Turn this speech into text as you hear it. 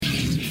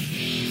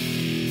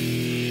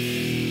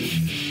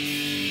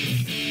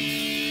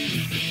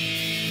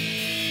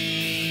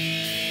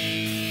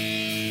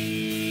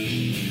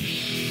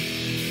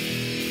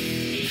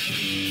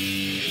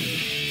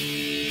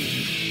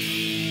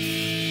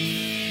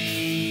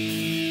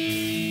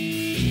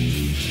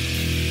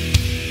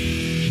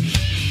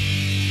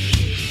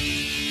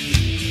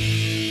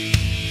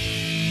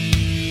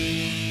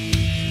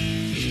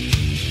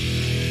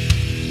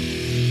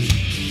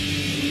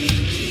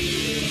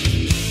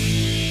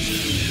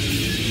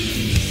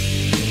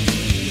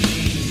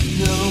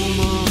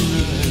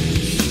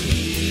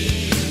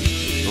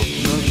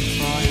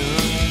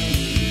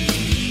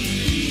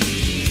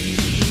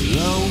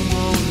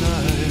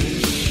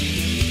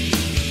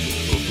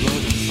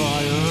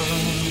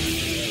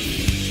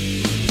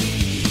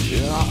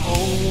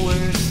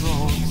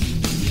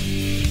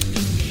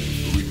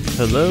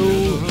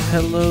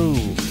Hello.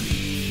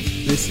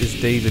 This is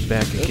David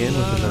back again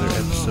with another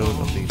episode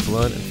of the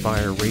Blood and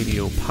Fire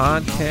Radio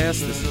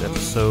Podcast. This is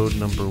episode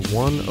number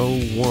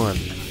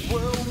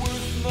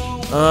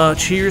 101.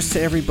 Cheers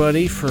to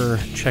everybody for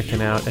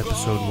checking out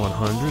episode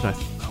 100. I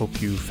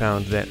hope you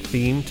found that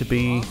theme to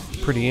be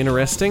pretty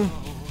interesting.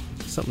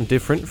 Something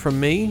different from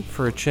me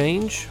for a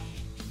change.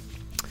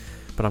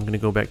 But I'm going to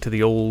go back to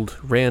the old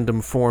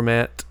random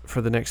format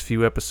for the next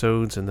few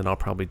episodes, and then I'll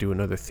probably do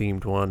another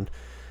themed one.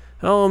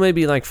 Oh,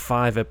 maybe like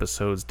 5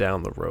 episodes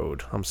down the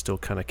road. I'm still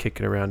kind of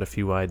kicking around a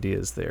few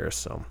ideas there,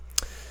 so.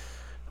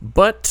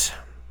 But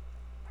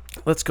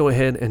let's go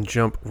ahead and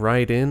jump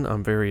right in.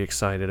 I'm very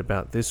excited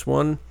about this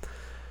one.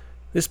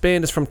 This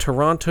band is from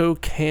Toronto,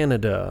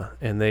 Canada,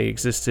 and they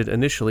existed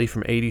initially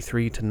from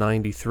 83 to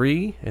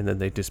 93, and then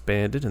they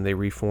disbanded and they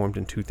reformed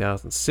in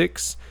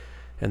 2006,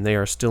 and they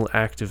are still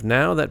active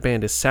now. That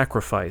band is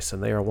Sacrifice,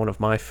 and they are one of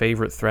my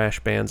favorite thrash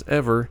bands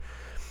ever.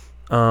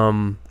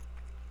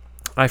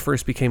 I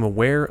first became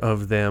aware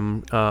of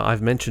them.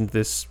 I've mentioned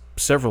this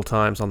several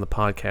times on the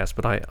podcast,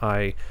 but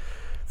I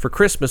for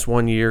Christmas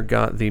one year,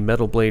 got the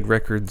Metal Blade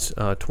Records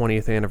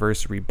 20th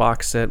anniversary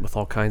box set with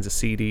all kinds of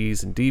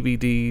CDs and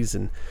DVDs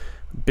and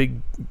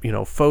big,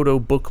 photo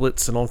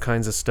booklets and all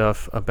kinds of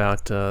stuff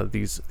about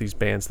these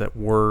bands that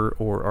were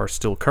or are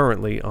still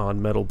currently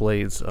on Metal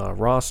Blade's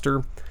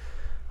roster.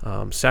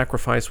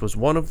 Sacrifice was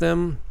one of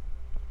them.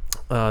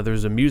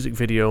 There's a music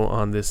video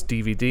on this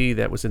DVD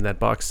that was in that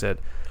box set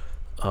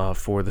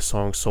for the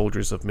song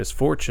Soldiers of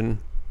Misfortune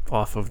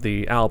off of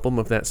the album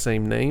of that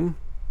same name,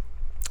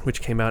 which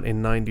came out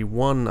in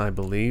 91, I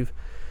believe.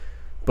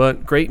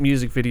 But great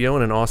music video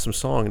and an awesome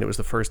song, and it was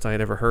the first I had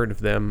ever heard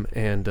of them,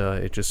 and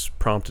it just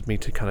prompted me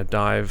to kind of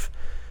dive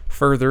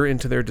further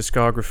into their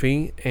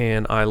discography,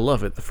 and I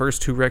love it. The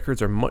first 2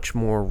 records are much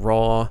more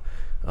raw,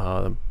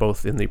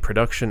 both in the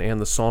production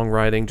and the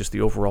songwriting. Just the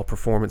overall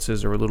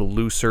performances are a little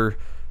looser.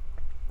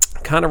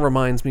 Kind of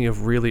reminds me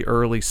of really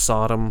early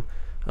Sodom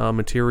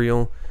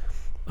material.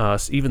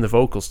 Even the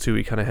vocals too,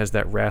 he kind of has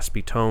that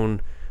raspy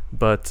tone,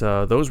 but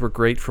those were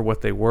great for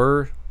what they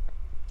were.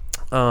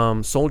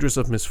 Soldiers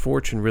of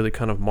Misfortune really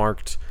kind of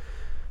marked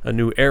a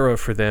new era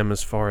for them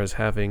as far as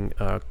having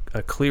a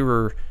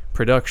clearer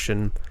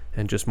production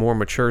and just more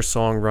mature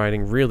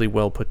songwriting, really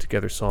well put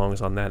together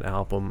songs on that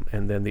album,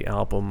 and then the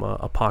album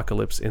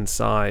Apocalypse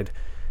Inside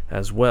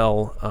as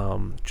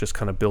well, just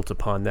kind of built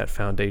upon that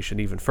foundation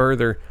even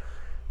further.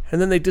 And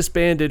then they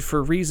disbanded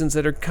for reasons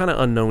that are kind of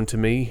unknown to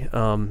me.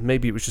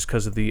 Maybe it was just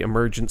because of the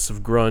emergence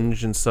of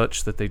grunge and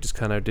such that they just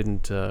kind of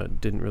didn't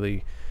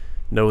really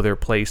know their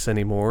place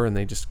anymore, and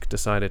they just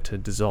decided to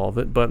dissolve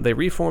it. But they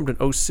reformed in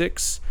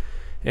 2006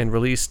 and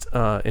released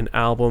an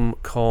album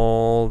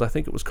called, I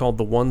think it was called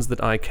The Ones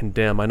That I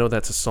Condemn. I know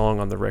that's a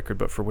song on the record,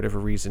 but for whatever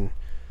reason,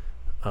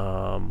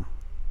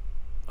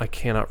 I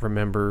cannot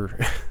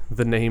remember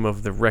the name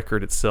of the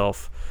record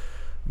itself.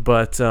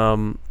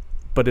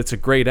 But it's a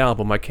great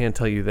album, I can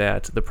tell you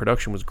that. The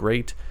production was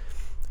great,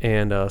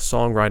 and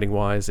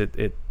songwriting-wise,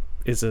 it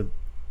is a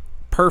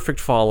perfect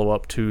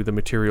follow-up to the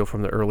material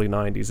from the early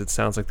 90s. It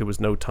sounds like there was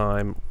no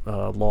time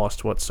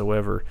lost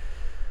whatsoever.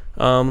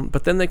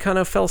 But then they kind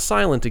of fell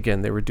silent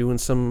again. They were doing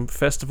some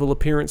festival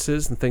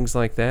appearances and things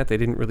like that. They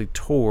didn't really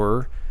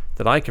tour,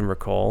 that I can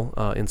recall,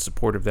 in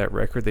support of that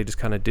record. They just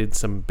kind of did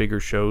some bigger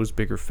shows,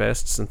 bigger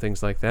fests, and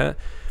things like that.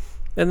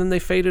 And then they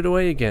faded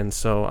away again,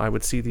 so I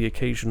would see the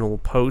occasional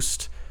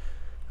post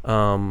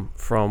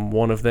from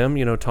one of them,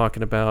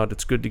 talking about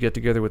it's good to get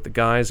together with the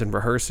guys and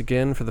rehearse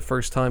again for the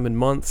first time in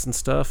months and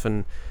stuff,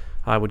 and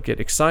I would get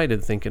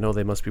excited thinking, oh,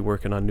 they must be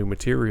working on new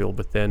material,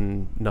 but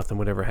then nothing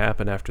would ever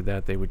happen after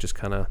that. They would just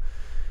kind of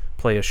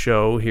play a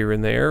show here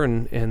and there,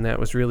 and that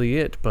was really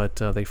it. But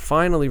they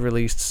finally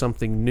released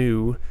something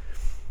new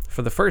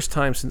for the first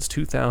time since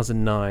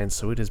 2009,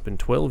 so it has been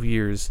 12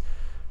 years.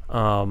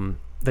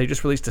 They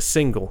just released a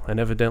single, and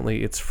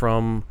evidently it's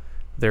from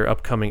their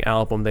upcoming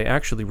album. They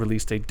actually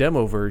released a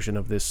demo version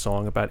of this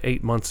song about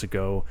 8 months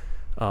ago,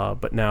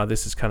 but now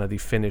this is kind of the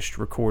finished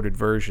recorded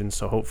version,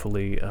 so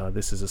hopefully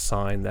this is a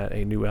sign that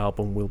a new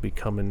album will be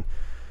coming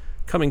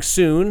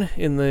soon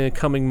in the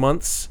coming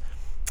months.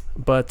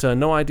 But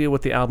no idea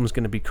what the album's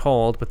going to be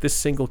called, but this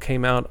single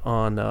came out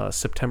on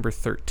September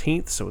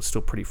 13th, so it's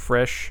still pretty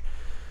fresh.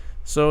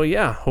 So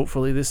yeah,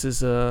 hopefully this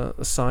is a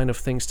sign of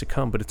things to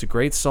come, but it's a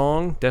great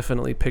song,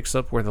 definitely picks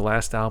up where the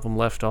last album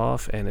left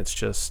off, and it's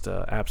just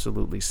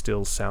absolutely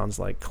still sounds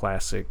like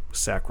classic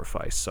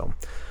Sacrifice. So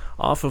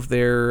off of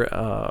their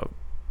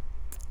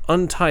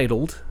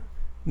untitled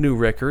new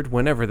record,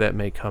 whenever that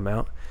may come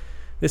out,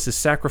 this is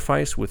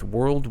Sacrifice with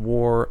World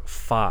War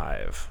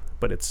V,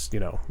 but it's,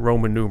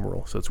 Roman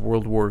numeral, so it's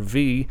World War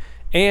V,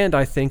 and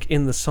I think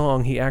in the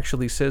song he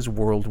actually says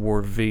World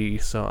War V,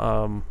 so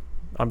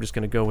I'm just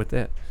going to go with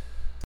that.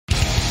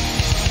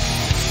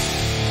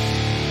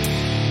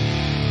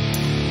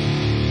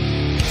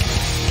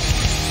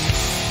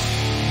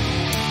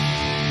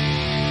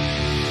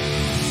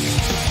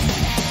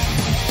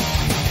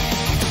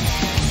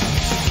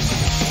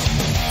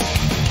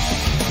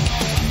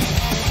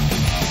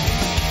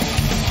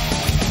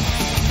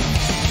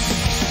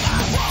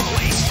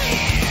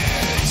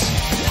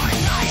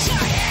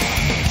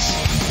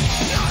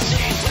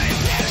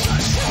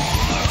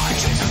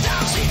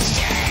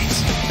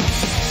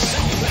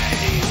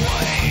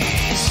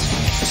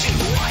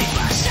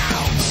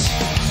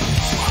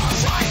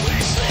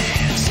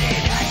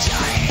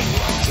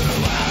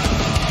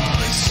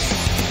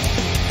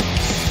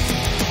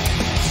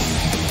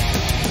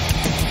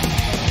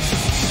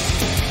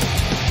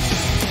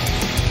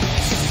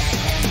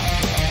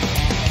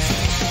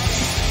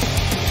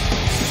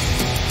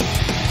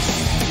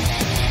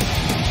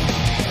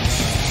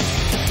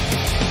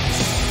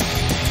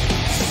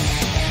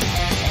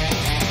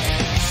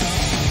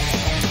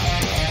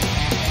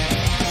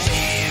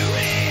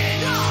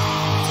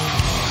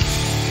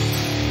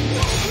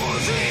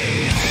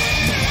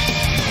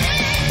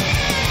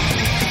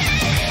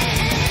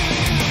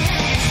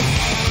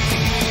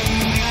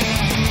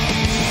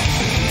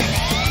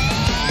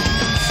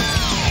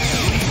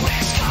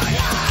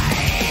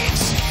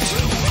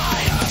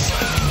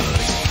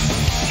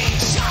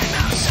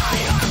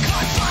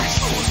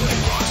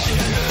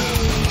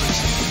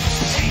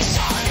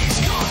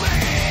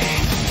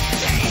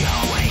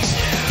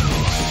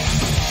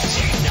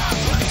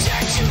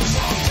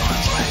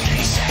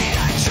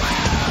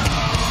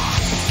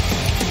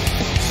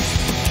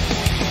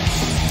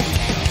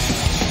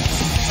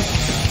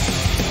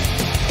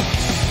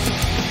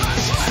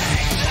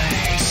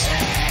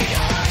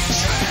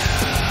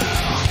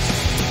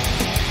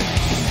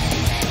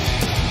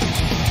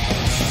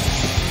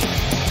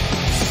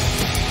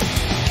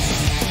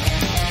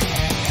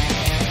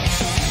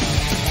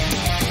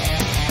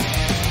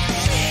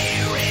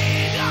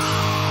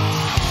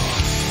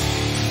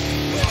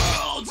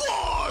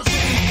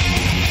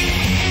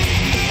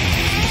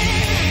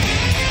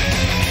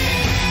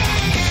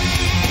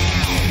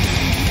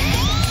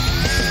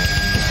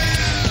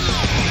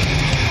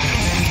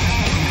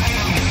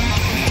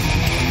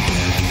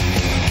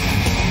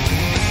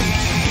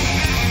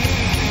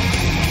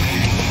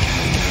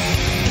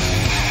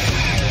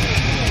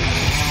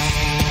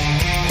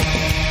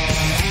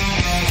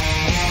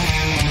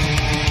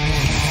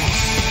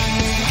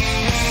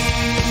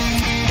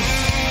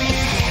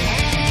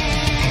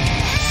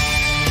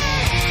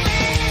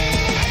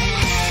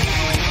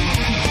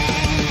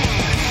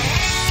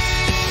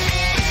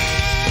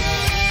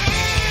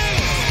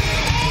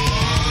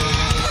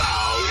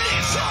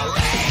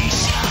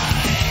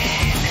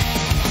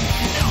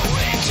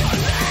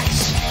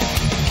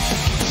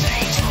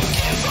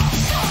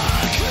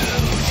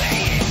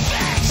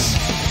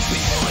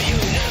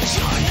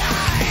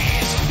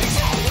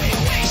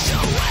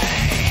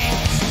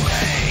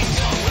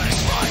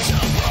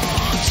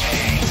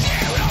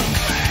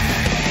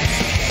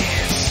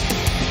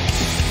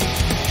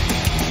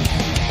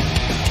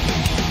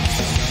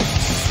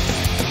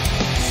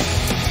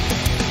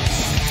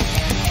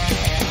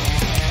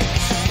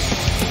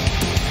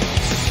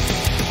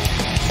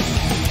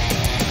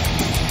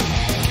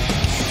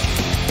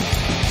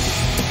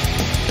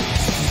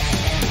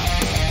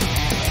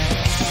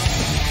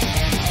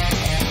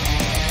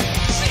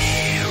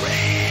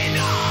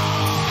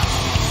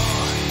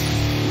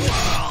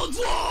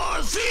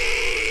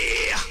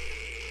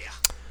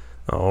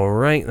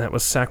 Alright, that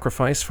was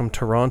Sacrifice from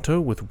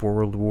Toronto with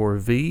World War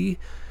V.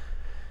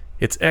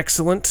 It's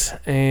excellent,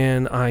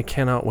 and I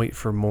cannot wait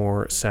for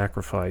more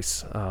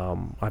Sacrifice.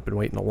 I've been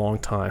waiting a long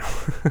time.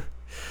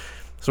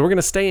 So we're going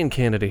to stay in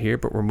Canada here,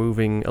 but we're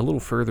moving a little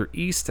further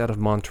east out of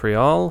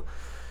Montreal.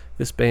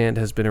 This band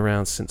has been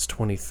around since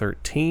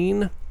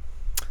 2013.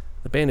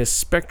 The band is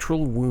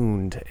Spectral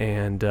Wound,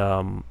 and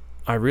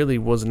I really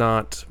was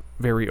not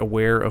very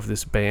aware of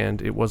this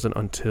band. It wasn't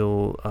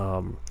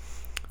until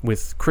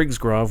with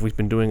Krigsgrav we've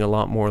been doing a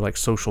lot more like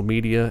social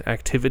media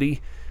activity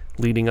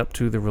leading up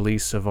to the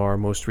release of our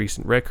most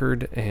recent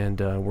record, and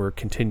we're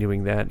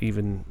continuing that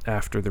even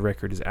after the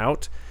record is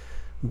out.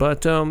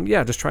 But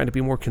yeah, just trying to be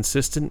more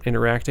consistent,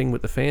 interacting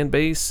with the fan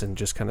base, and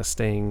just kind of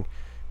staying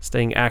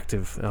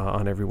active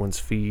on everyone's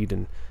feed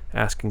and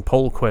asking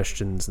poll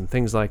questions and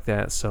things like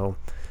that. So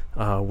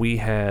we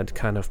had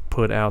kind of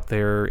put out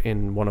there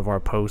in one of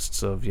our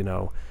posts of,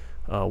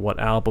 what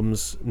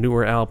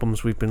newer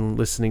albums we've been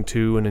listening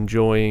to and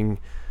enjoying.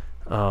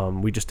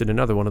 We just did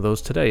another one of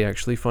those today,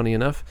 actually, funny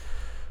enough.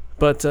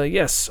 But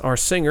yes, our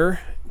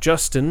singer,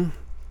 Justin,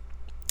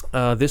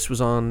 this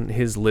was on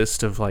his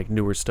list of like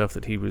newer stuff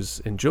that he was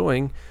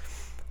enjoying.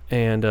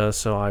 And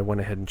so I went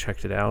ahead and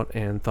checked it out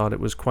and thought it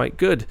was quite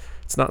good.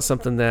 It's not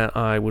something that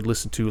I would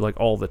listen to like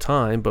all the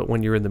time, but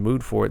when you're in the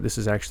mood for it, this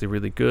is actually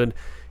really good.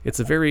 It's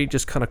a very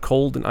just kind of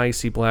cold and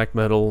icy black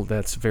metal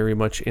that's very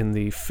much in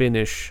the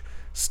Finnish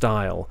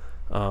style.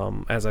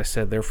 As I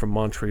said, they're from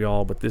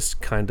Montreal, but this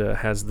kind of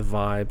has the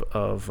vibe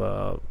of,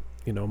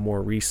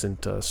 more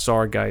recent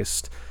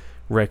Sargeist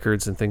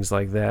records and things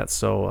like that.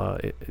 So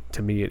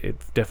to me, it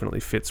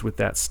definitely fits with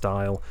that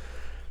style.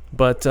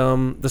 But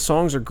the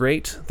songs are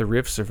great. The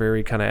riffs are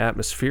very kind of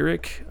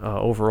atmospheric.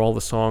 Overall,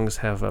 the songs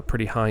have a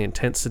pretty high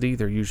intensity.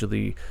 They're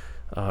usually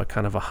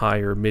kind of a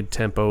higher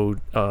mid-tempo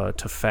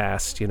to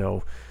fast,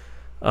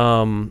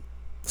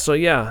 So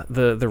yeah,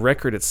 the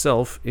record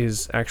itself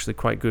is actually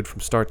quite good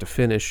from start to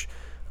finish.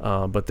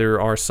 But there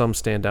are some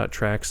standout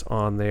tracks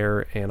on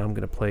there, and I'm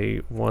going to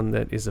play one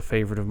that is a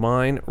favorite of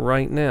mine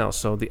right now.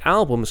 So the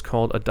album is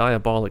called A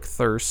Diabolic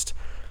Thirst.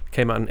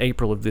 Came out in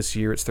April of this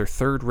year. It's their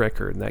third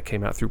record, and that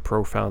came out through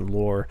Profound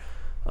Lore.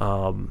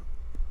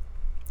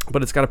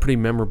 But it's got a pretty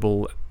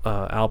memorable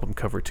album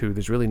cover, too.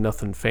 There's really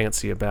nothing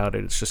fancy about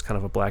it. It's just kind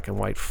of a black and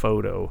white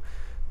photo.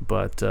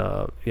 But,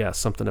 yeah,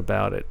 something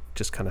about it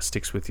just kind of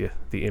sticks with you,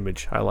 the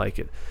image. I like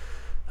it.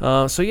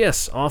 So,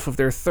 yes, off of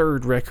their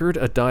third record,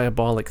 A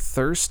Diabolic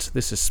Thirst,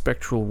 this is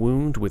Spectral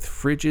Wound with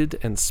Frigid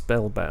and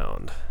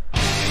Spellbound.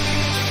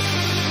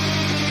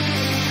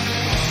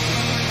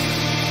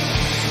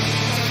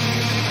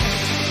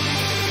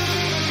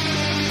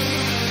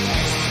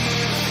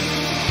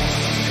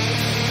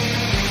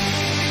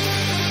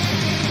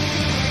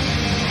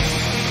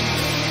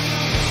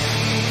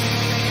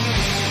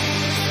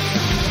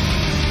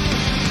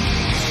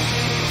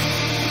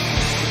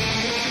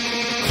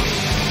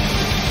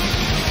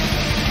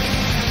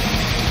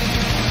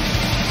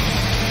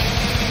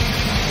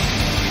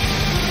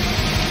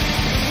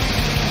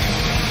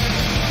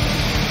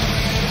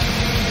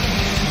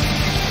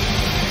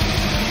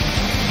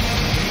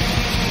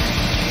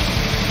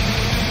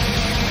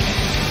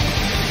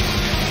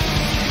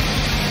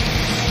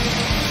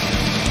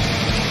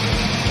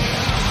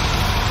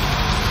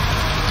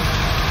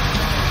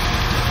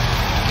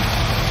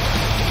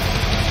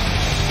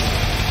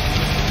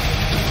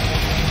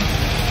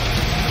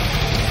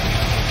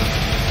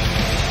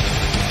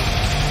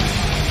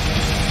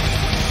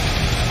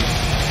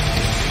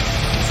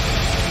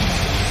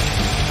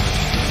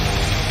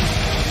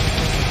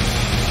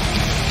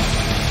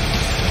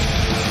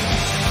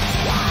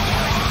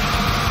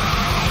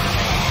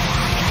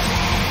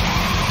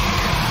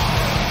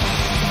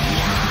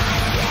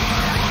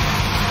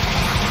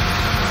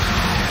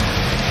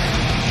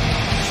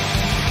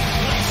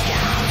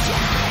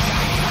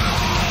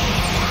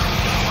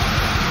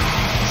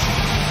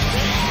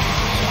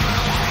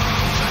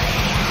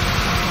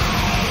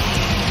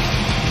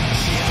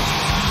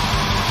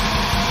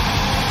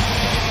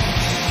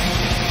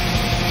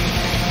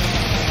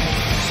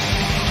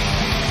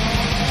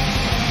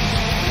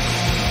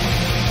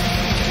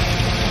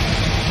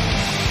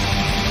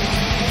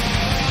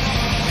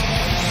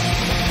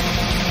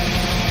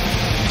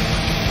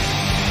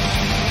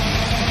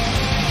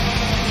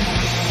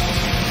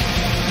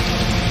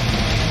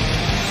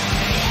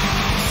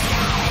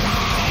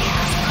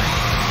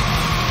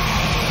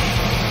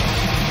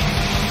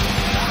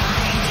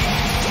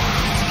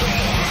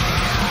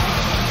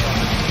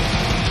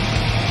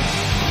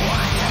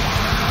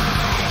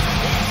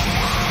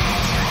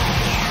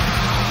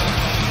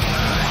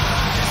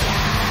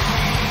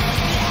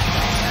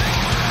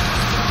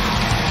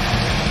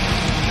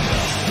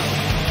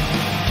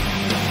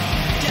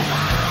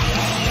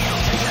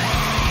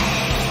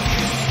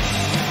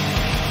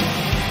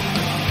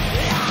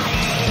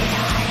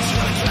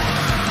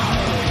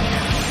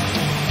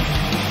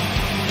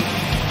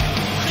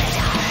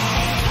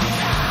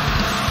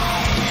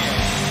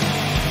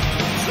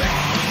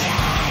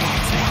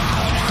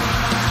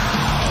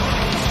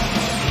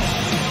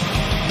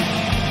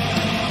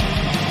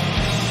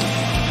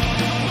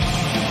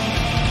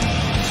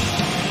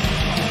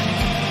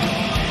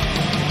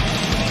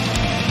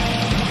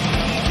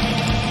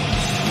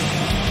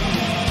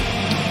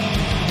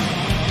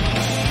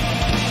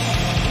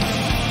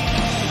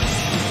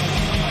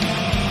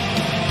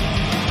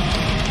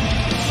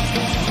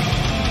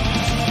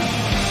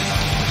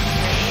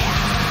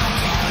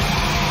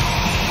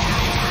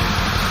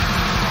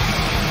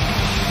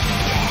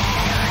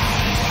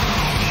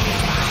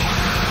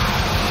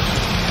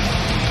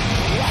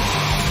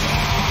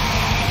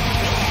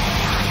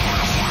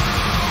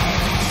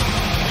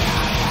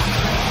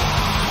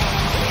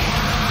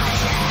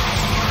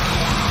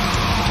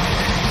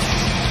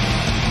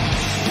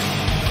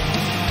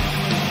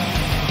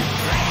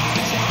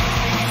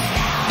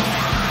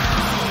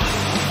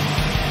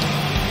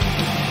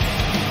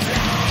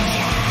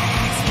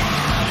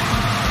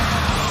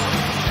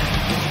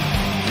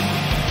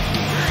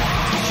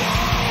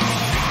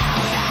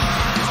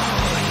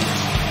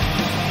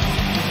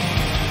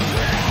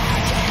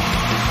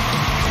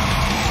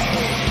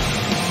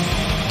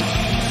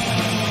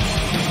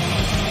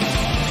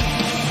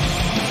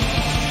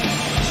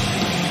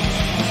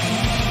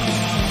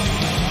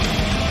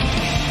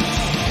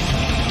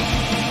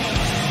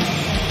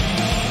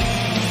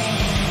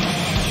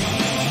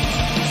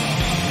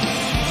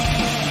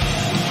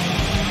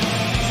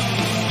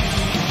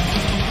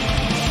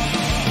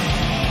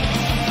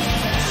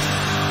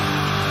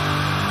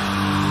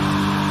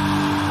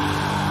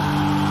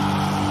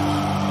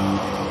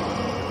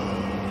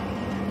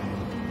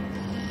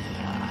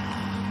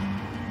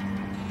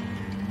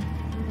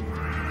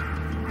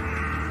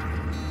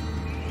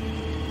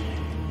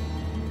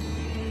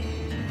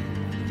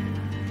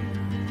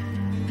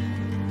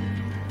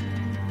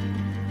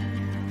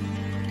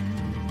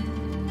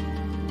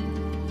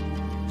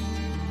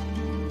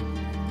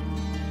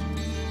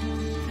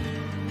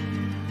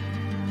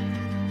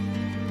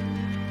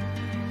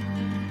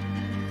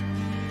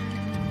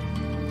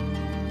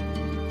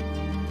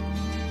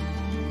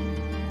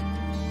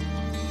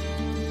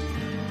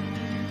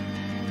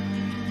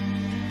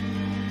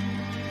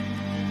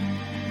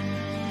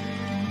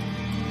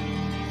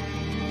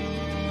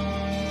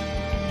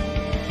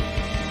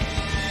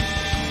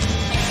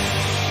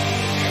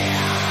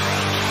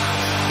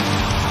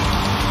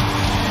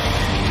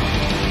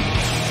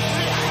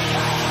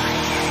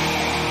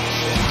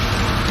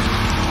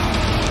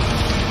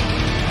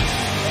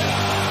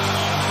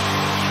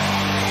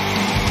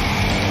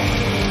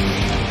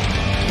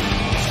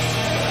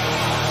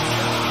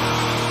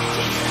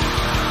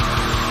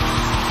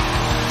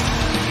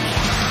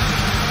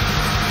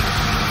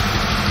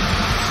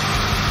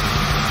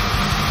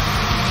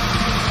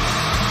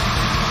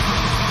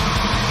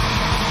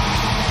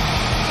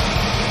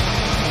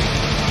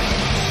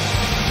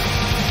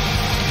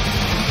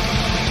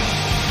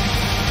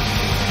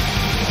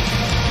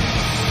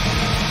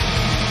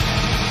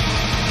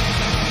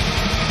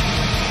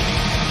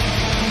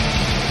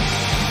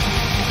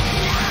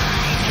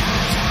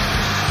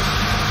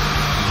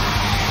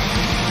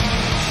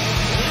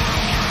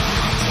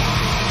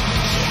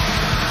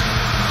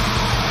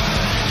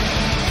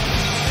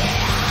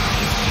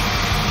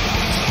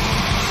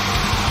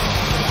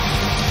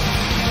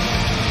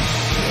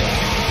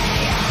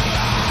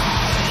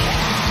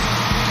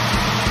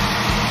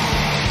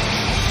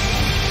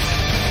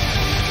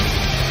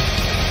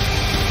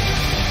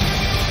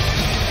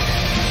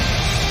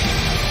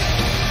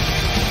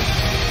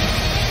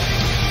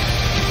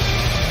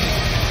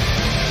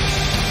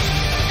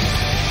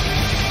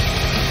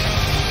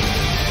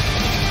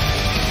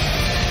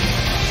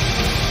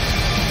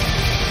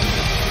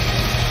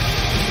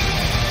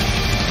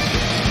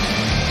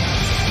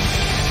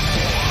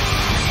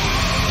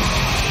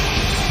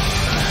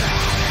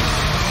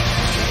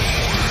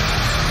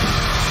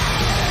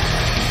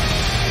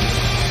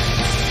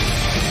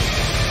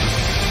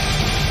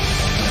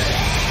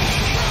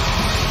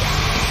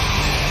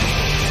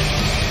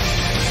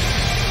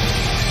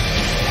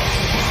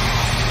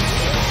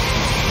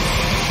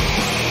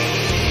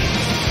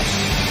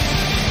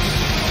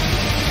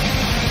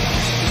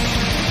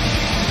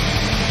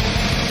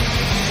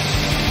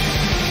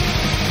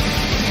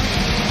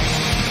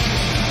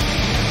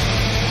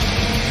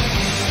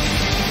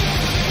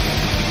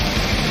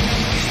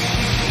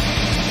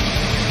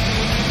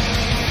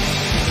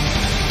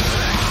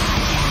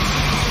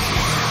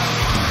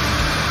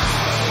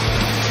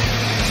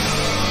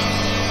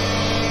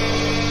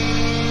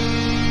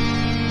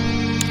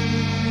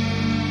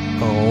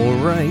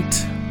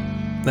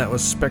 That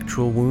was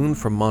Spectral Wound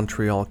from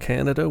Montreal,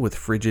 Canada, with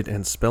Frigid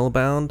and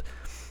Spellbound.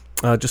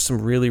 Just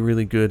some really,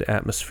 really good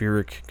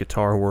atmospheric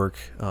guitar work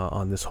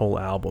on this whole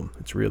album.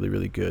 It's really,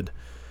 really good.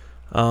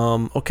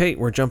 Okay,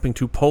 we're jumping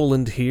to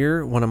Poland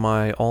here, one of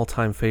my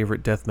all-time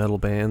favorite death metal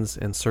bands,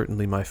 and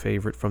certainly my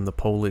favorite from the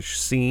Polish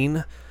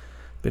scene.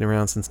 Been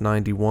around since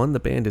 '91. The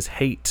band is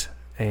Hate,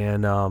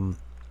 and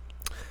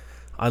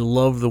I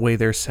love the way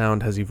their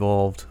sound has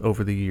evolved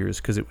over the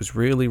years, because it was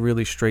really,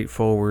 really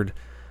straightforward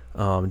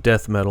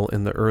death metal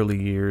in the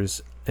early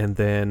years, and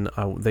then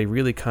they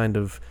really kind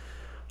of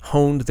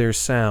honed their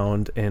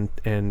sound and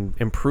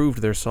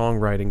improved their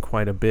songwriting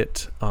quite a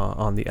bit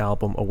on the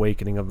album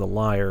Awakening of the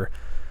Lyre.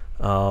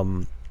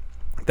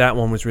 That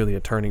one was really a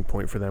turning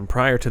point for them.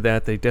 Prior to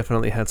that, they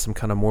definitely had some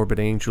kind of Morbid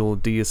Angel,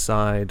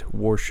 deicide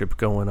worship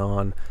going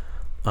on.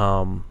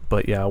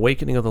 But yeah,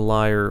 Awakening of the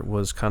Lyre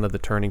was kind of the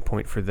turning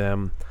point for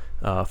them,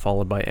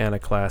 followed by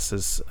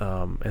Anaclassis,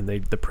 and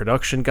the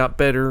production got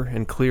better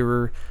and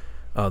clearer.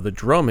 The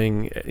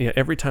drumming,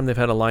 every time they've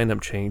had a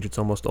lineup change, it's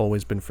almost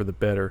always been for the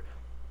better.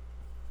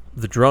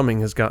 The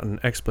drumming has gotten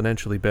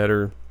exponentially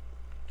better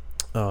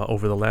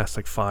over the last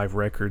 5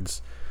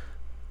 records,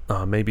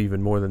 maybe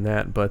even more than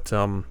that, but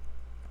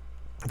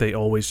they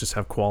always just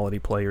have quality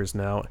players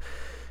now,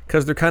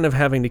 because they're kind of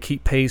having to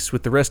keep pace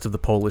with the rest of the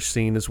Polish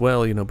scene as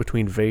well,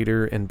 between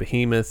Vader and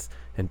Behemoth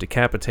and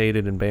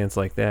Decapitated and bands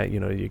like that.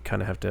 You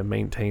kind of have to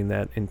maintain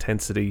that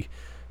intensity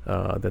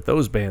that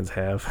those bands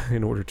have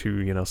in order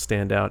to,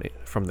 stand out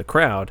from the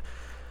crowd.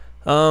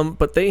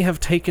 But they have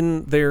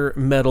taken their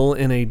metal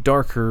in a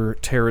darker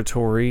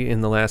territory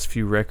in the last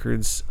few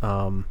records.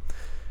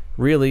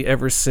 Really,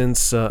 ever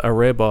since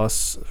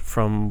Erebos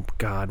from,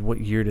 God,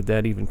 what year did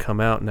that even come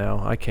out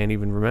now? I can't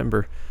even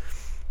remember.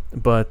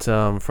 But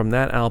from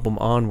that album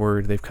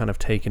onward, they've kind of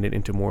taken it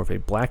into more of a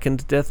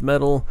blackened death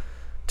metal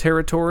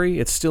territory.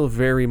 It's still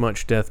very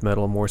much death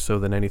metal, more so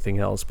than anything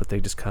else, but they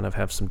just kind of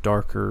have some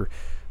darker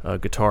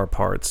guitar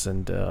parts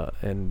and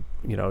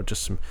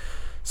just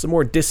some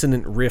more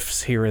dissonant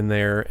riffs here and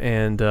there,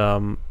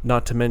 and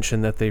not to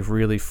mention that they've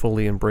really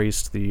fully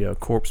embraced the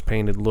corpse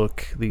painted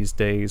look these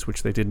days,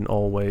 which they didn't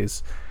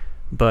always.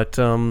 But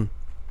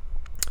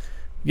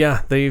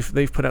yeah,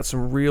 they've put out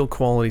some real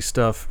quality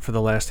stuff for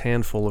the last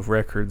handful of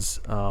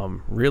records,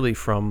 really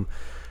from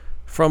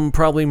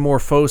probably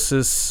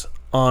Morphosis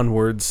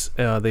onwards.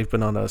 They've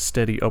been on a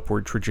steady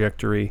upward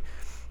trajectory.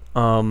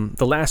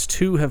 The last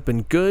 2 have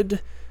been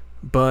good,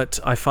 but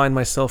I find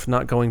myself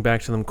not going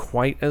back to them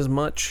quite as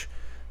much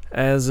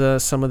as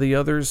some of the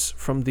others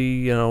from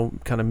the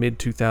kind of mid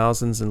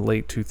 2000s and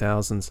late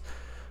 2000s.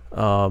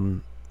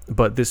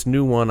 But this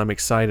new one I'm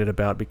excited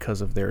about because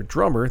of their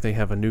drummer. They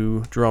have a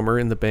new drummer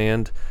in the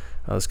band.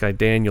 This guy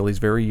Daniel, he's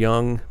very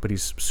young, but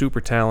he's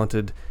super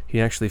talented. He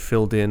actually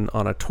filled in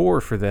on a tour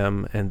for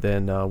them, and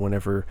then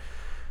whenever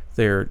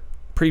their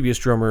previous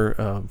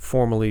drummer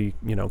formally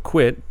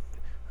quit,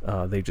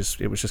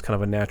 it was just kind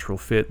of a natural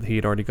fit. He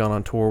had already gone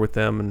on tour with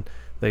them, and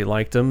they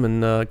liked him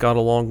and got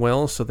along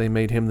well, so they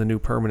made him the new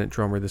permanent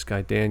drummer, this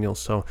guy Daniel.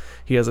 So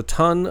he has a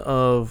ton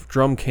of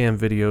drum cam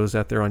videos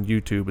out there on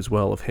YouTube as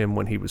well of him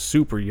when he was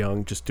super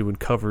young, just doing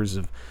covers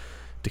of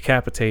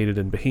Decapitated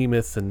and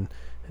Behemoth and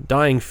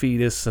Dying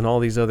Fetus and all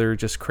these other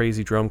just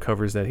crazy drum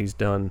covers that he's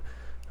done.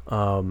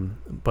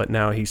 But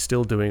now he's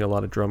still doing a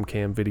lot of drum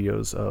cam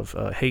videos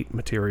of Hate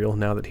material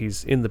now that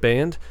he's in the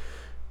band.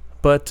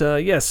 But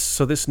yes,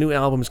 so this new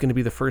album is going to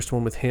be the first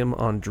one with him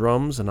on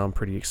drums, and I'm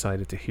pretty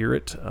excited to hear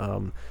it.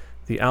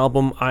 The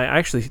album, I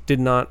actually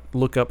did not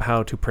look up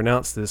how to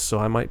pronounce this, so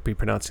I might be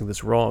pronouncing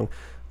this wrong,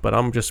 but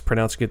I'm just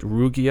pronouncing it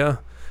Rugia,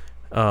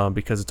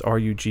 because it's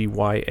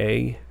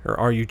R-U-G-Y-A, or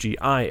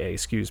R-U-G-I-A,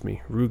 excuse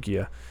me,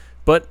 Rugia.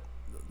 But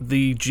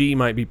the G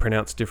might be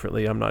pronounced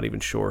differently, I'm not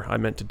even sure. I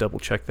meant to double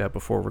check that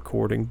before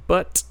recording,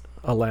 but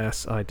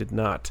alas, I did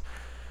not.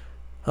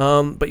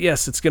 But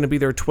yes, it's going to be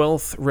their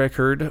 12th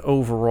record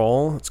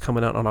overall. It's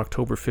coming out on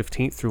October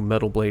 15th through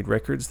Metal Blade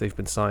Records. They've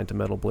been signed to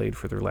Metal Blade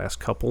for their last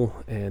couple,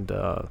 and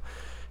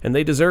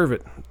they deserve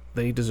it.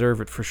 They deserve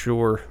it for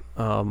sure.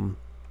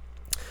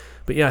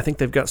 But yeah, I think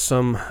they've got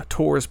some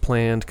tours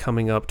planned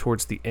coming up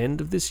towards the end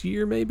of this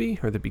year, maybe,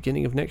 or the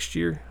beginning of next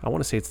year. I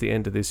want to say it's the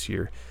end of this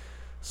year,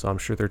 so I'm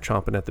sure they're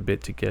chomping at the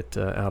bit to get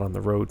out on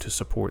the road to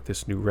support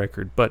this new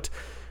record. But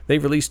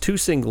they've released 2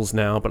 singles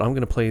now, but I'm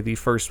going to play the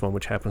first one,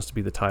 which happens to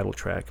be the title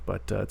track.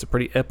 But it's a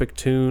pretty epic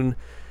tune.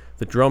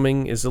 The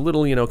drumming is a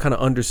little, kind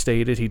of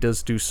understated. He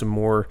does do some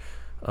more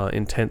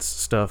intense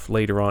stuff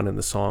later on in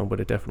the song, but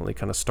it definitely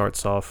kind of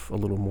starts off a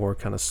little more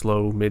kind of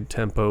slow,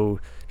 mid-tempo,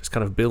 just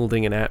kind of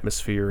building an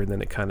atmosphere, and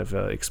then it kind of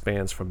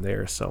expands from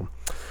there. So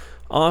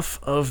off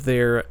of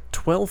their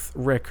 12th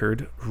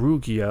record,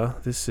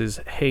 Rugia, this is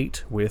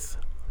Hate with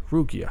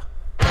Rugia.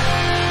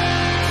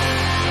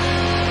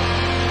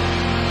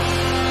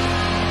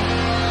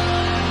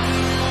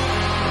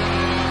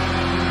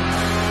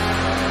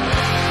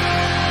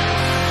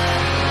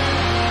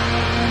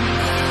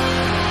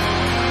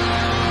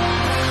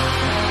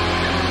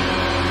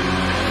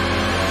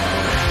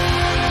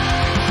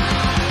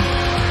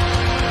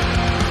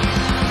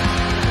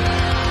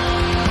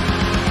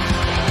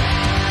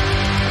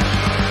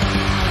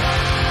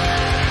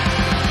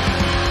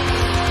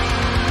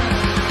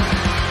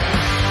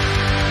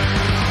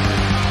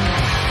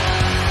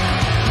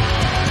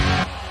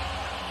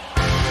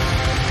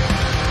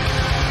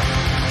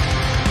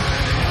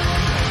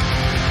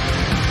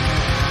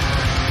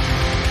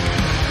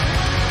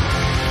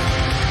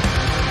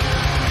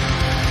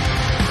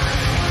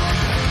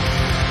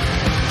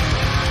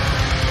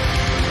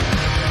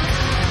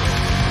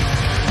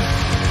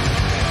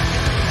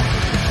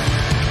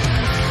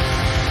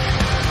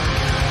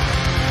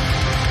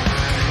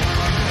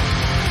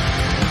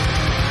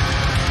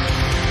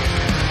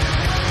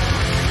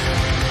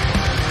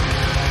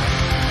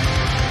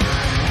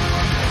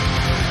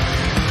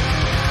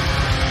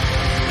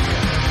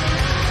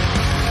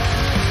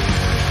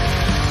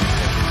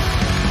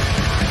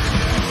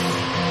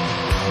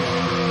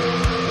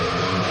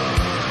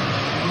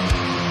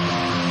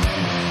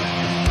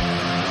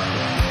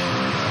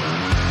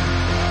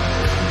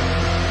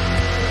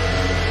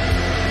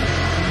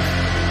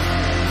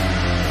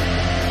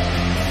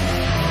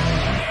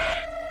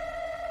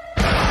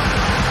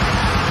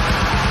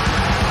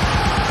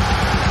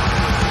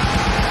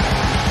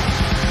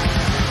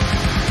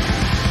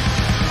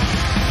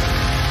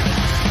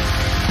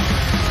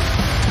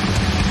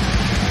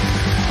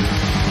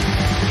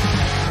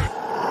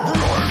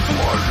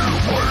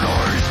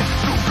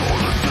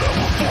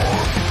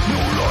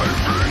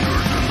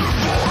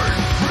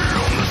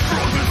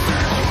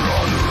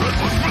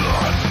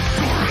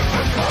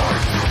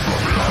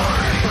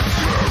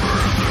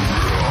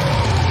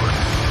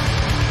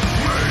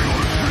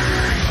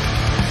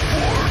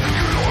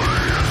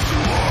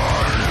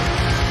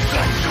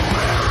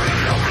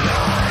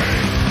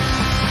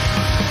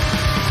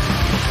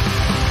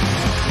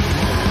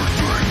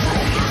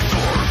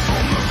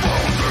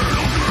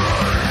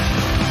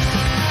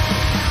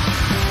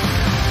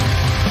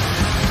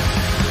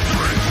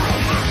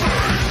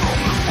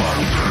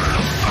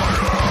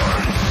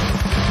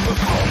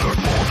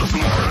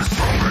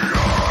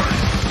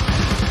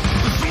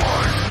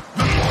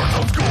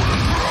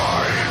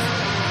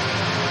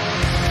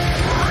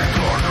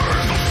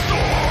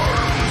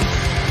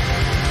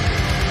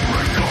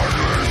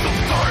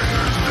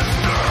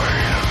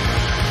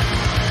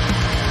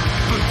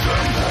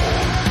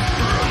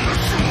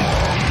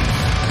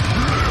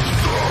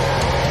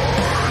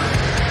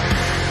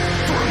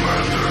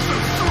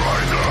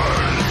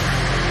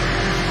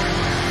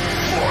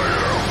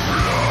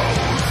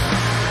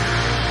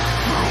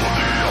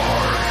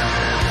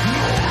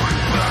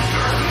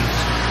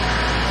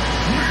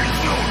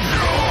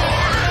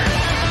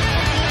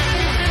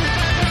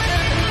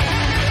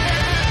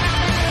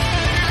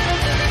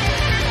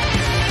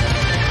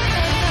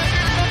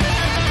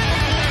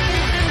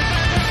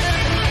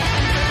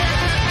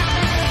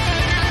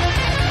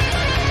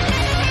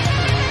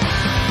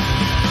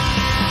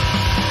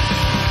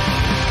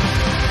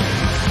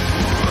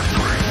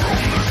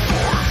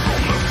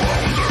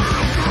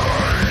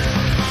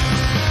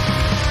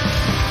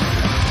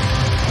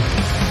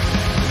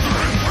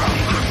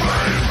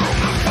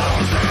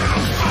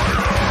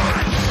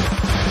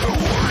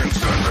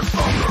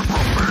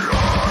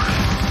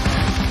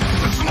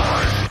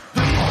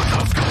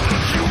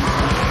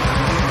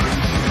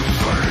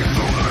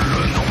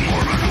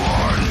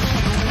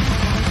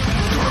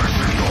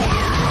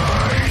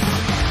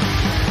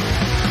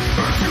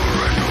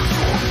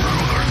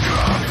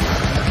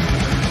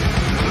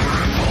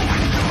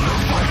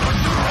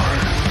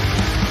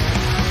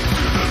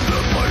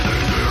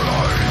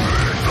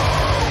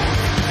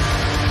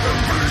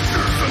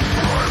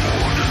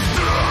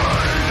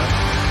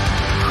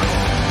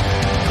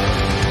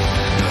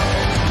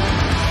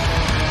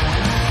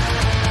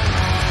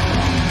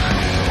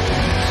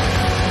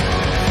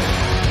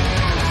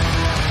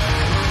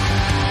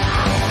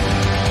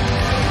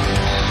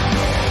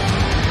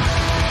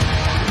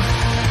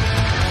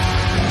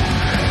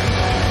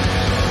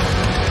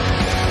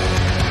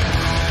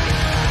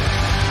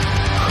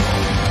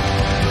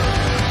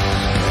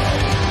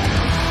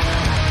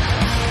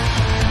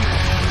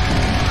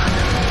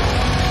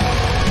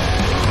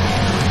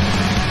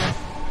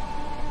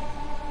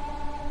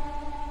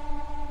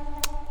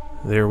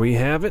 there we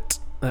have it.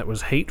 That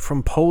was Hate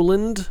from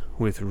Poland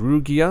with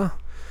Rugia,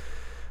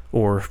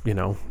 or,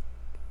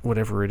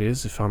 whatever it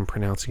is, if I'm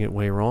pronouncing it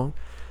way wrong.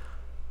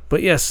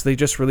 But yes, they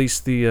just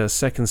released the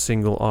second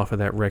single off of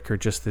that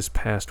record just this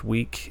past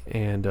week,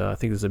 and I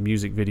think there's a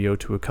music video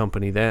to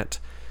accompany that,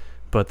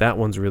 but that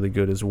one's really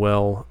good as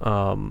well.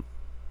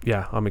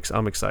 Yeah, I'm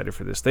excited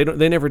for this. They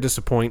never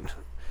disappoint.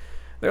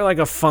 They're like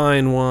a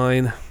fine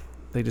wine.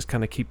 They just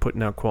kind of keep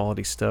putting out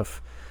quality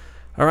stuff.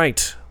 All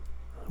right,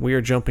 we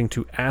are jumping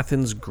to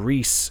Athens,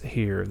 Greece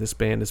here. This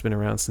band has been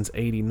around since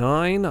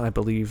 '89. I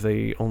believe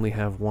they only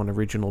have one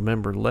original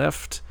member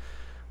left.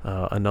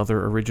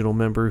 Another original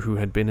member who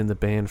had been in the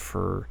band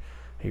for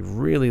a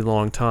really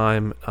long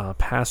time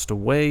passed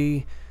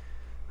away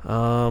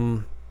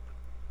in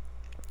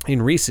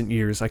recent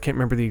years. I can't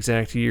remember the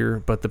exact year,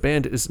 but the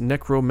band is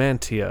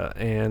Necromantia,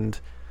 and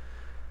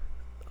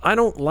I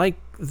don't like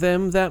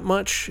them that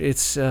much.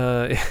 It's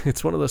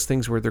one of those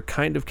things where they're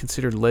kind of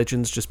considered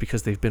legends just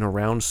because they've been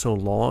around so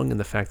long, and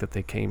the fact that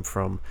they came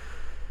from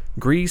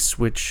Greece,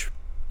 which,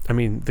 I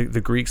mean,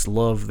 the Greeks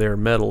love their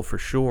metal for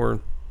sure,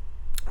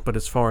 but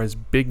as far as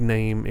big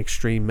name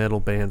extreme metal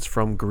bands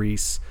from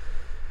Greece,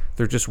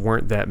 there just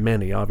weren't that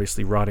many.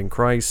 Obviously, Rotting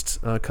Christ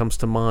comes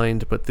to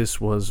mind, but this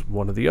was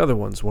one of the other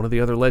ones, one of the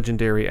other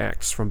legendary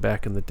acts from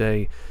back in the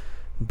day.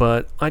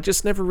 But I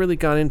just never really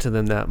got into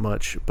them that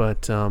much.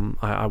 But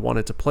I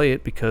wanted to play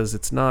it because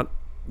it's not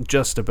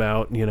just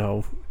about,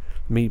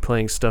 me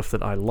playing stuff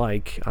that I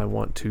like. I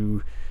want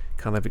to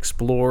kind of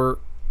explore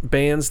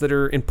bands that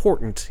are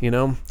important,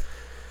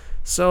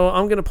 So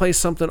I'm going to play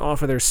something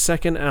off of their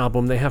second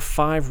album. They have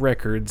 5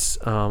 records.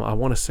 I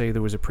want to say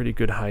there was a pretty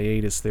good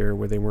hiatus there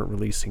where they weren't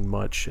releasing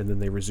much, and then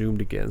they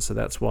resumed again. So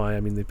that's why,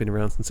 they've been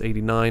around since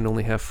 '89,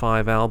 only have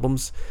 5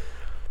 albums.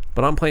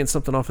 But I'm playing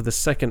something off of the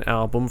second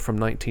album from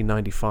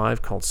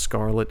 1995 called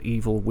Scarlet,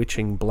 Evil,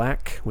 Witching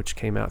Black, which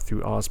came out through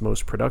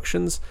Osmos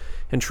Productions.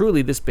 And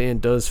truly, this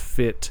band does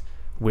fit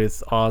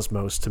with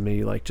Osmos to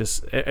me, like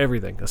just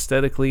everything,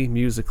 aesthetically,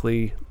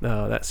 musically.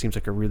 That seems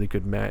like a really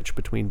good match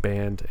between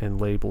band and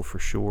label for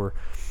sure.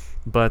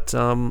 But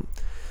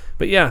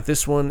yeah,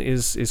 this one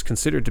is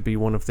considered to be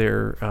one of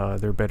their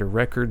better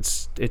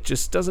records. It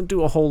just doesn't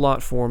do a whole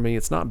lot for me.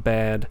 It's not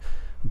bad,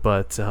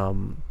 but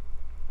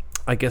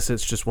I guess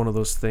it's just one of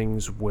those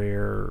things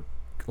where,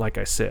 like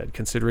I said,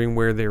 considering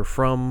where they're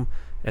from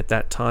at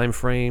that time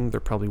frame, there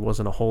probably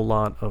wasn't a whole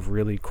lot of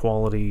really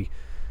quality,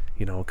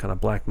 kind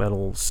of black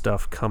metal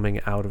stuff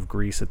coming out of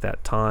Greece at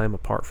that time,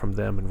 apart from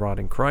them and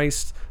Rotting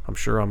Christ. I'm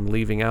sure I'm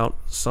leaving out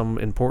some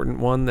important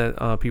one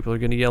that people are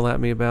going to yell at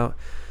me about.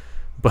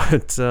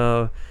 But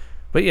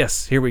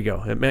yes, here we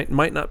go. It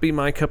might not be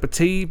my cup of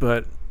tea,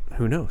 but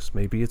who knows?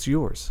 Maybe it's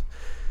yours.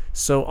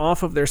 So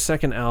off of their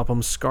second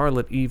album,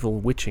 Scarlet, Evil,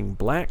 Witching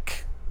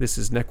Black, this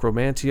is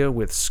Necromantia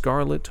with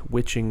Scarlet,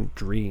 Witching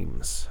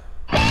Dreams.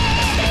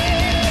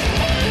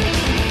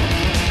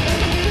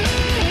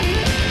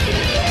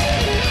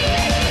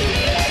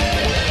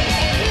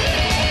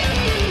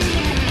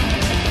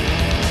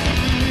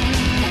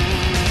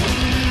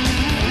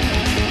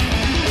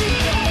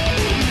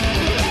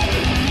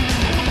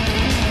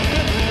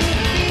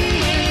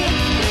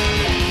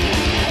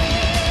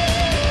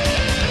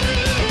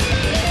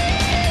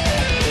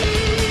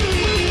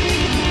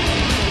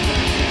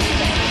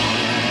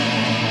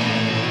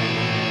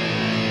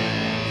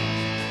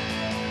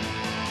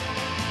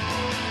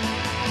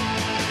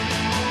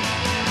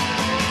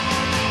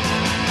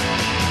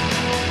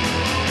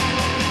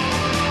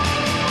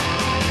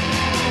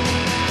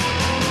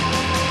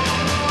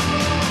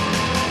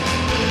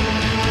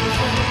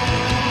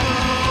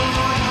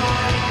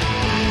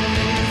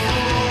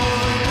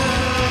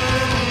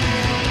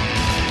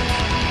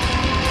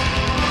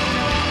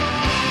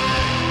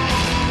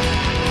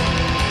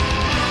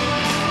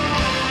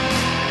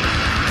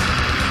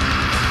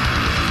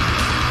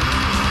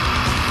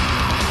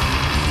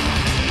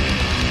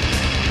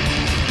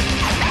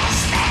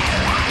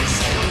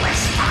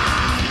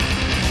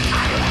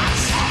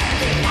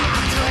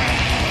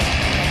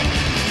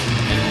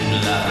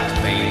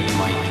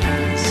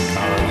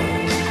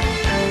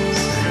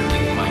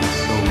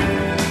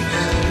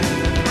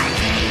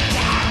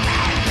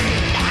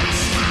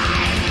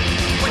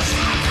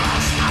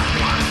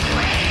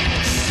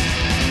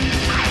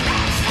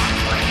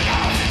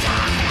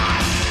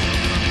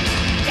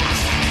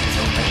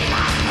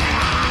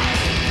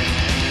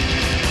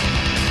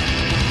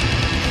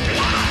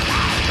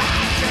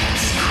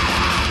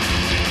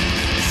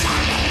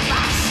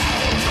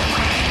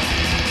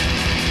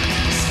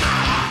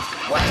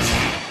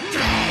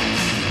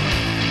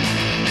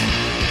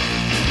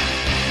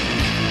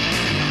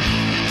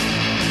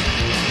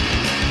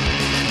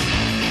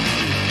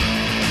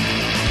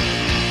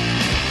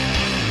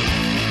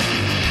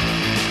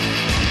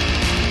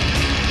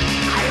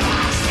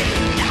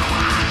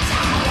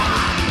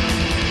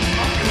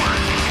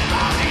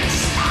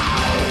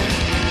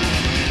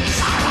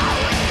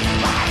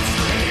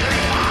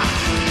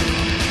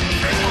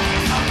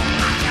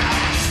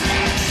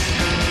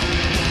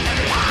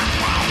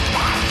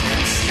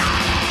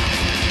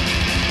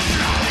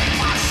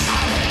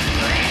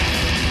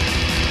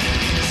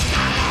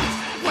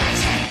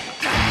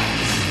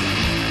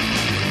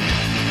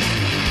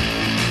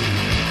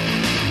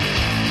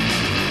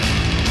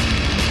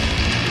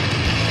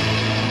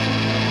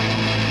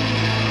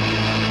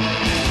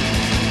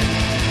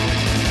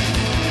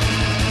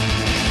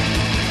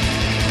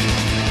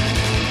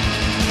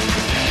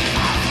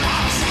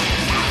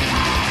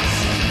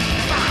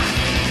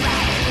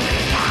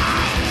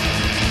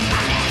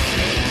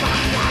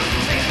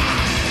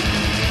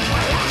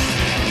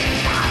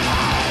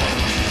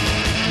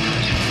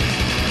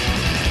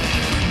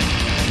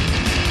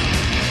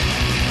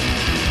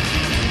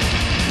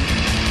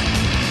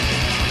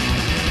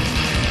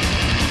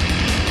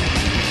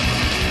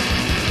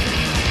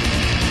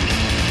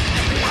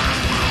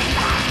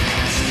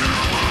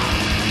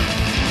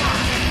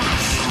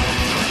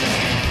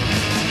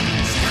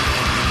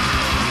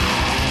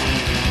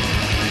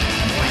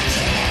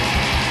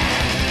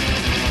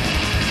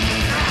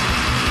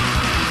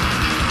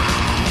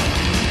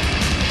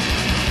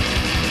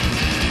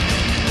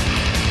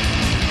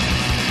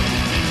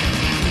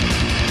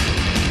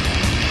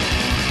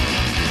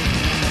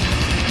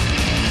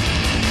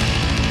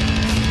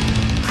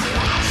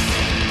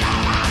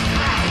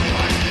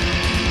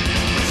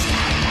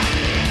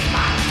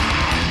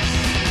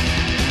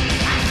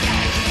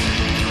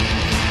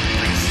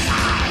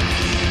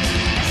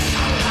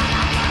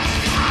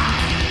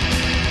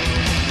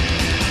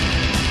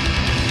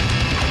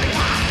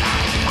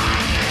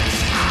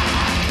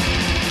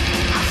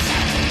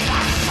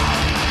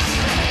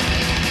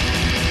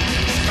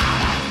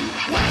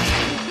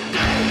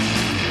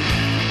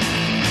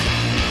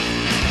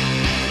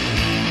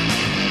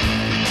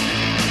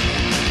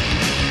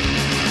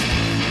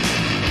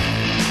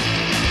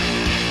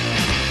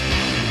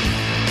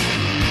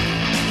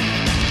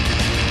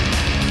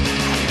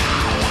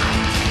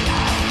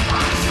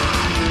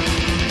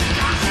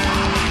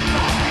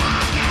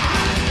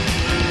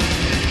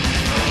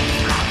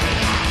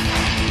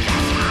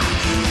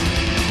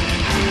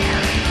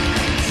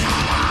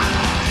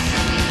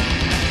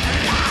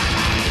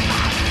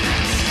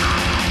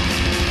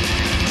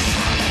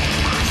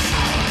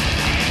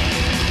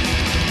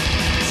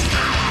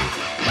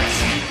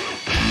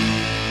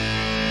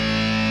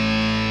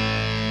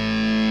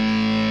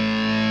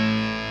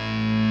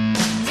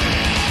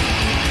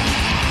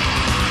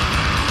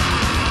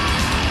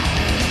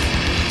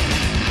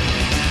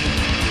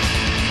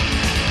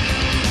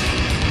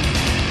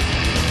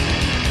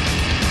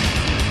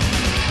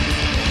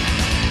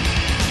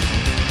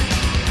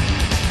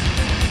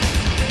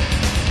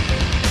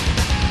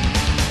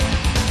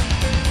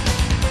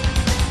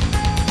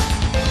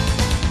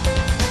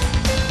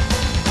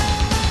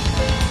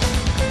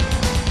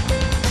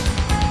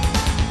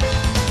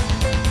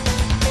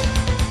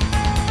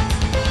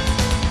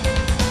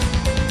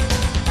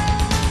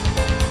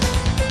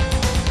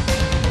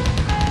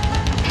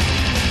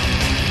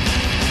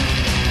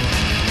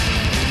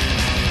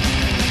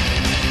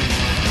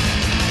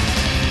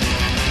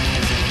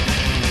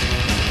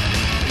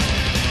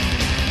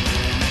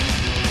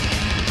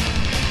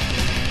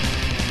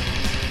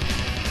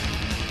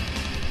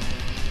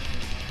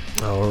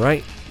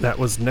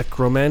 was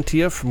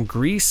Necromantia from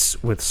Greece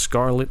with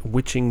Scarlet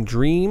Witching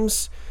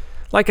Dreams.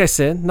 Like I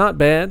said, not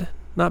bad.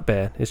 Not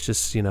bad. It's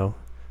just,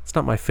 it's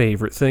not my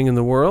favorite thing in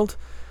the world.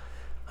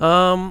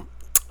 All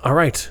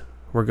right.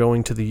 We're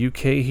going to the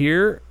UK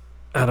here,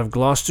 out of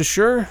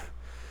Gloucestershire.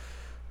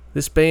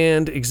 This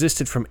band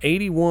existed from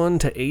 81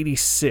 to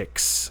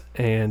 86,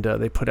 and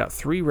they put out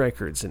 3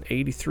 records in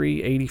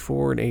 83,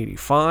 84, and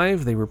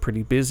 85. They were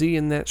pretty busy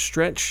in that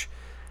stretch.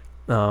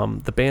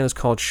 The band is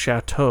called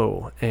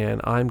Chateaux,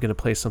 and I'm going to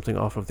play something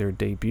off of their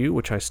debut,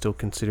 which I still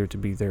consider to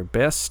be their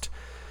best.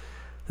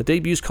 The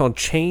debut is called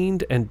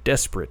Chained and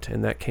Desperate,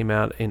 and that came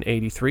out in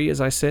 83, as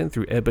I said,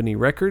 through Ebony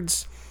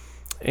Records.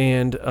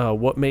 And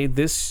what made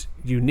this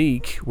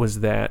unique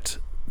was that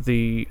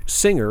the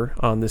singer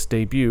on this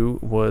debut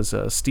was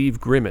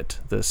Steve Grimmett,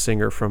 the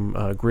singer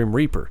from Grim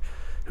Reaper,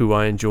 who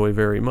I enjoy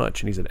very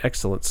much, and he's an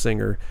excellent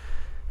singer.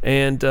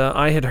 And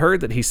I had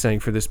heard that he sang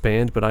for this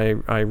band, but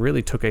I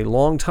really took a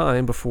long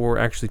time before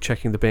actually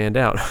checking the band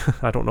out.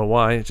 I don't know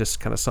why, it's just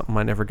kind of something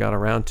I never got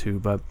around to,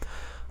 but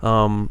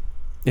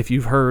if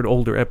you've heard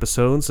older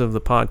episodes of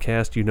the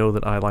podcast, you know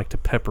that I like to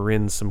pepper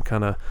in some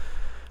kind of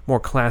more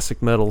classic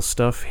metal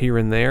stuff here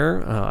and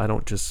there. I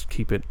don't just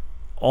keep it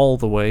all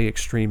the way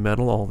extreme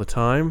metal all the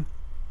time.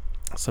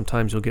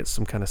 Sometimes you'll get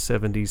some kind of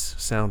 70s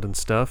sounding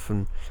stuff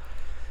and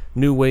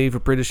new wave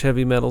of British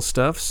heavy metal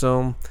stuff.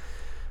 So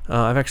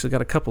I've actually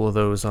got a couple of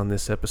those on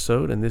this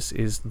episode, and this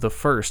is the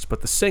first.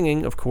 But the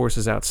singing, of course,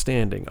 is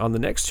outstanding. On the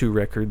next 2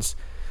 records,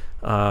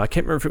 I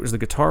can't remember if it was the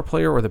guitar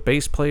player or the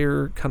bass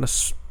player kind of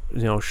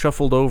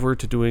shuffled over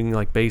to doing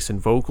like bass and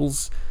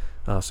vocals.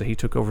 So he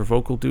took over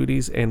vocal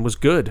duties and was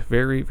good.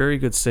 Very, very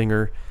good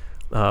singer.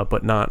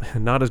 But not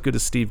as good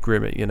as Steve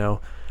Grimmett,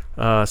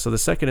 So the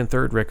second and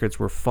third records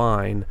were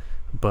fine,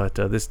 but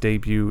this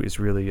debut is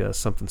really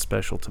something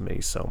special to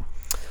me. So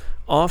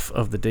off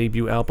of the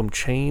debut album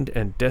Chained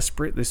and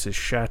Desperate, this is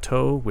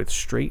Chateaux with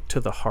Straight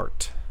to the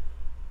Heart.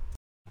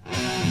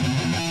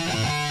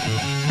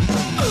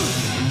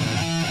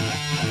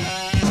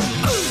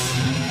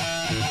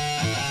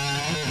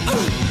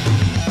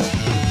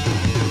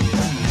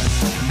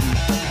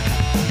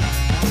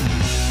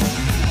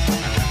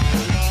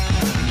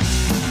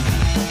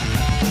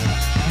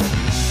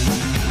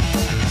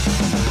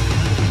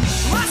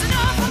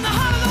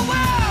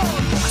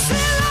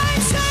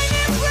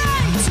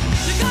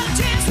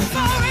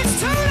 Before it's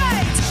too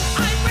late,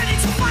 I'm ready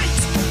to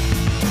fight.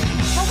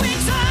 My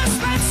wings are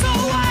spread.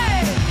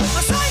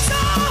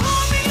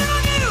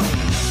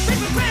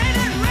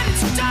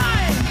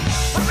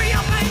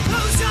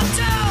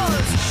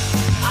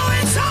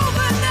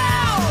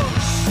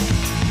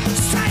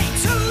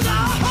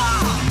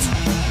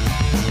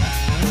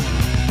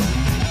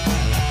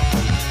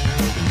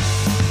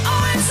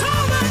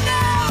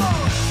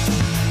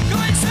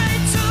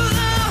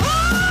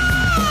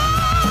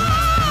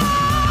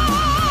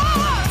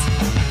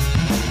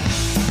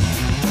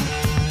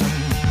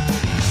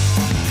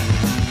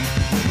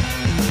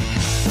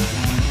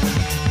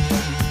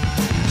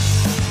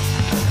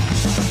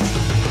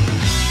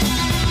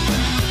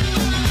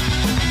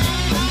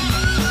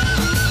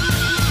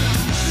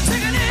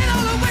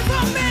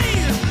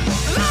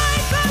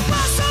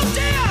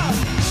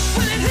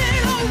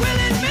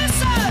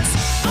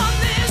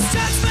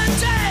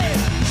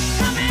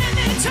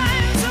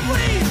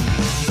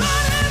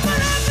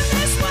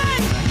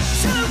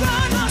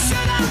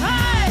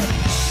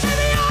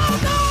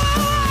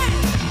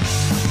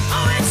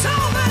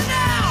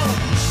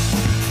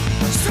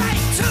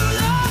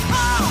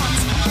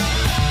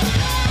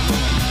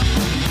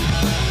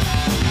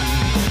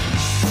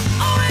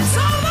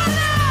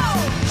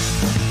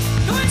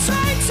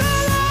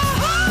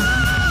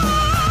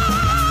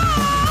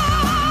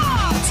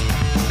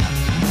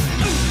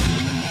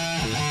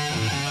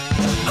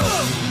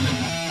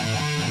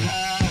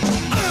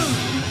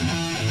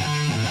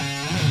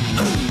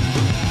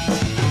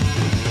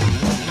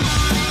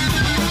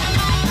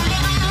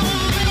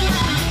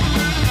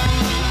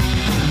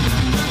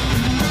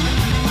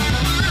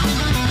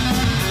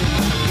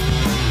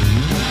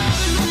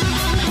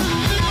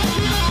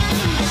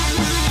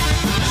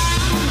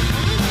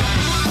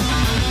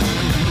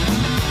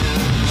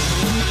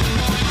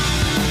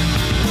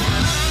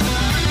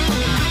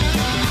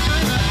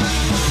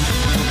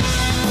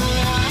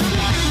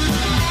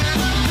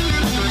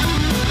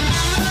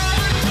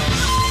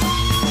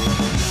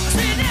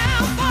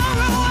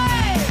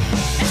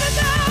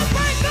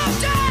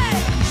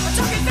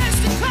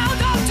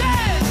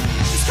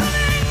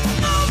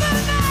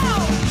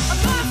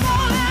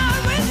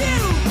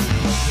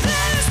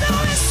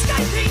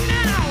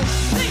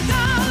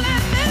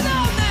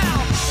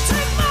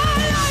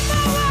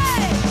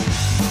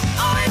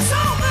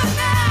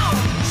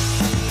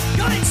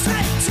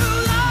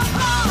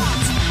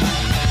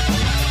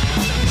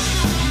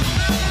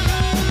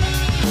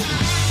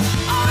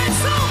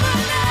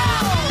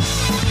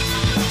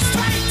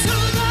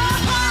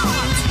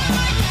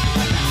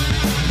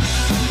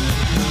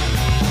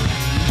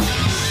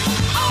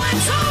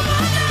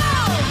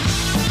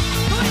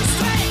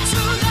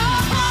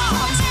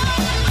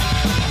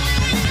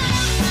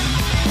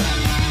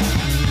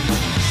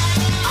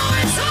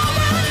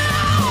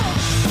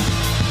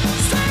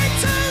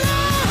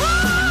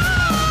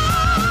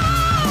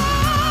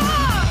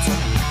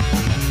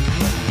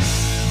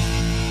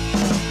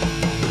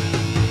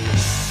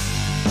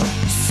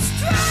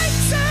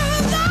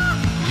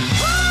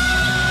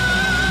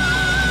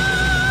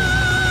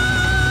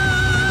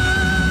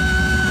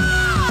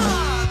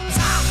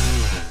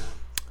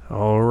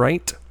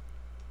 right.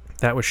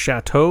 That was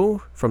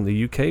Chateaux from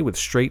the UK with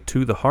Straight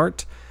to the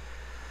Heart.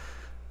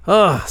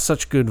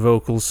 Such good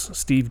vocals.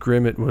 Steve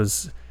Grimmett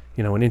was,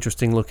 an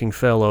interesting looking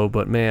fellow,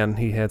 but man,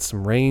 he had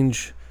some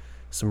range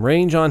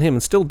on him,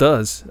 and still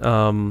does.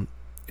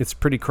 It's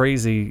pretty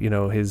crazy,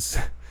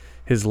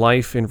 his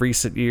life in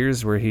recent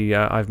years, where he,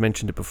 I've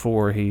mentioned it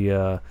before, he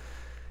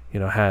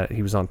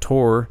was on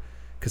tour,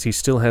 because he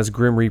still has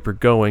Grim Reaper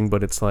going,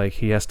 but it's like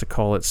he has to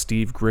call it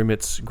Steve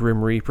Grimmett's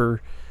Grim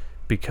Reaper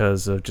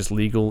because of just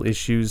legal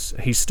issues.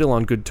 He's still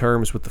on good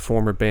terms with the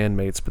former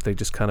bandmates, but they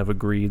just kind of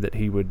agreed that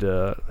he would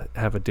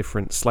have a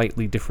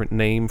slightly different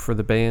name for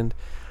the band.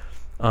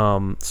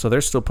 So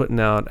they're still putting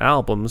out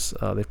albums.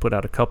 They've put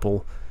out a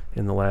couple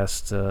in the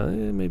last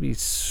maybe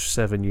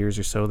 7 years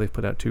or so. They've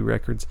put out 2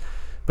 records.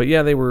 But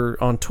yeah, they were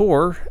on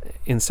tour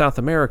in South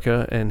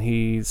America, and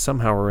he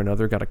somehow or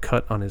another got a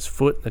cut on his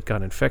foot that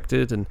got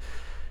infected and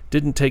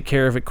didn't take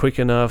care of it quick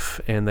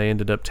enough, and they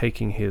ended up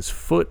taking his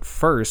foot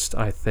first,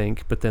 I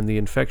think, but then the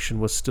infection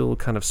was still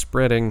kind of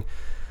spreading,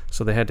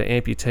 so they had to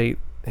amputate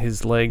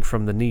his leg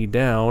from the knee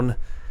down.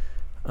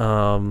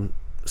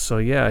 So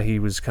yeah, he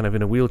was kind of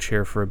in a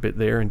wheelchair for a bit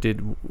there and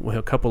did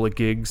a couple of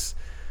gigs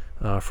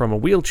from a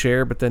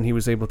wheelchair, but then he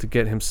was able to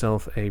get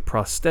himself a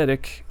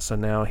prosthetic, so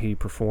now he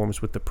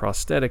performs with the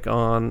prosthetic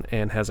on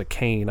and has a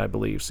cane, I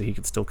believe, so he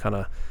could still kind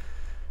of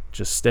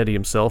just steady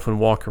himself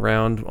and walk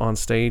around on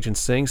stage and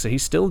sing. So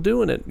he's still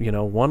doing it,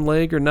 one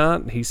leg or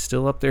not, he's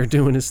still up there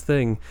doing his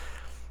thing.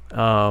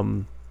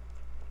 But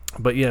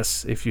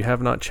yes, if you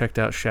have not checked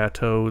out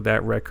Chateaux,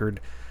 that record,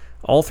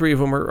 all 3 of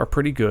them are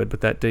pretty good, but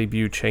that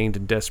debut, Chained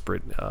and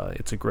Desperate,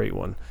 it's a great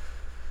one.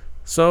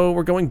 So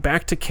we're going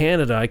back to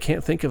Canada. I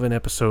can't think of an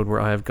episode where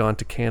I have gone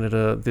to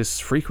Canada this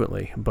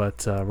frequently,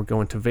 but we're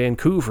going to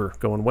Vancouver,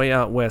 going way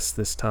out west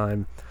this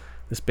time.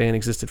 This band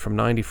existed from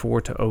 94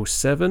 to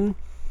 07.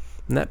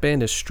 And that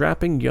band is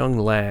Strapping Young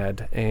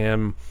Lad.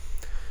 And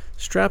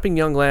Strapping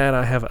Young Lad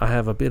I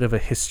have a bit of a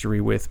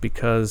history with,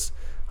 because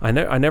I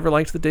never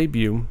liked the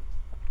debut.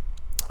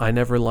 I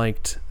never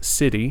liked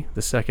City,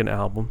 the second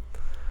album.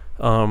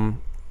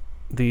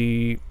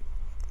 The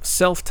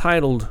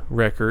self-titled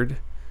record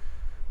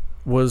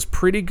was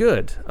pretty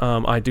good.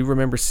 I do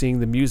remember seeing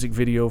the music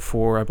video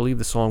for, I believe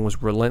the song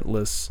was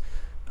Relentless,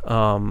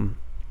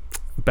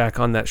 back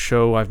on that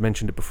show. I've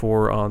mentioned it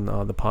before on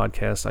the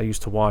podcast. I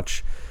used to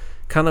watch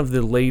kind of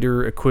the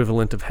later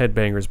equivalent of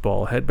Headbangers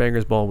Ball.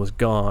 Headbangers Ball was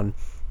gone,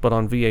 but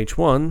on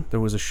VH1 there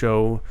was a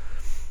show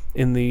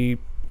in the,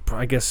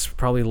 I guess,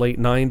 probably late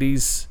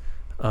 90s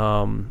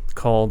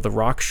called The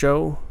Rock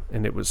Show,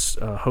 and it was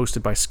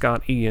hosted by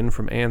Scott Ian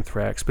from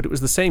Anthrax, but it was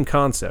the same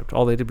concept.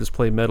 All they did was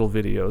play metal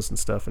videos and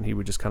stuff, and he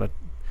would just kind of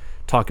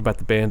talk about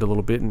the band a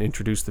little bit and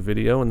introduce the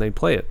video, and they'd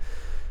play it.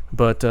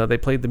 But they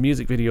played the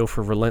music video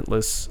for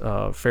Relentless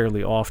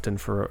fairly often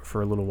for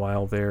a little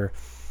while there,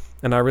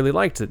 and I really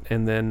liked it.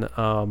 And then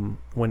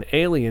when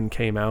Alien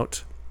came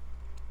out,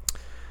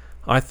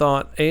 I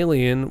thought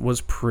Alien was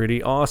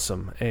pretty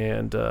awesome,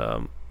 and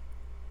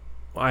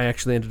I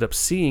actually ended up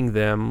seeing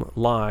them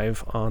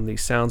live on the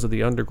Sounds of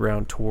the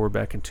Underground tour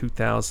back in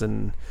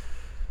 2000.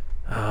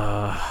 It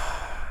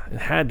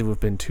had to have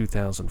been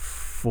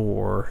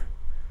 2004.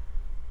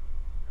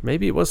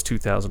 Maybe it was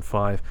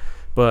 2005.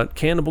 But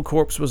Cannibal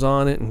Corpse was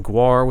on it, and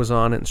Gore was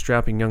on it, and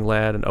Strapping Young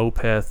Lad, and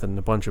Opeth, and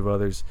a bunch of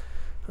others.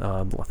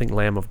 I think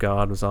Lamb of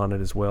God was on it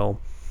as well.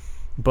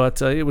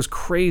 But it was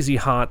crazy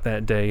hot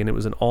that day, and it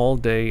was an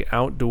all-day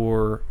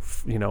outdoor,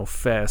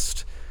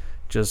 fest.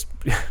 Just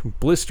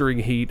blistering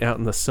heat out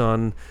in the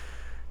sun,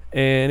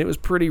 and it was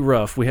pretty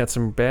rough. We had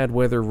some bad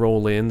weather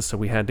roll in, so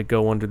we had to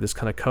go under this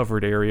kind of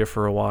covered area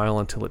for a while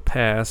until it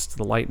passed,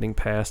 the lightning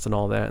passed and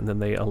all that, and then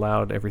they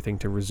allowed everything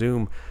to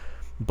resume.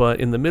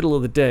 But in the middle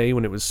of the day,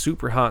 when it was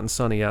super hot and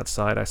sunny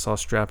outside, I saw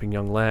Strapping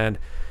Young Lad,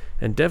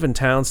 and Devin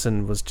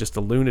Townsend was just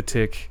a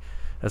lunatic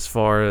as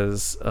far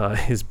as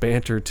his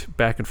banter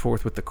back and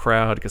forth with the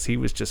crowd, because he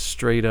was just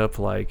straight up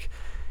like,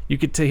 you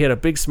could tell he had a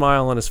big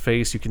smile on his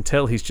face. You can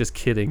tell he's just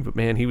kidding, but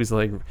man, he was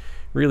like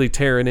really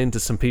tearing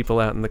into some people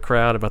out in the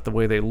crowd about the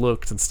way they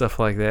looked and stuff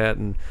like that,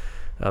 and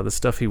the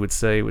stuff he would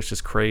say was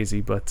just crazy.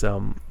 But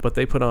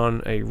they put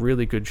on a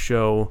really good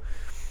show,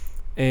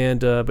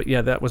 and but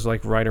yeah, that was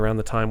like right around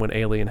the time when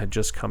Alien had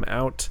just come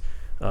out,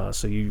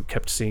 so you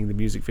kept seeing the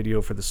music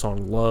video for the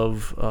song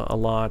Love a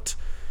lot,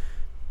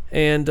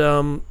 and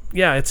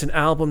yeah, it's an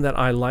album that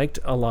I liked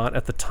a lot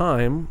at the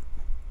time,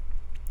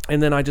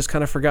 and then I just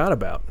kind of forgot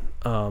about.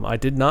 I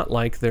did not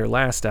like their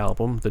last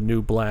album, The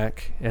New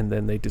Black, and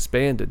then they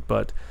disbanded,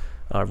 but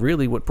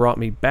really what brought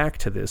me back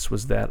to this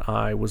was that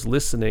I was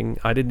listening.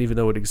 I didn't even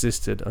know it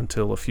existed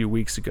until a few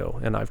weeks ago,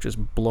 and I've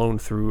just blown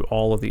through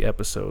all of the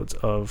episodes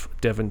of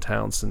Devin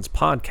Townsend's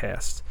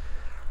podcast.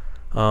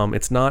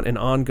 It's not an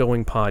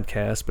ongoing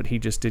podcast, but he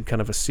just did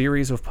kind of a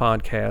series of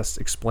podcasts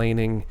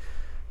explaining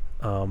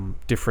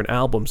different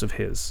albums of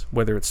his,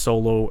 whether it's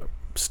solo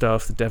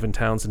stuff, the Devin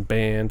Townsend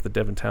Band, the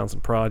Devin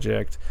Townsend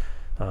Project,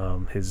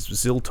 his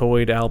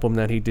Ziltoid album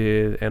that he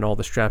did, and all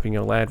the Strapping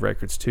Young Lad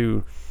records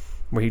too.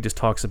 where he just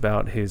talks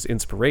about his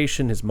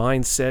inspiration, his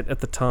mindset at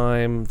the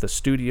time, the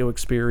studio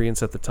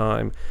experience at the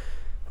time.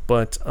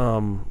 But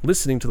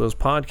listening to those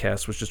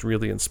podcasts was just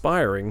really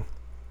inspiring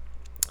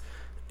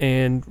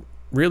and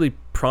really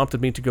prompted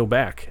me to go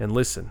back and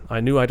listen. I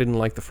knew I didn't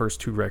like the first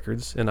 2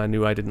 records, and I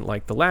knew I didn't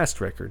like the last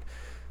record.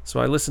 So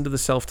I listened to the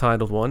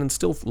self-titled one and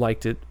still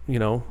liked it,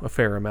 a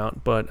fair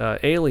amount.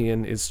 But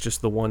Alien is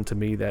just the one to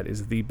me that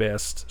is the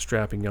best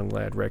Strapping Young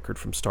Lad record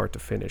from start to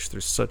finish.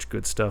 There's such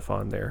good stuff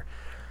on there.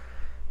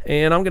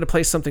 And I'm going to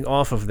play something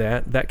off of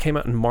that. That came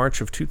out in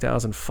March of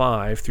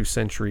 2005 through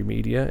Century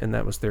Media, and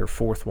that was their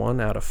 4th one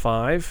out of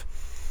 5.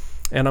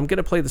 And I'm going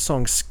to play the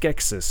song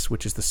Skeksis,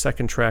 which is the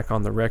 2nd track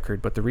on the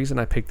record. But the reason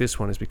I picked this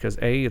one is because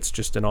A, it's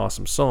just an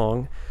awesome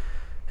song,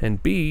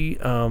 and B,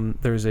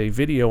 there's a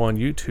video on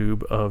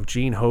YouTube of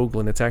Gene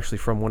Hoglan. It's actually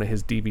from one of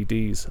his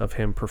DVDs of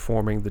him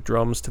performing the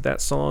drums to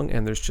that song,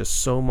 and there's just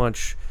so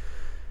much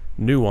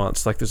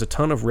nuance. Like, there's a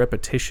ton of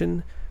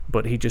repetition,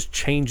 but he just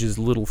changes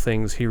little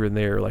things here and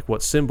there, like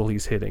what cymbal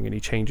he's hitting, and he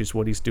changes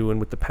what he's doing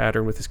with the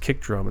pattern with his kick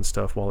drum and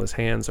stuff, while his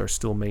hands are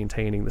still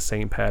maintaining the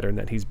same pattern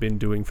that he's been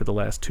doing for the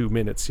last 2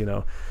 minutes,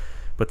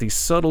 But these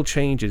subtle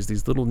changes,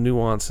 these little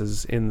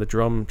nuances in the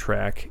drum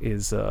track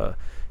is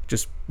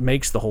just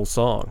makes the whole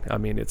song. I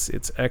mean,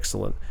 it's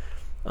excellent.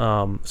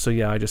 So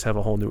yeah, I just have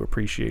a whole new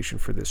appreciation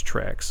for this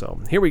track. So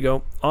here we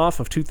go, off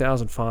of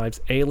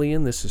 2005's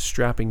Alien. This is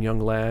Strapping Young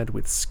Lad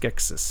with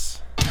Skeksis.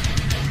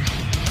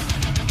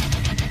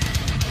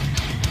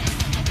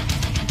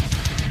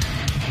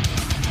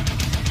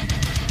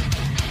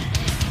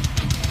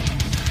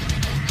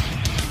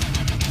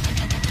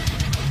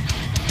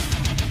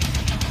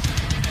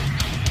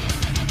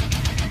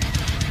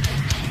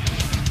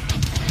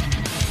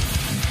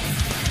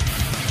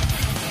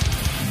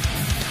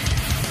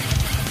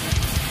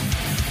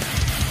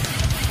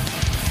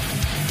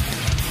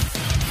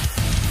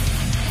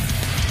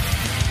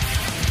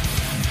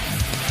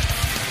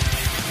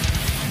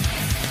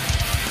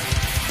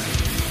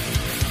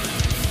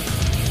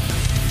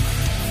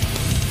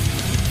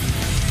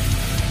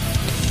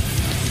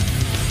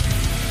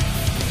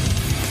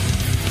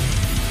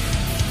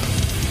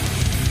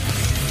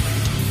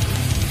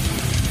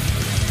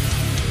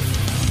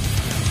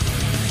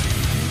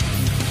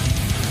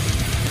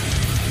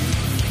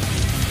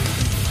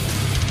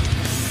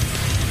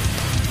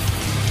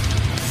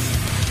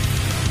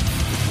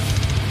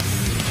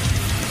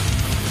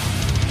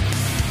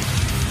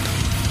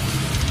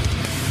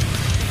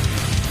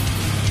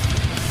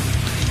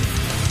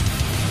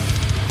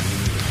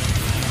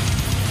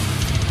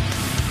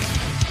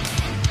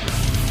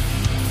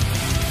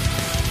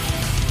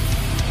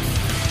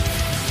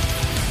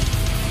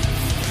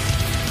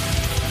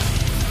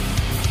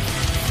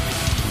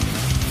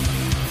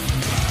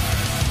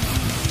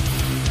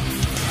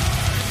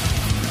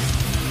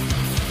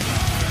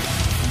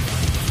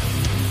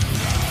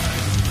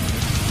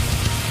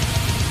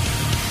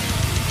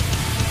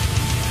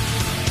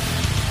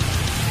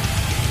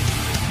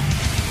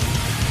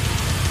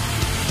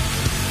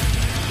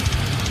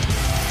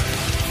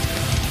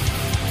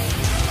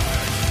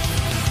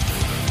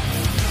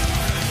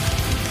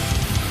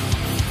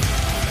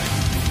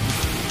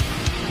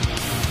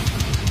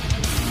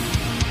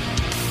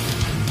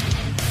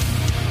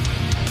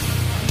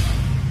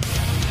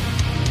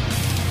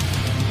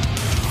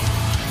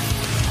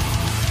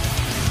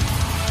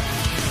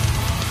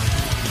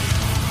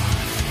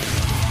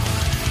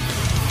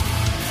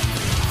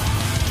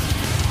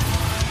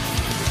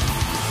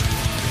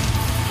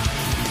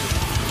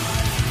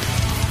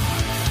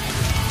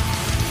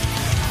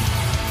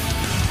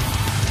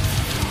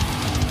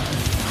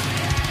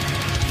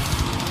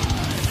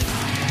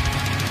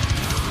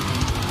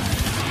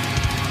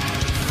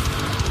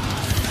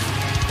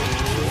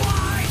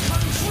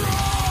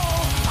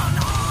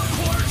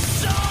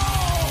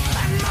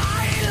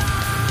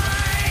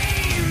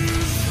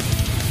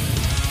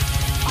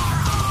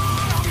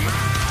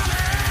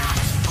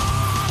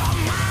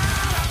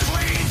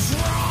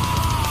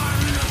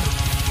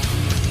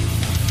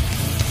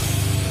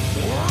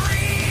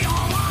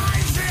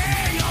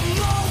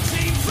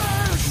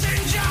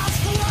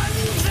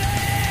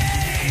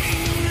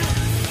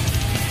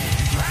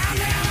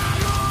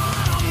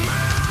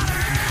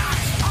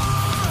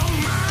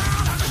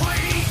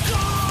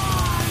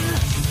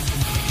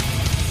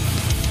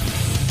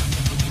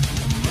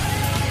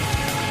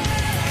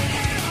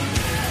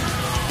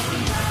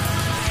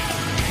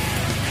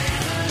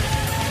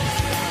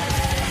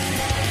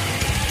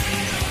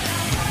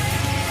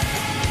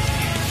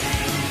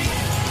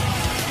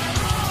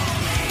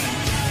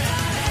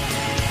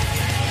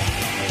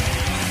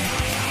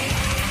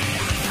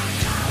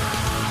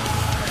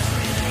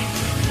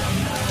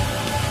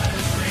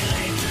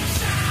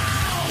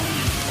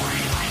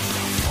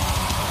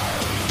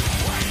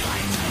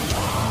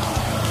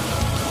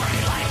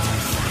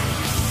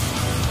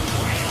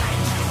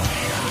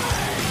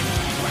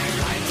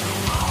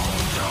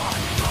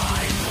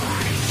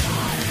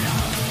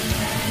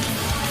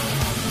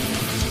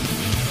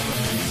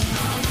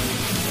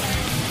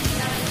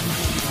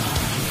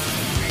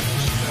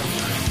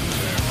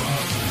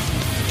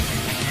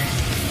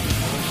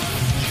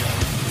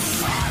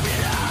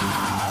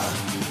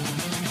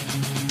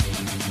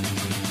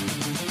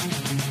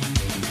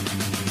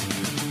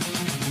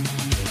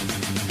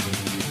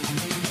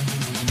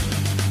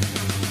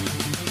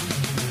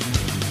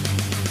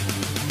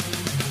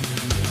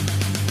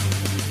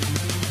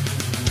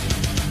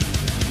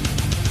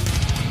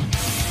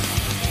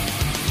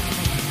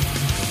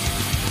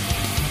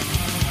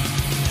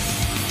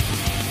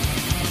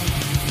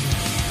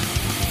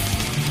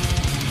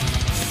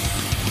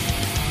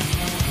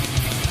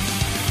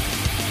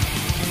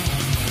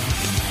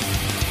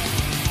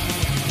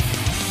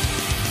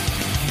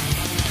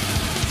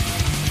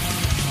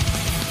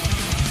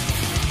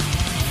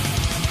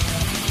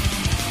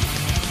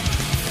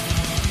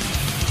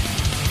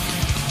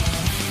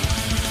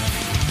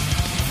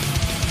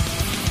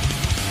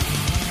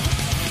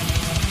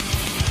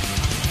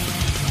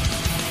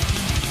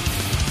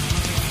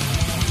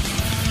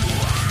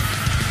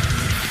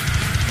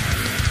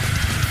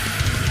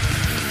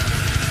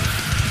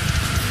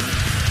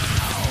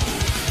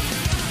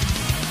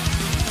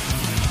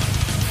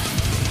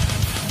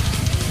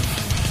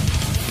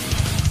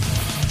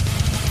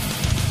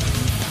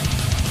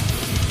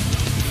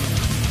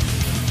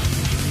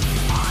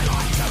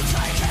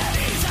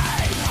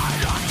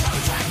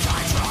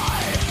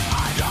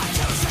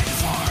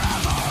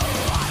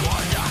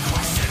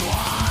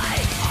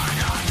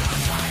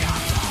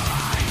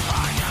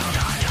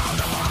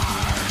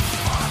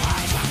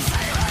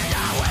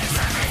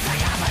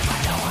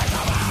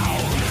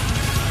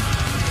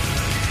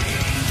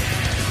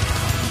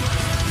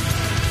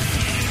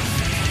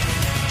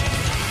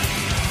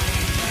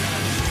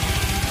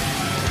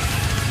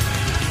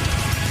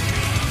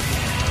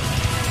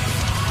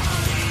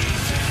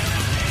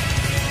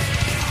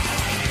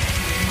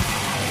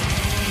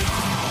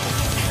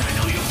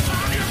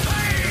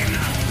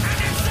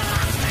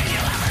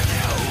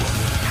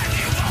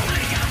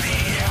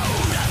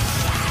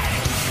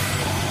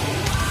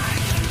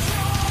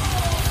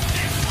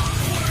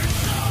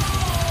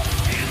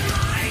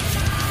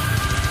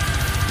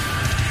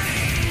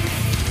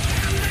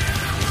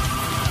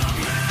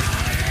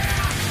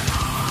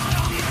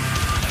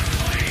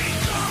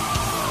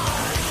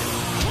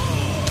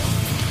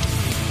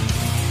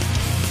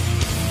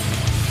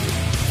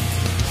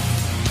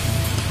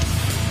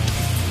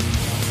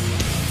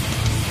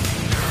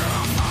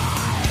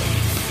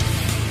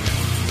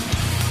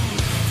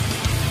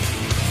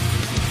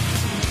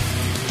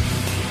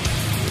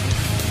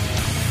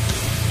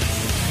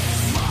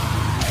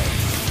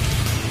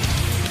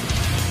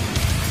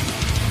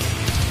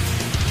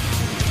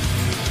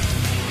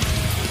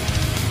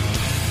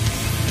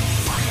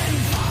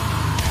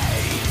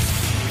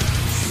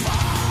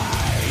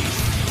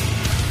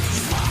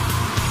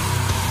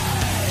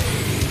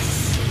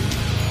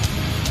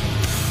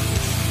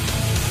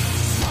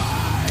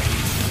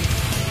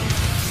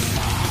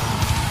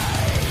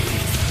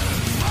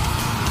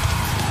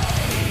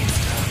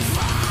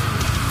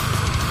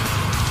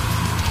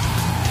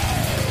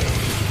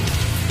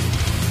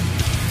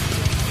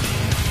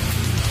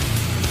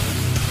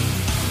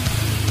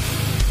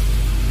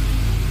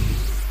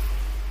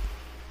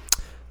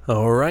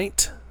 All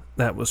right,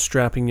 that was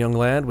Strapping Young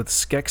Lad with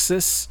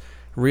Skeksis.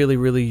 Really,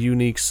 really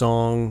unique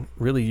song,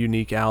 really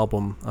unique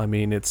album. I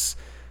mean, it's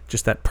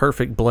just that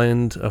perfect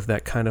blend of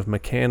that kind of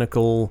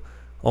mechanical,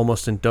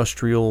 almost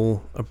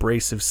industrial,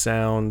 abrasive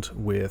sound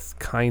with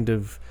kind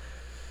of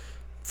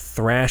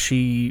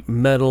thrashy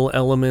metal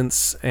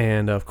elements,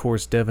 and of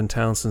course Devin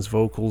Townsend's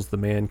vocals. The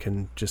man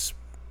can just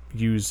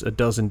use a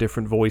dozen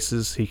different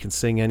voices. He can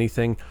sing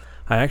anything.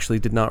 I actually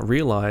did not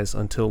realize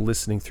until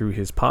listening through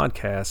his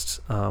podcasts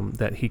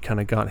that he kind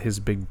of got his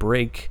big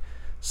break,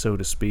 so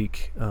to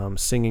speak,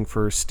 singing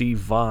for Steve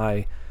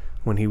Vai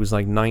when he was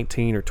like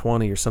 19 or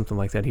 20 or something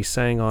like that. He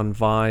sang on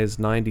Vai's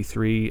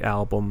 93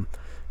 album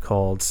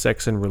called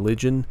Sex and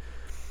Religion.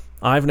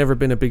 I've never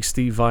been a big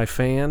Steve Vai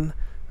fan,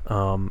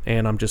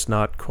 and I'm just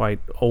not quite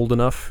old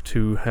enough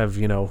to have,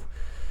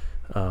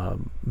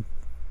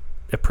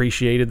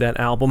 appreciated that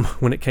album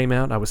when it came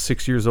out. I was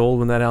 6 years old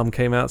when that album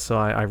came out, so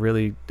I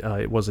really,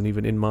 it wasn't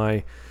even in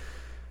my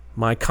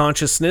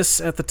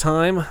consciousness at the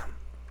time.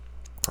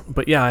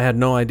 But yeah, I had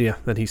no idea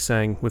that he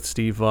sang with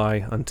Steve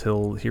Vai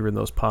until hearing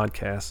those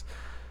podcasts.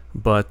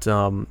 But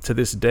to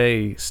this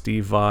day,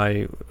 Steve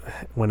Vai,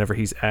 whenever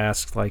he's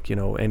asked,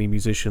 any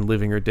musician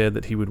living or dead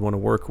that he would want to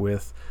work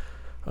with,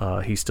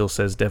 he still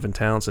says Devin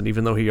Townsend.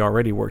 Even though he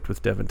already worked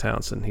with Devin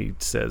Townsend, he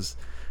says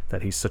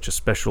that he's such a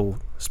special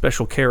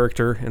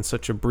character and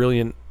such a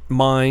brilliant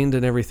mind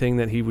and everything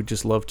that he would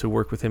just love to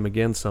work with him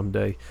again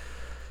someday.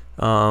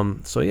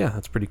 So yeah,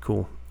 that's pretty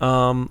cool.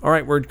 All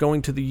right, we're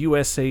going to the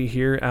USA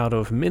here out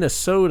of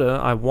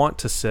Minnesota, I want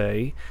to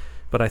say,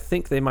 but I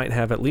think they might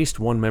have at least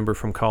one member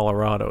from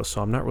Colorado,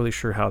 so I'm not really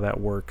sure how that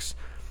works.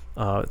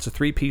 It's a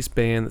three-piece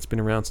band that's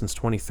been around since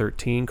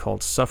 2013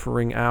 called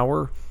Suffering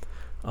Hour.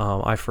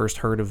 I first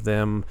heard of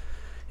them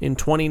in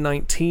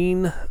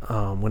 2019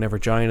 whenever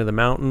Giant of the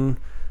Mountain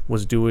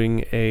was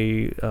doing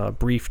a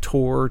brief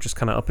tour just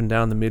kind of up and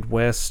down the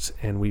Midwest,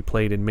 and we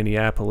played in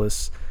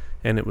Minneapolis,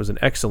 and it was an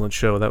excellent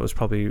show. That was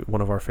probably one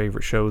of our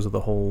favorite shows of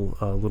the whole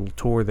little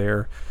tour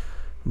there.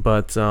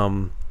 But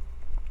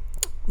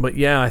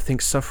yeah, I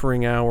think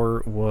Suffering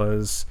Hour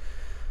was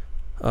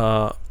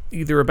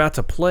either about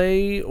to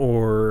play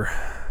or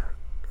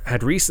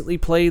had recently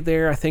played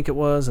there, I think it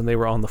was, and they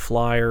were on the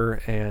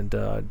flyer, and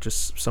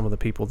just some of the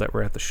people that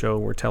were at the show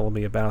were telling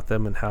me about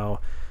them and how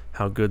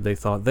good they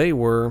thought they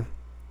were.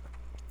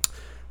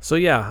 So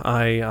yeah,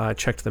 I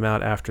checked them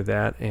out after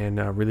that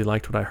and really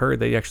liked what I heard.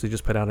 They actually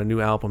just put out a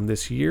new album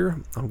this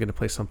year. I'm going to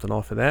play something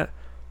off of that.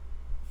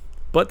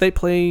 But they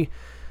play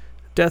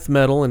death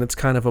metal, and it's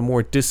kind of a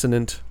more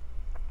dissonant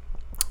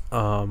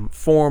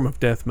form of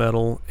death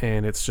metal,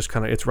 and it's just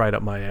it's right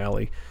up my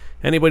alley.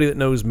 Anybody that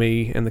knows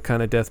me and the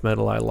kind of death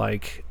metal I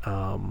like,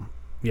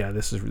 yeah,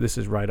 this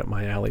is right up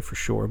my alley for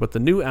sure. But the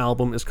new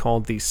album is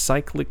called The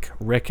Cyclic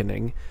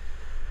Reckoning.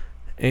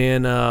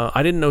 And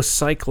I didn't know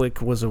cyclic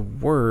was a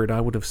word.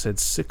 I would have said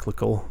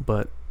cyclical,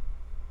 but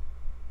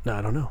I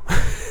don't know.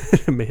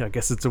 I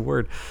guess it's a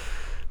word.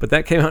 But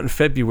that came out in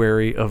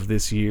February of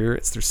this year.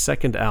 It's their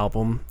second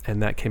album,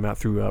 and that came out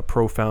through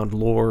Profound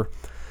Lore.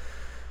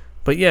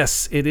 But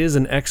yes, it is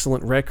an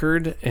excellent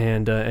record,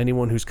 and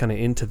anyone who's kind of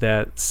into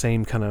that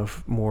same kind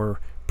of more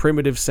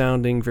primitive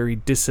sounding, very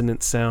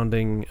dissonant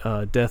sounding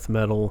death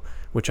metal,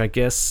 which I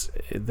guess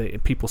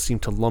people seem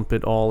to lump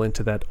it all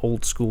into that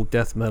old school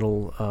death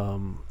metal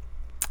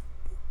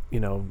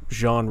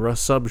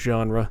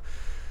subgenre.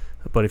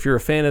 But if you're a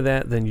fan of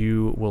that, then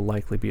you will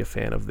likely be a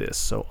fan of this.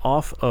 So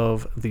off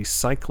of The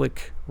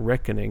Cyclic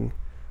Reckoning,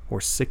 or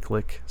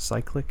cyclic,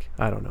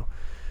 I don't know.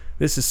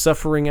 This is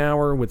Suffering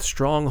Hour with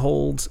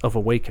Strongholds of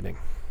Awakening.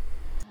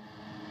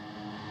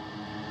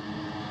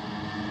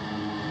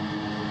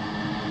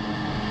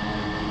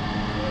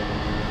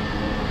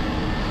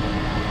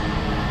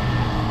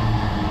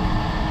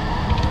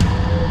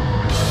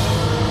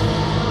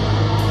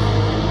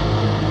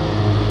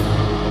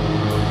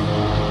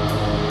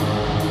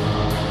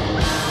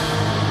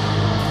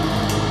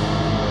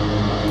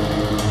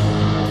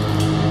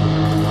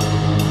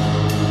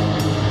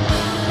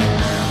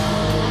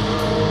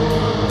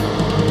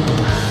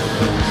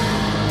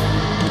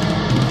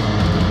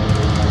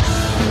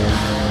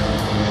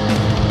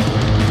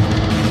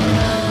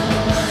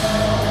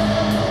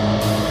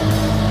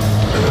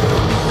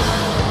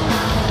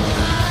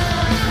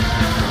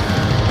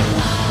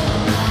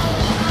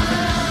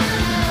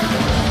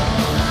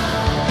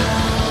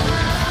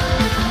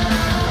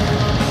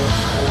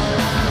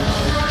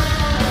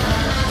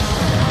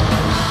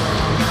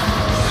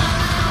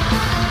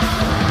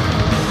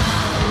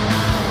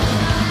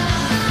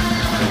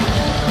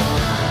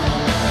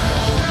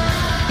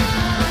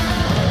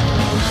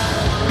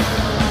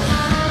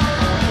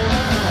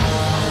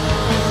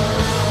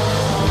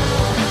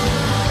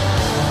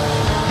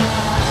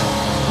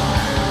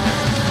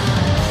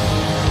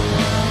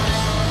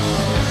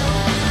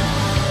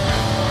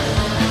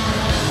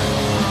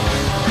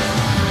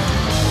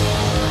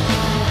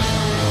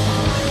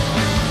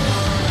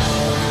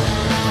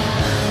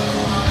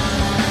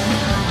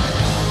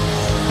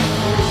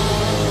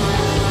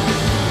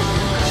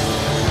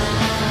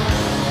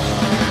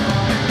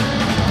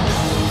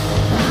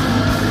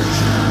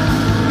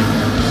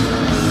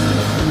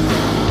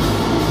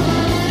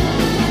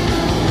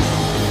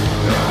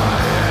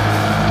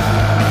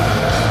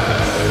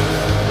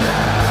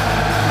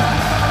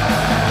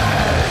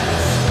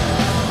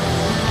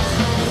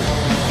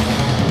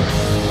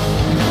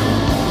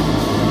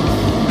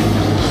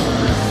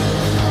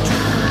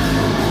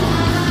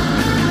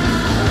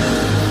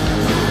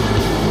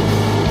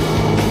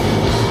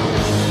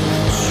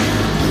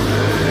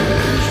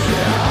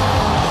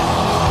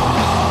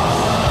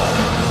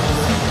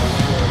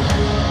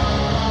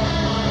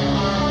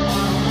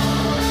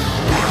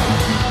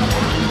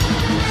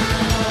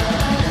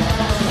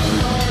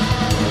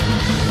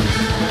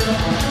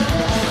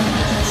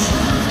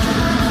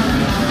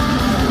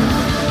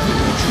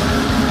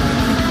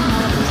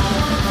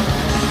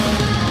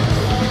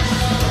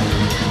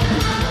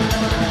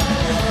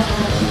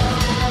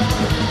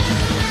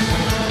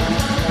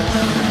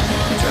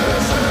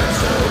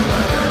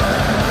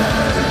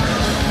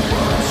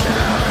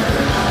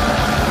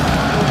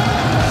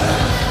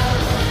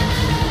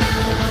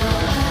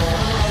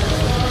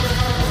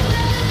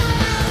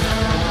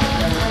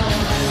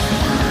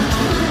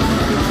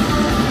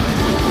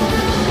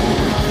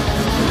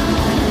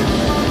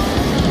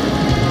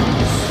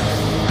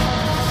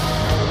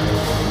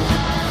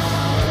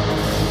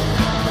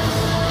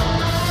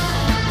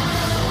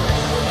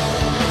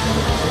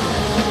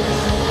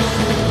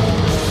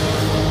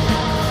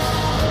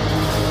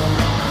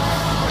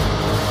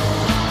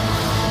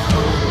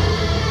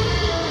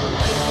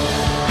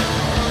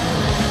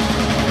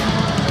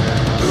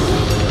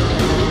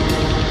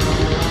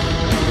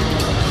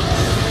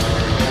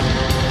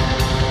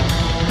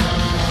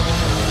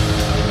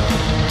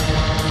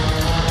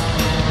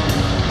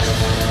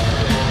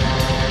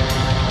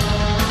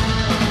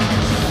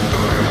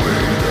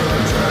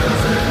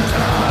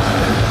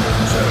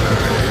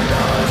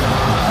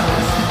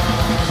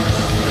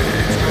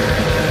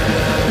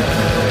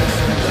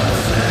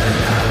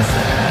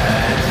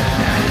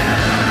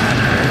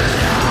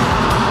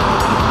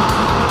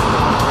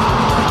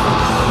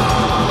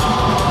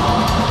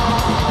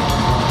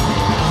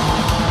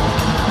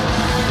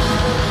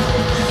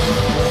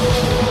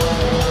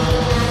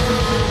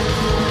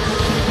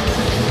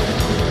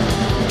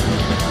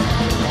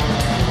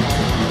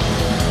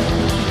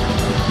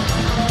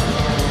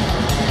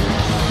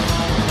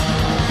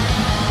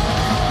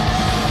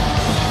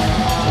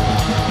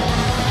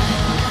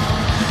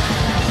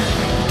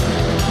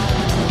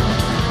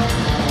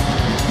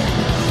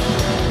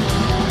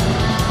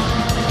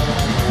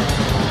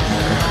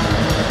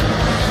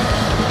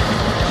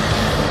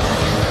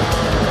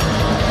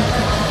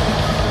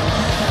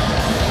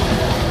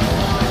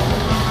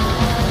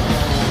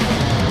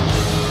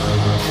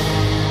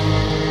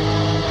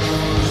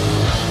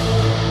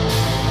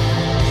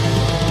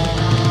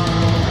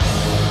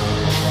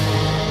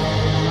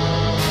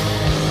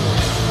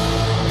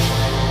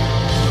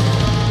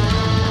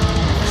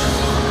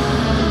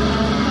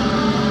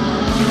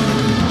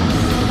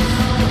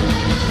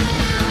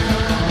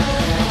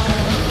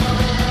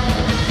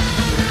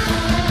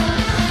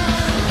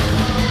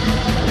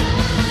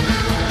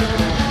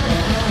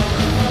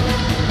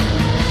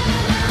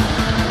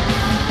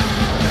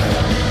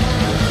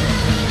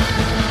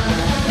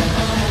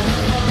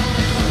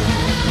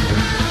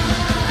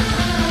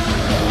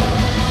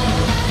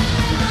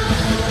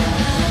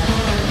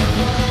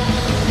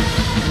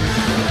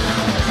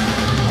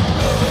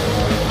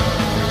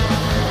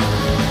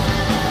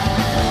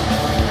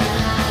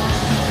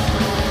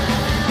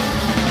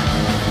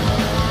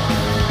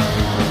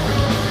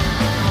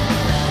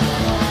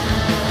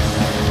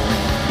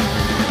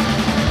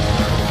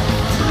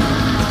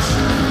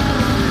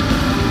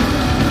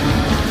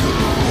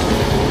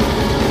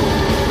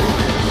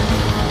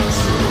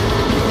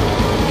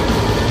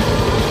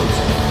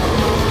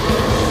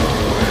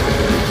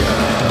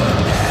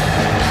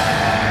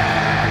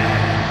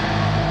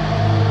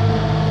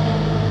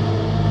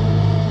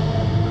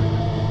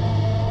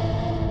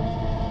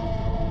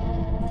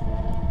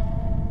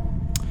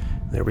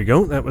 we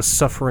go. That was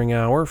Suffering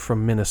Hour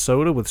from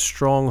Minnesota with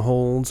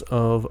Strongholds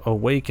of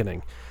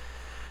Awakening.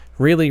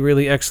 Really,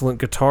 really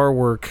excellent guitar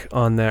work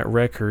on that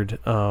record.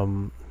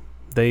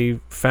 They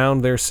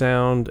found their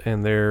sound,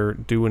 and they're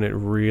doing it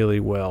really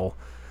well.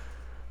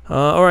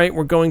 All right,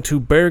 we're going to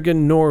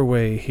Bergen,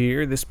 Norway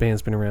here. This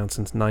band's been around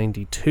since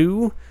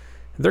 '92.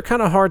 They're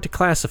kind of hard to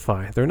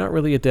classify. They're not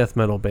really a death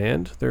metal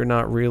band. They're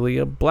not really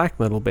a black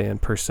metal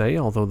band per se,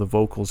 although the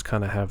vocals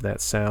kind of have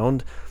that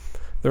sound.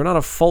 They're not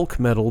a folk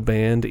metal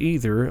band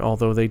either,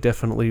 although they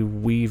definitely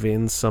weave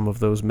in some of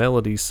those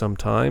melodies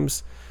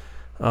sometimes.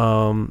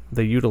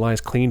 They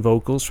utilize clean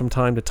vocals from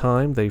time to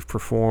time. They've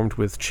performed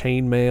with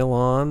chainmail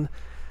on,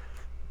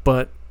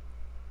 but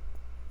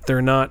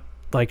they're not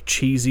like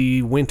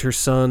cheesy Winter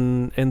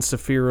Sun,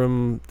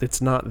 Ensiferum.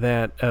 It's not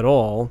that at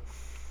all.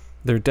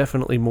 They're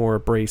definitely more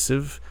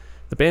abrasive.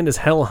 The band is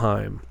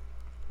Helheim,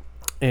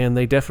 and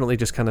they definitely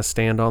just kind of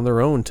stand on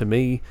their own to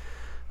me.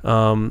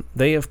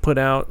 They have put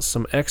out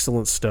some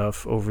excellent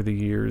stuff over the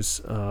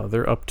years.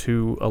 They're up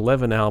to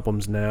 11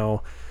 albums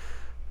now.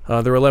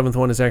 Their 11th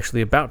one is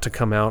actually about to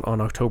come out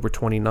on October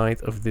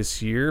 29th of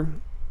this year.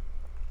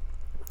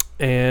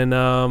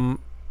 And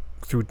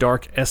through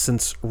Dark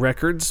Essence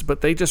Records,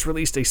 but they just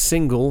released a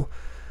single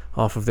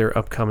off of their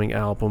upcoming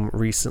album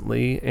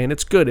recently, and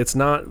it's good. It's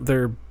not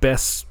their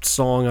best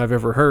song I've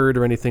ever heard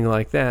or anything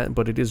like that,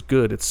 but it is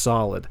good. It's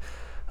solid.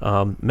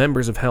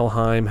 Members of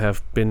Helheim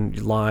have been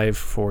live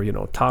for,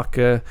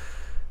 Taka.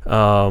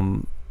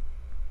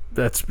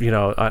 That's,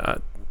 I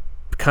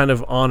kind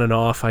of on and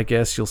off, I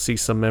guess. You'll see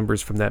some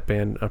members from that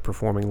band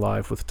performing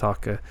live with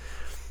Taka.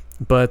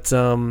 But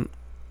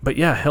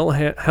yeah,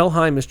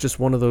 Helheim is just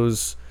one of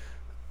those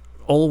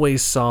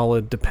always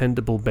solid,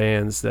 dependable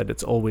bands that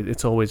it's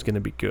always going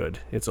to be good.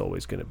 It's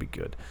always going to be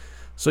good.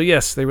 So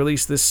yes, they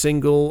released this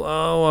single,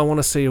 I want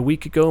to say a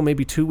week ago,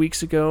 maybe 2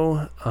 weeks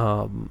ago,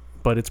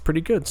 but it's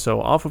pretty good.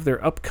 So off of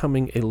their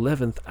upcoming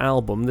 11th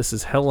album, this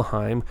is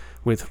Helheim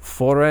with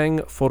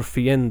Forrang for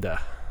Fiende.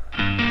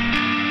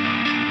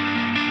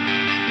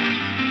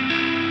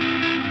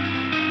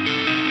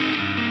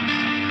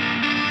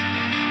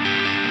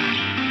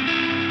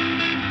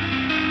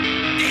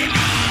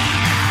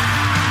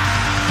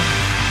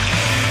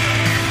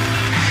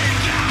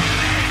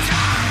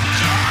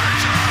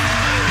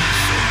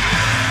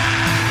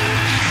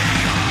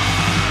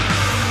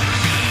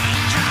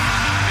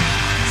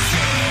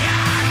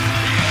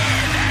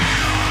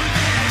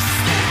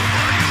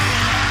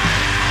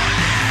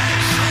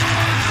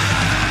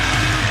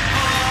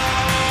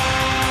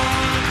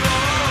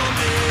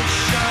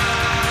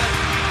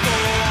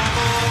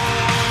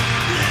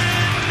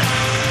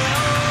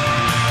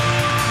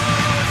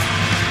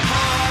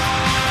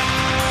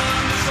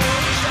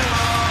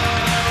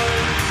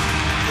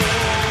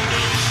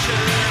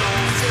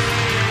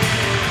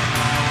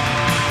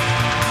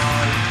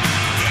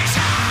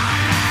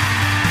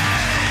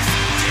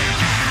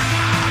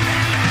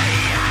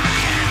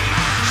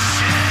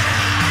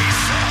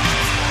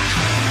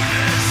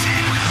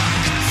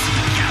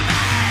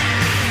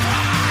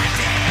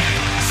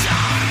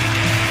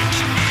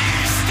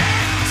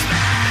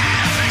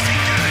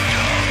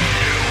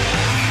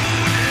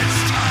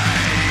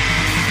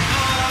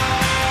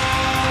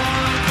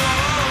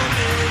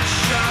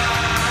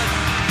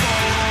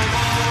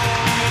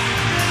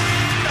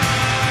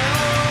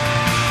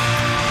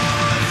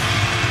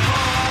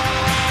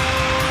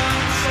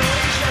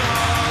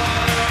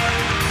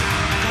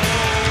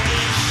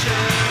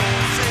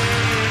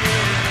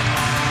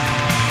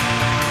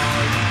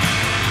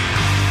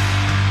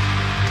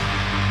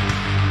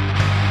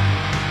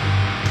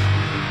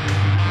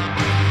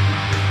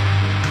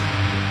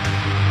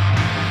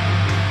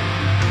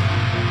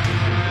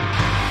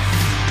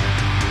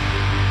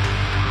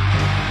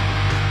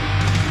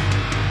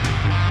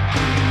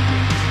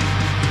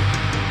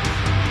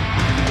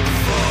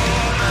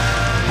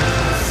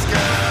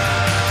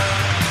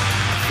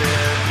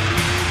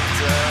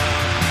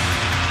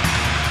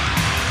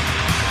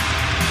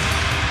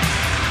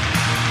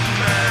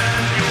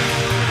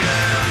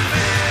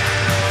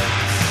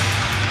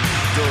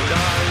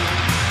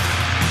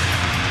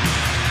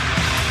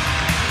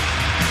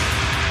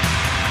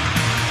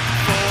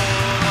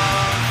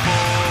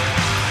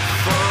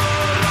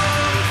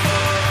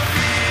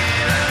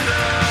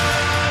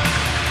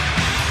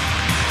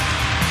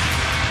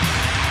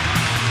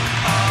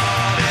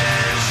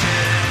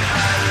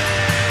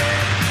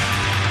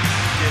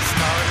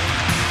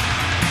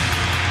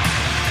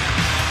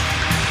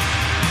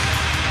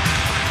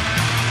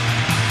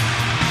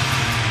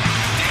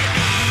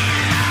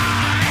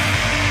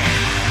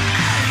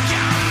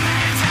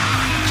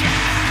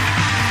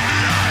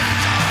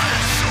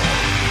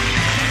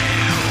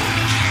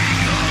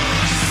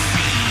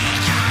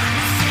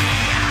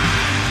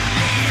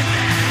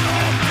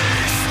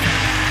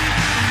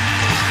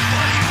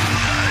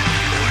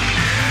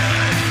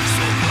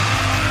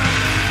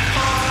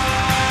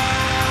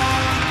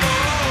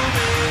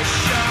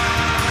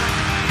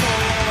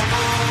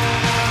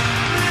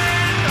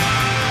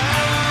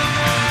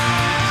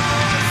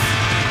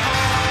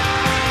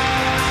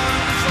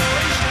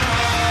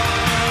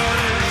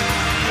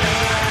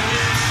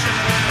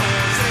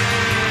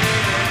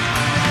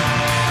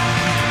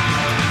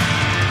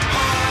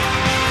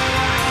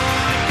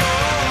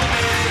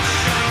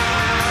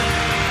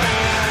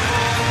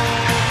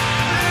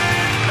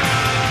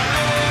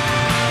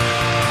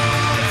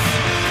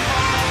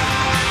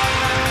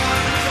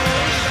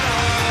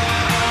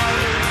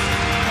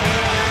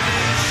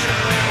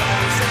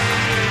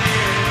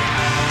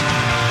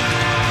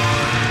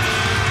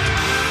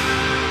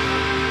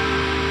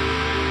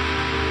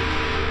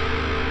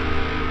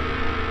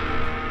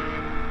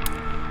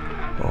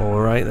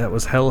 That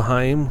was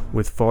Helheim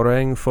with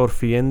Forrang for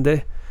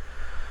fiende.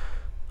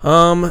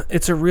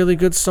 It's a really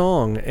good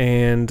song,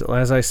 and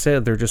as I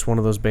said, they're just one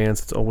of those bands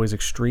that's always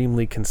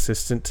extremely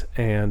consistent,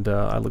 and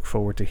I look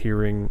forward to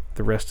hearing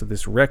the rest of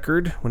this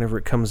record whenever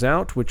it comes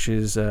out, which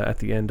is at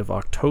the end of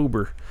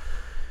October.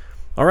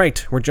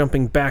 Alright, we're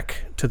jumping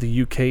back to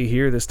the UK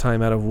here, this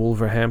time out of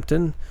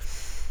Wolverhampton.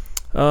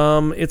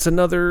 It's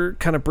another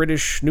kind of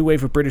British, new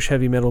wave of British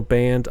heavy metal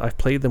band. I've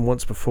played them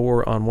once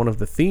before on one of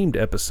the themed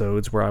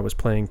episodes where I was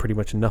playing pretty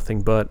much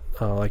nothing but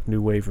like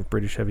new wave of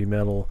British heavy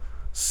metal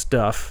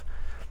stuff.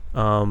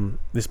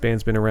 This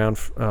band's been around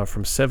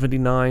from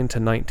 79 to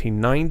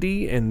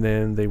 1990, and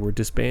then they were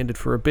disbanded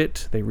for a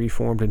bit. They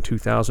reformed in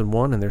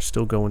 2001, and they're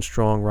still going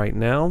strong right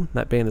now.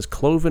 That band is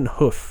Cloven,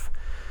 Hoof.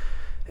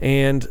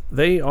 And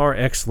they are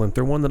excellent.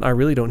 They're one that I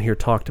really don't hear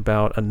talked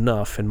about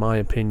enough, in my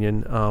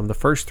opinion. The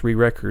first 3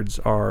 records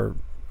are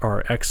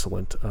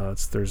excellent.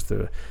 There's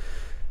the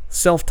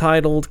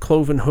self-titled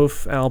Cloven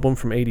Hoof album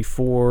from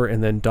 84,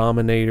 and then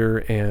Dominator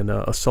and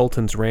A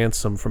Sultan's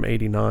Ransom from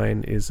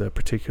 89 is a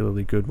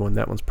particularly good one.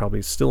 That one's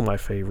probably still my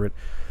favorite.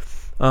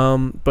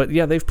 But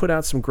yeah, they've put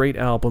out some great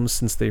albums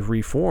since they've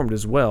reformed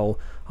as well,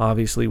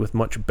 obviously with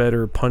much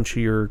better,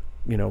 punchier,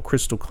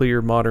 crystal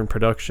clear modern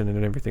production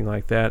and everything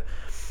like that.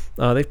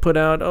 They've put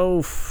out,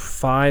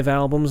 5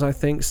 albums, I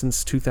think,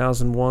 since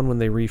 2001 when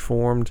they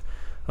reformed.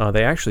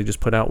 They actually just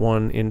put out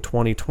one in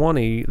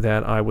 2020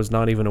 that I was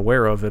not even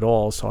aware of at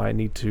all, so I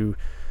need to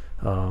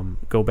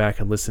go back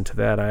and listen to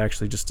that. I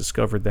actually just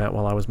discovered that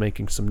while I was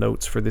making some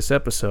notes for this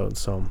episode,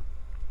 so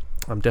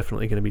I'm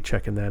definitely going to be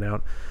checking that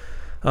out.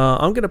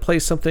 I'm going to play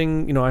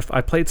something,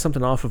 I played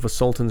something off of A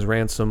Sultan's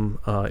Ransom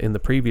in the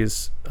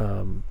previous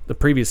time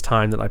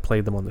that I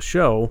played them on the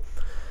show.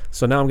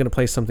 So now I'm going to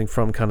play something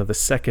from kind of the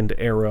second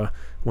era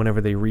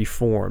whenever they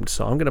reformed.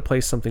 So I'm going to play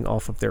something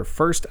off of their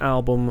first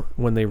album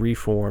when they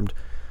reformed.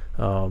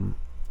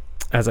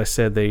 As I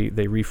said, they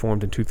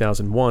reformed in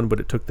 2001, but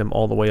it took them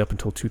all the way up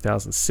until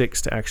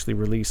 2006 to actually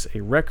release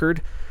a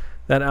record.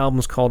 That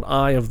album's called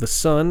Eye of the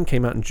Sun,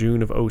 came out in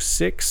June of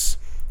 2006.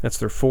 That's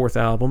their 4th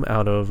album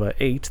out of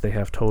 8 they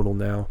have total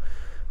now.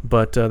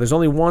 But there's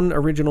only one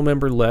original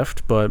member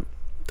left, but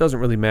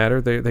doesn't really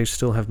matter. They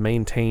still have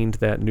maintained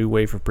that new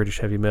wave of British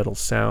heavy metal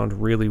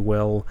sound really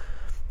well.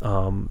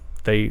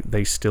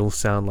 They still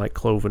sound like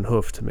Cloven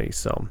Hoof to me.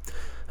 So,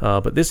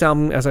 but this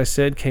album, as I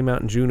said, came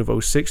out in June of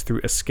 2006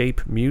 through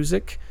Escape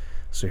Music.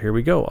 So here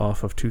we go,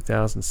 off of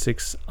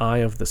 2006 Eye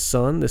of the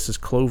Sun. This is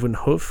Cloven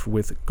Hoof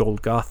with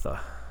Golgotha.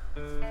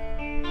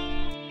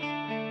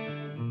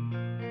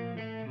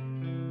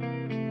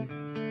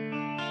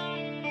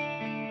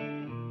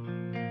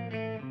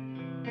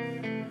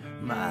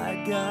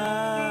 My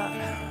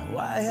God,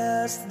 why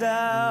hast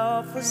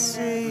thou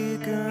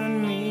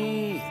forsaken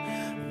me?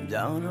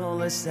 Down all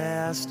this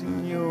asked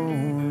in your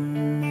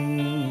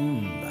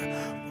name.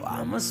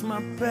 Why must my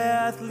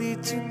path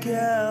lead to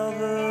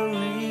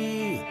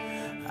Calvary?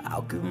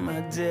 How could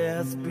my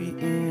death be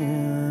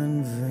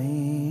in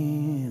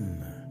vain?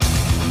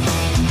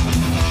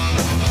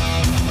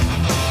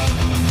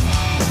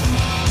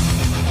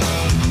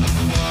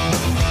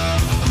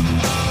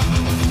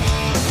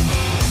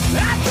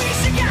 I preach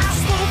the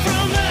gospel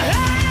from the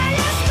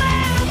highest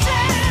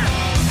mountain.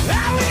 I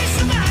raise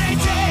the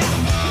mighty,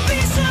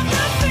 beast of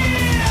the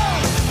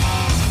field,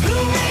 who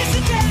raised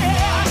the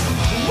dead,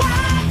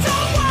 walked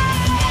on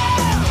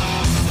water.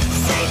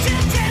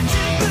 Satan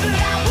tempted, but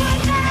I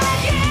would not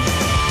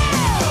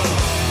yield.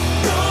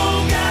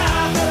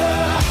 Golgotha,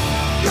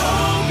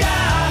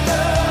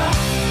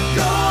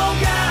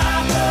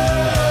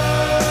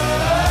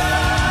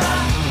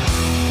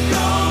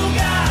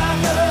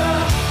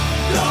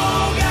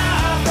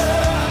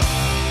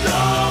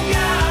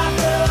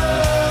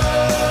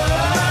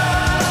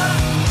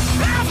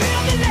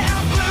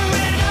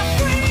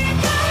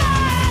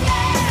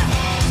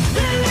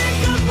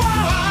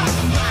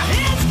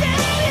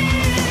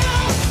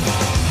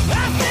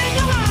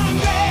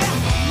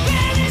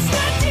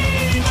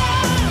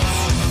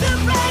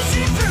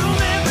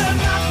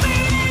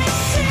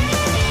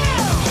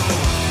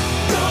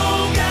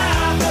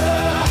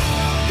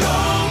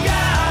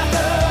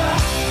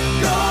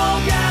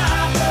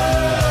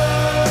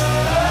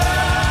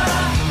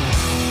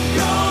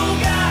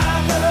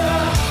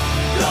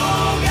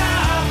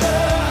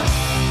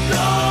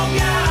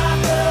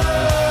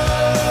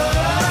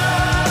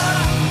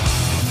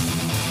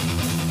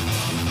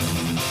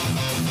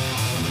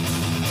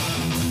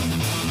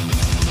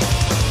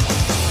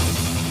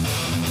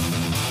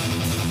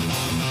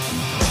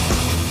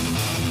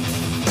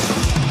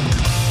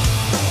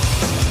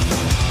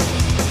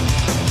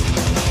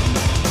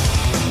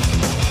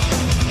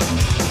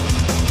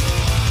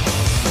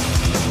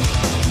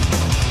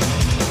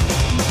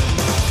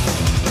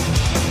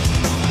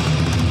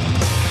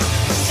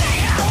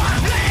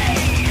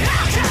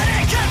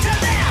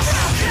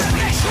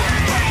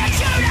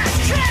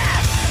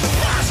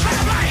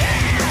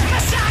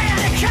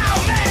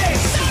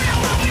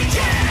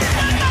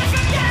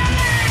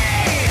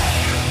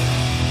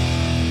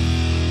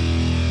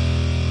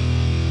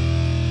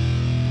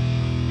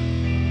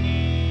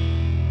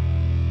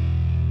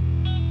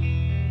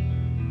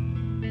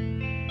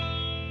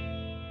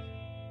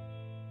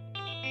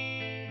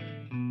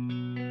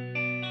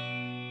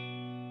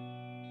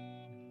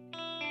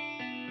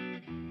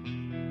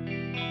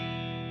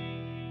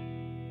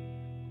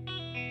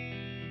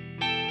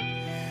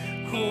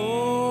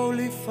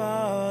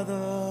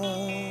 Father,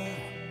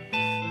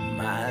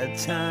 my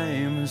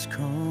time has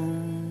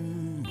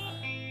come.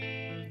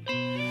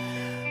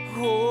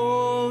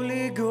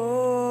 Holy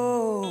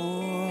Ghost,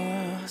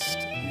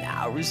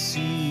 now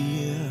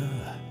receive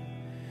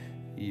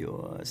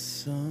your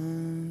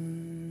Son.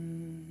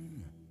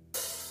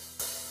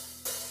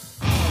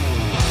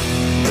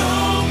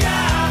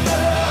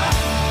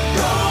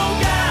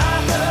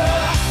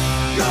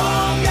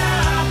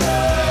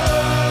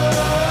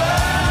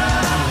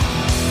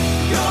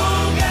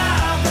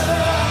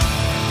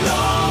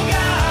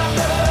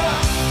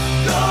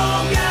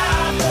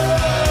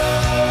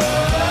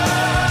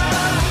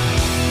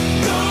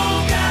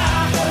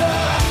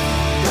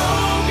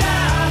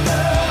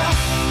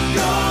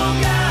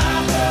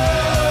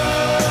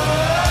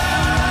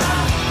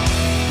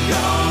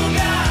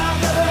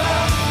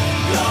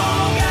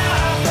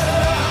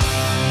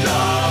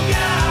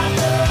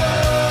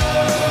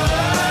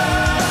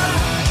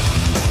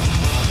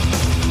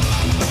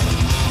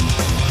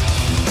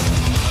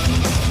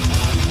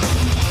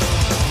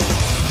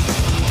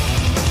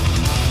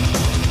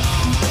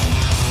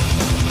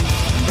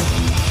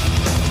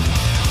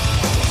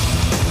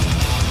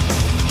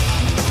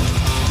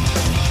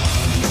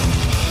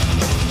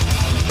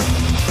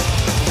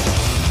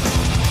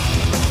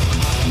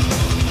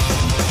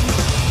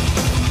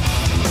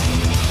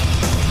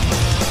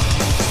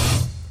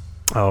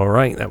 All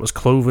right, that was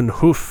Cloven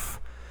Hoof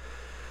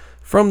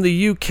from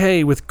the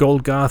UK with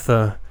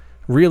Golgotha.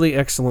 Really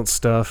excellent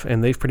stuff,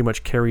 and they've pretty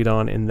much carried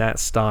on in that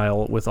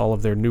style with all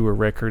of their newer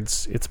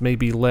records. It's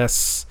maybe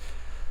less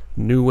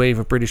new wave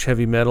of British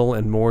heavy metal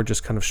and more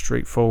just kind of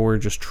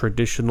straightforward, just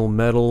traditional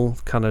metal,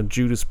 kind of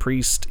Judas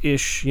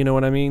Priest-ish, you know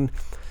what I mean?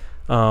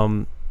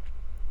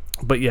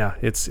 But yeah,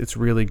 it's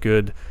really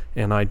good,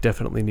 and I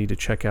definitely need to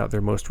check out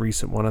their most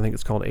recent one. I think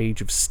it's called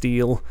Age of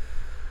Steel.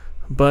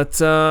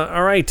 But,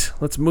 all right,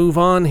 let's move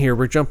on here.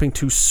 We're jumping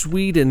to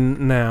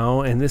Sweden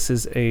now, and this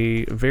is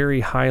a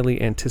very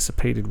highly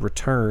anticipated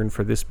return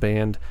for this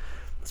band.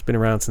 It's been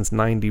around since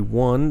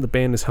 '91. The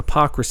band is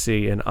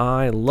Hypocrisy, and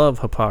I love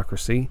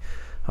Hypocrisy.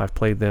 I've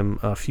played them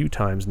a few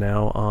times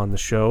now on the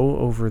show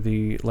over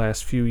the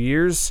last few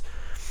years.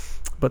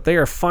 But they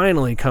are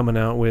finally coming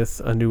out with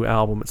a new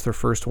album. It's their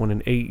first one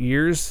in 8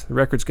 years. The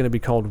record's going to be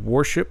called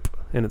Worship,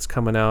 and it's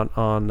coming out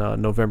on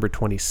November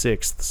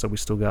 26th, so we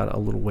still got a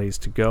little ways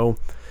to go.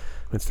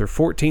 It's their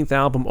 14th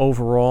album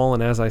overall,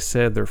 and as I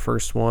said, their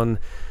first one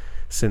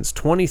since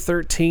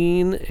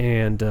 2013,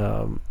 and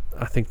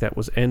I think that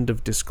was End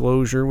of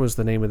Disclosure was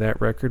the name of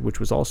that record, which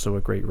was also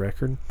a great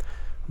record.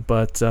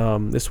 But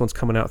this one's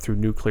coming out through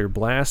Nuclear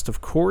Blast, of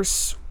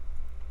course,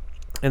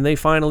 and they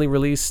finally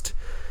released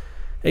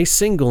a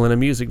single and a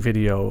music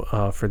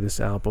video for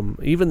this album.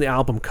 Even the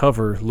album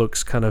cover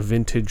looks kind of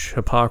vintage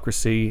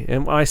Hypocrisy.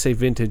 And when I say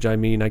vintage, I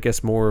mean, I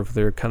guess more of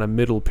their kind of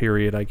middle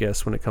period, I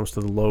guess, when it comes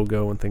to the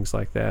logo and things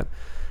like that.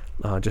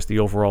 Just the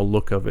overall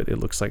look of it. It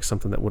looks like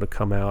something that would have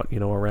come out,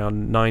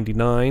 around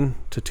 99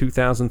 to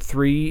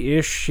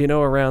 2003-ish,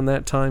 around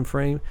that time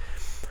frame.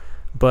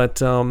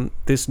 But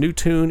this new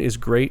tune is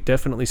great.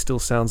 Definitely still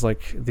sounds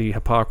like the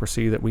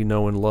Hypocrisy that we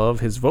know and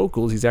love. His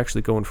vocals, he's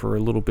actually going for a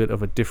little bit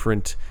of a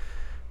different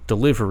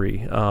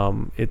delivery.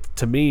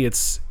 To me,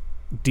 it's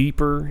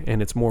deeper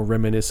and it's more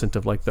reminiscent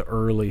of like the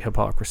early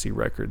Hypocrisy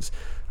records.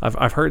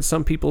 I've heard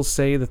some people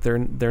say that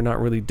they're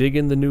not really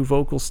digging the new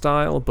vocal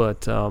style,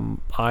 but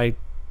I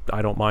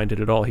don't mind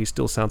it at all. He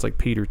still sounds like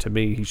Peter to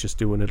me. He's just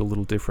doing it a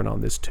little different on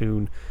this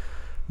tune.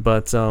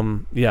 But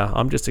yeah,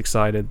 I'm just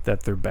excited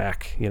that they're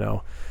back.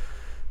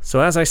 So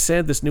as I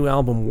said, this new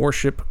album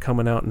Worship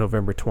coming out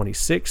November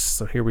 26th.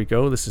 So here we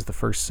go. This is the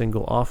first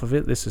single off of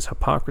it. This is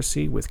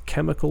Hypocrisy with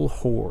Chemical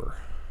Whore.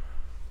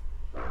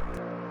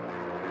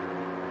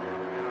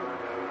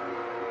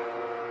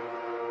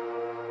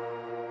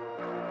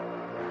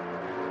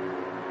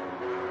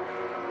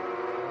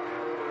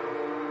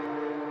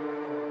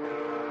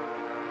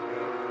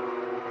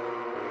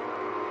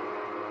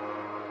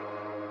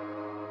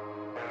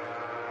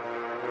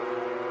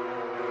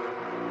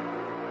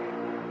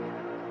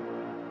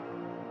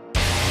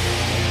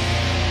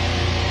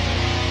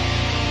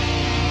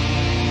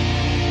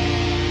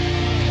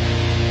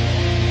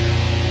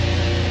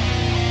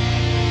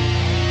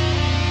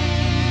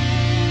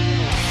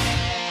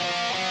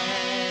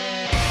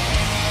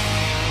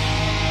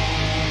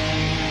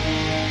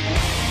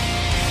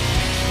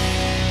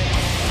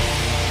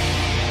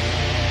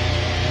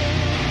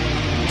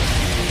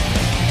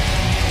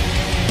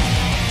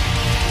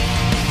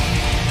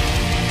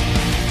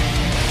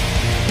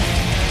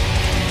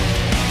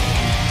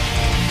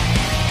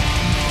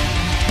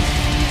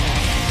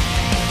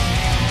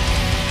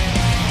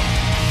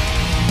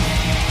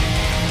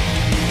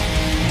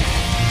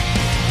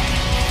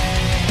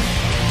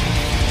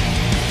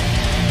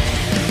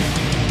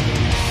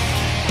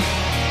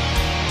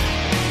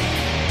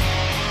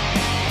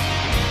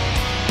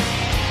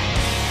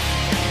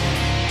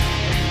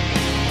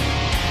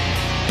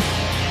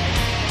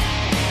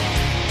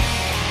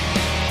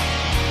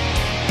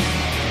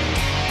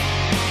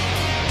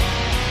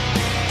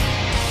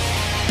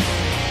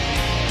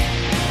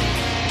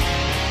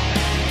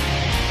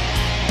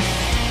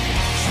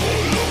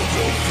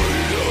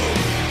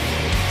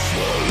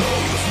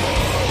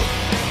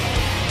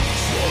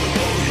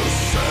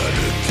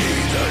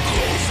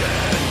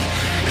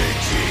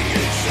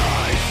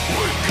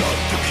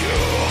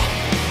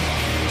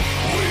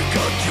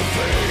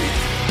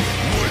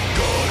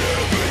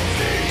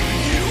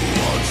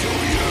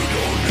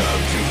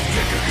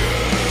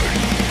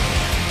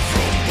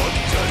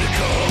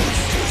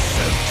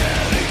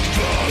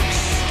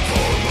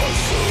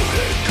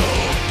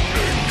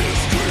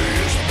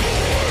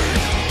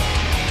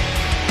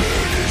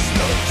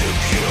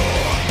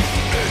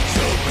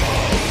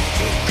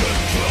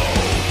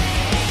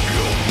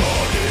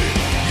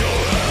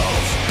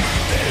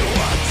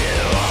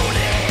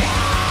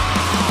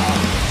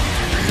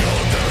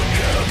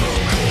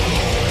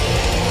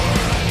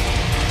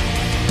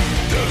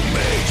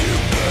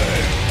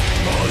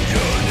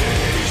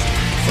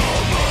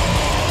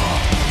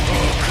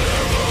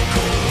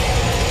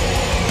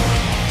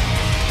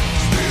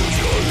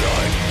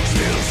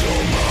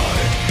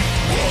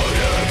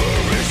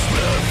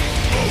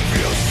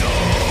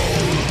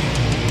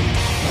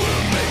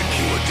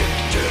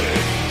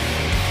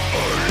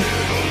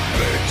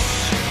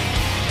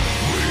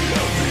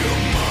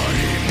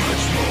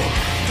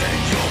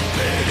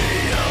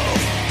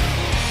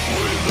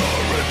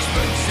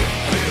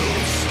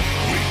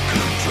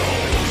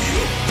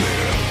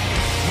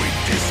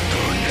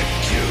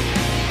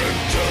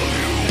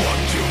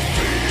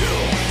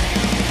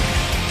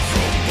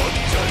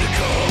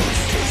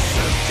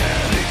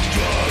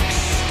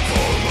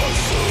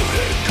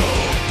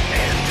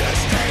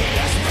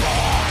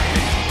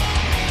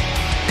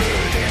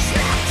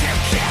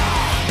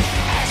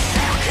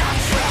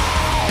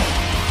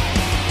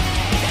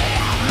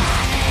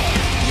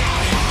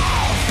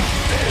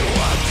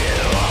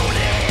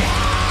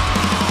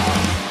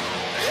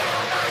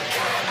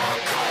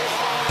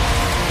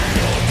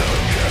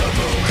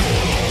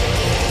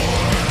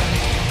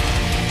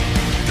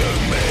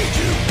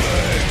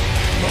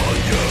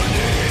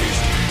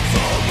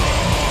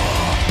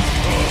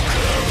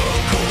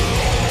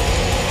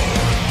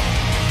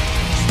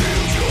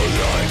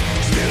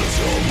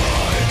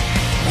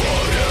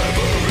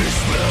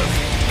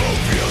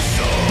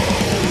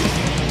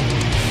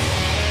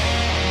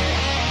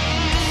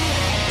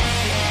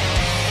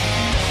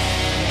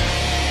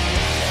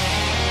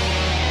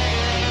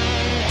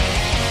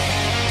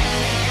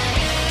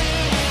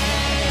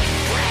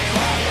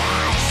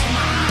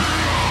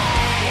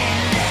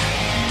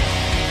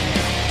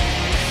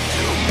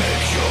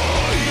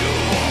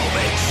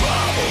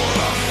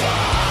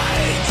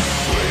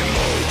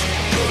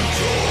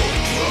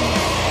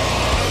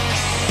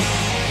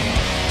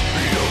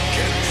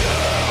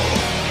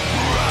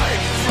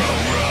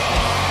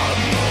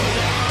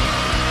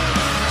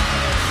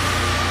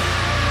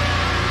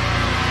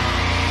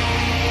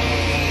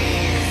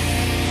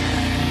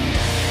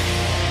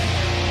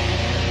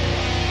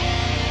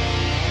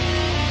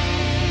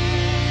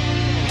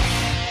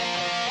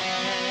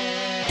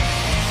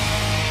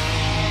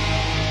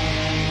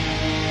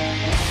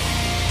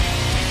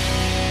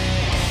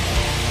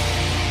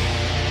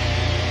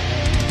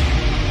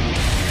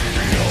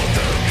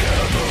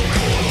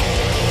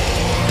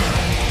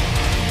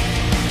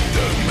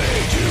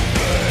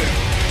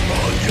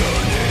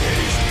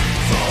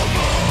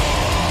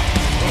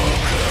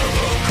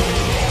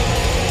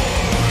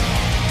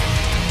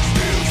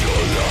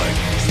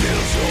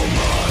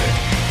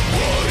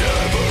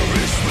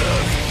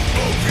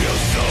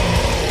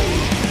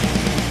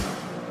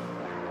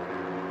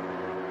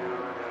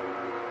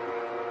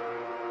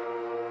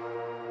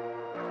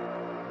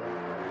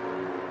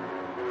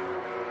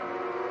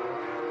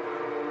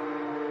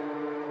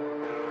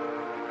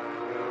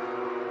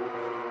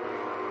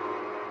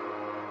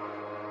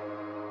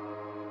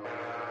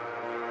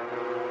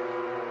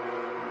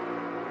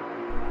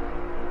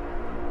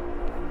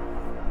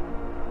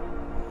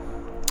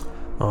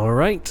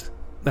 right,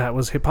 that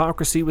was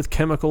Hypocrisy with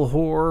Chemical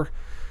Whore.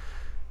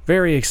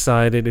 Very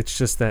excited. It's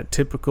just that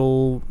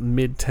typical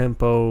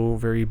mid-tempo,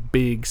 very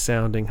big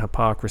sounding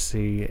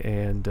Hypocrisy,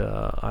 and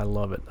I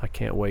love it. I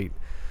can't wait.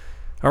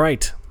 All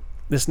right,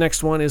 this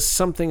next one is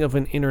something of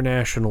an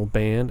international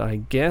band. I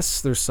guess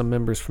there's some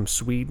members from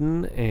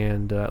Sweden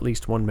and at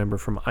least one member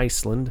from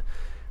Iceland.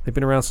 They've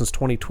been around since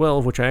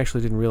 2012, which I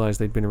actually didn't realize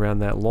they'd been around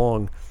that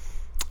long.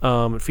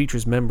 It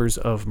features members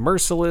of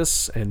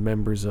Merciless and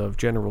members of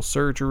General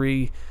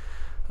Surgery.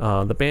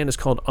 The band is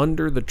called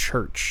Under the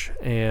Church,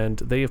 and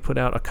they have put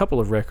out a couple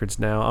of records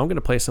now. I'm going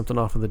to play something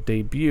off of the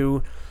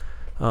debut.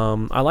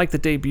 I like the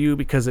debut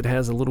because it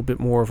has a little bit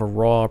more of a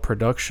raw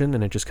production,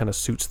 and it just kind of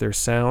suits their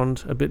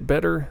sound a bit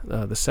better.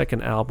 The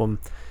second album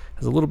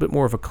has a little bit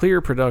more of a clear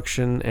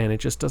production, and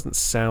it just doesn't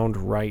sound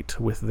right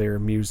with their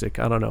music.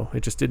 I don't know.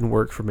 It just didn't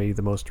work for me,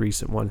 the most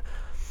recent one.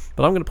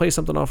 But I'm going to play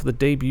something off of the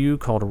debut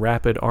called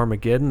Rapid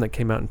Armageddon that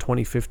came out in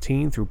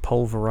 2015 through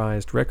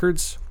Pulverized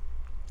Records.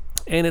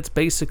 And it's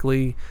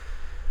basically,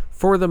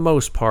 for the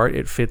most part,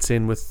 it fits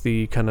in with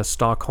the kind of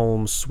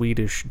Stockholm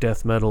Swedish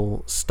death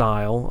metal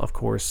style. Of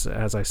course,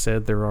 as I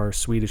said, there are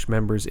Swedish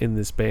members in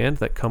this band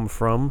that come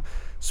from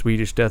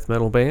Swedish death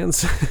metal bands.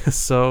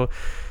 So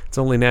it's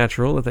only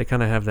natural that they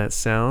kind of have that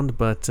sound.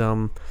 But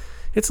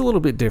it's a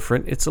little bit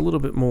different. It's a little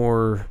bit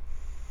more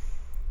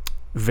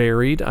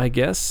varied, I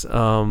guess,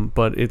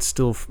 but it's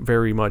still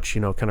very much,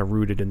 kind of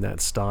rooted in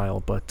that style.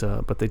 But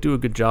they do a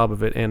good job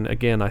of it, and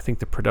again, I think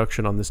the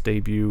production on this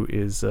debut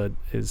is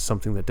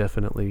something that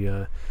definitely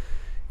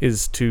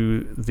is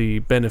to the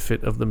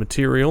benefit of the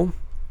material.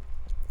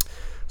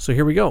 So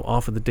here we go,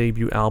 off of the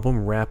debut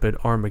album, Rapid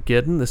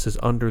Armageddon. This is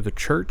Under the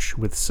Church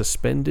with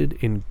Suspended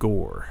in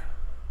Gore.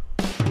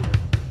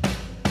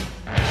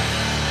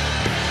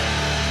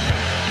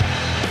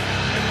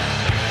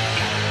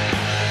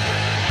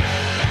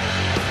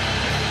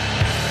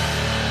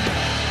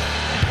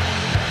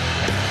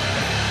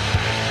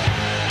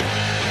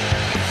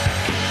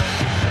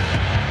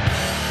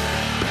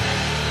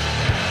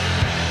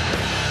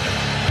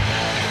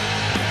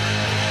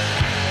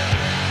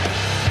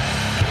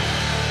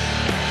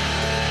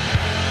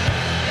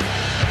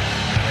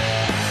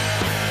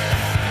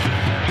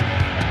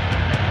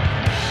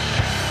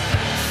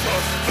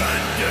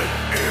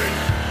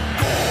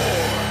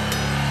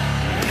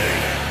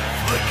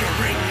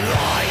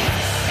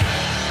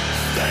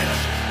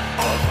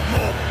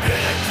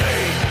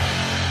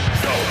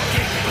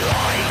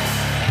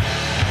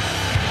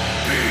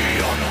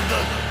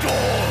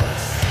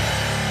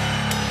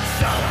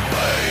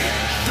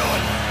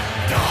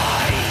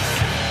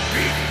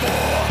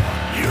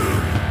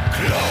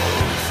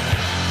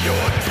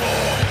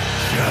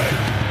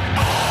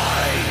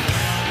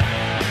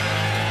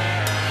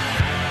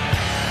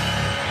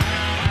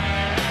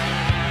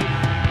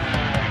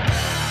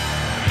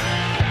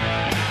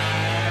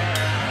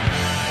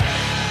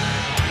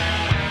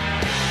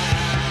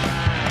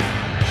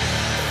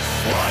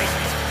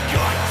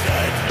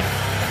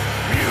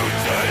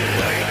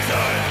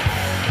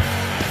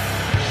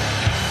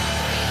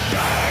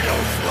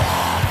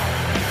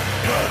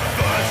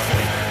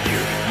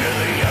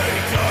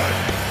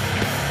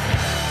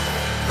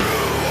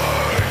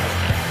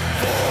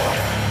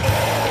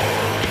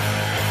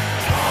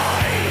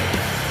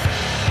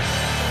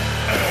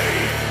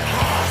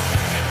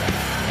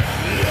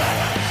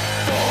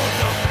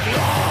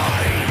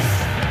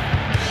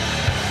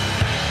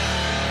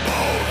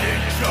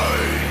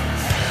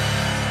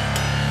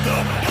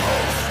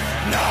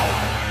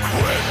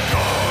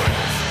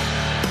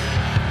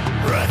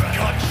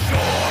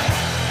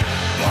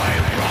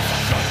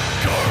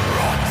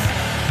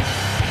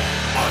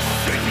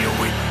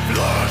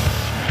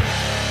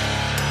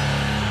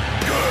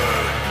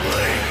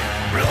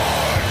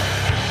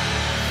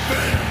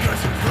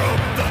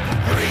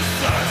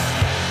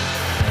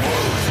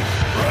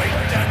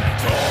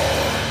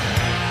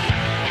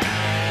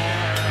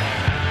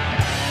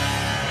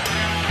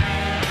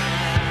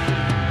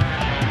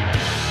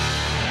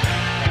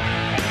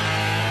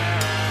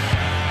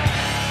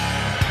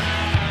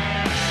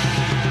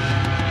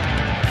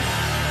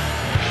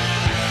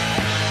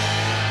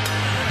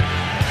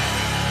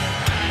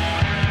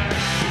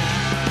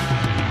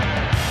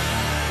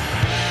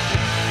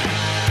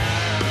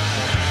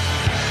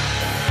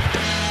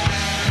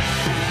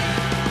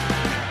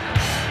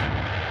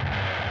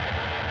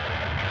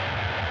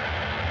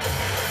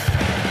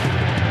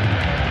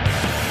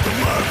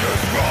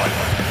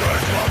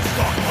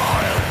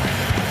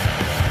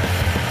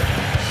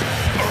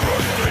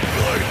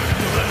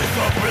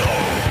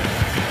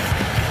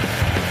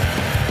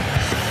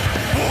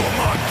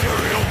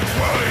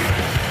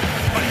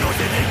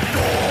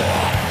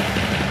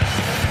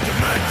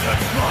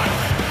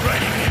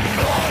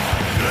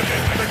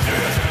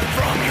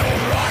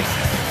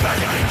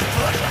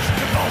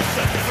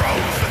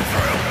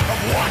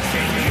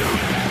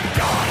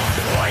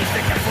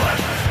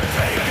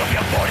 Take of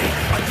your body,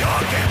 a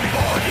dark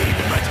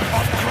embodiment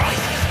of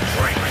Christ.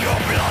 Drink your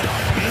blood.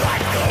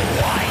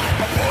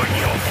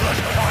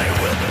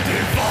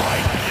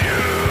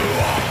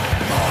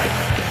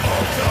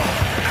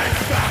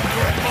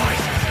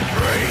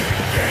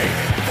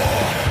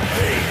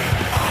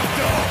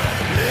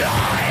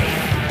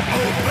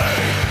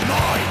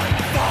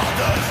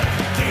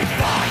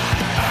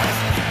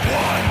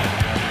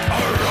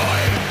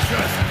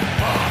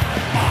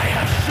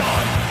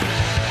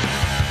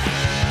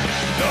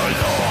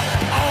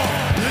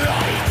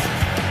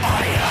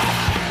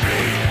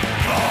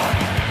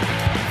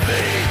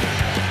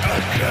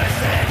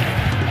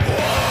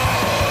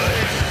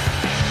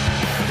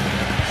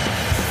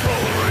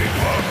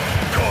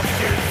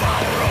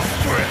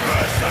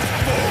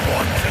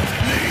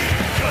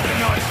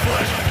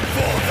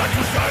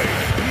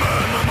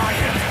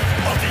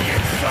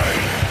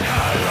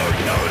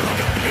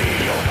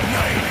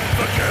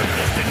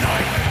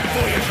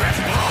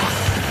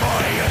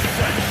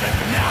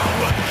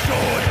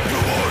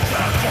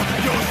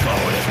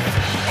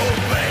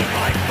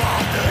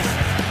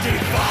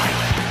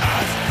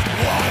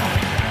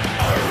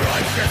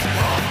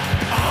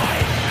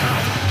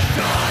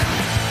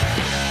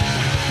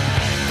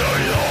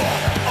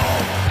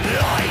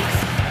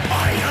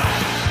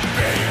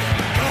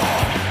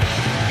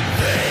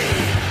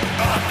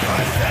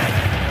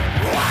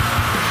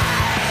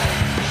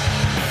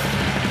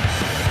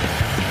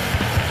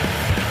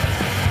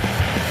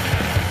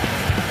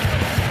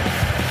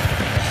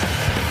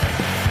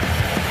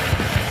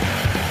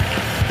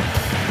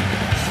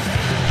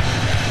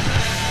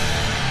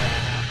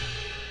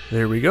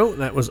 There we go.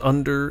 That was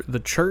Under the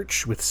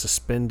Church with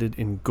Suspended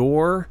in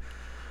Gore.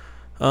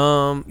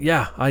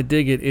 Yeah, I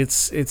dig it.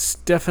 It's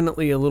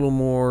definitely a little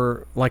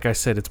more, like I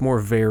said, it's more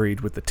varied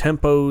with the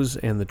tempos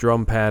and the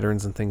drum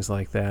patterns and things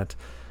like that.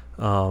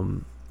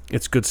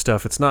 It's good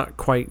stuff. It's not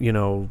quite,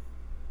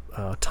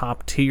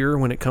 top tier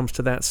when it comes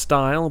to that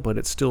style, but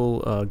it's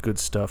still good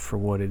stuff for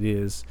what it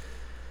is.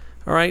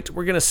 All right,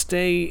 we're going to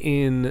stay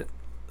in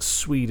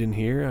Sweden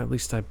here. At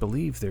least I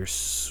believe they're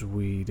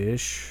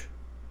Swedish.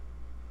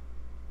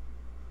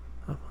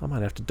 I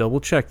might have to double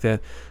check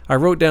that. I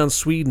wrote down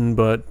Sweden,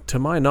 but to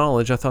my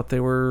knowledge, I thought they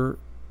were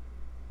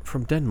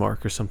from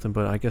Denmark or something,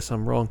 but I guess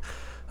I'm wrong.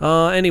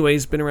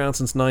 Anyways, been around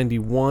since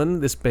 91.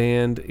 This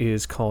band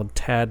is called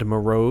Tad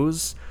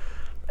Morose,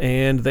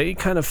 and they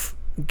kind of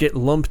get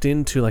lumped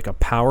into like a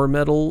power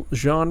metal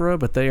genre,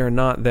 but they are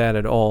not that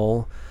at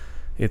all.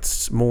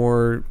 It's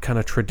more kind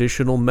of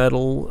traditional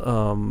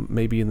metal,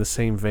 maybe in the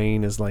same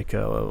vein as like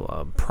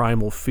a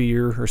Primal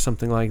Fear or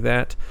something like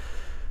that.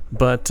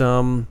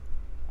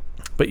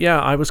 But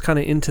yeah, I was kind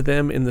of into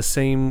them in the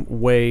same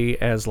way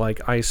as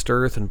like Iced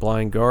Earth and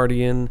Blind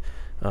Guardian.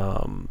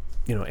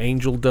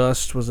 Angel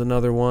Dust was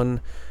another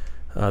one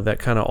that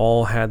kind of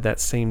all had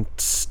that same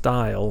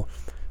style.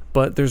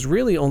 But there's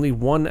really only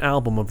one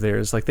album of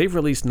theirs. Like, they've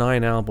released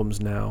 9 albums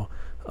now.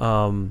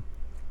 I'm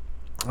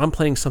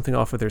playing something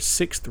off of their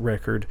 6th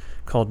record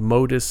called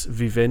Modus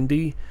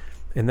Vivendi,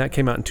 and that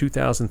came out in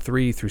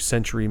 2003 through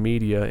Century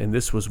Media. And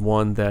this was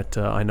one that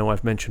I know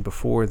I've mentioned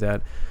before,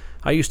 that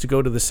I used to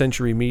go to the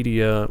Century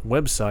Media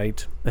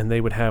website, and they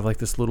would have like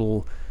this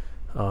little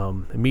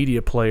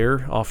media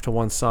player off to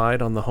one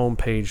side on the home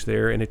page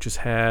there, and it just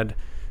had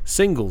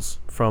singles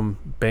from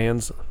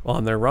bands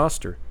on their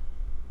roster.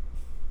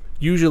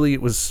 Usually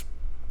it was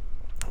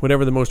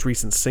whatever the most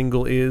recent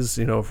single is,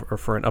 or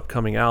for an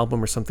upcoming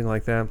album or something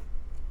like that.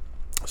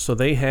 So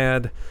they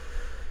had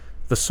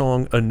the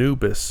song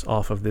Anubis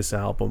off of this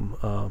album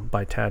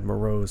by Tad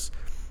Morose.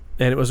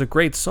 And it was a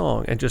great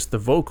song, and just the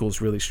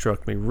vocals really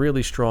struck me.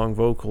 Really strong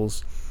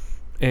vocals.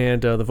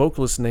 And the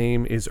vocalist's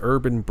name is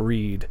Urban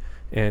Breed,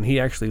 and he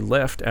actually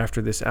left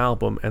after this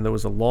album, and there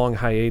was a long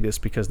hiatus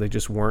because they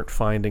just weren't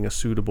finding a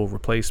suitable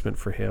replacement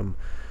for him.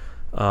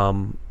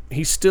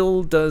 He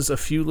still does a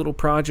few little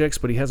projects,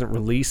 but he hasn't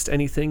released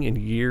anything in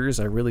years.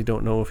 I really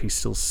don't know if he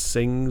still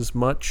sings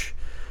much.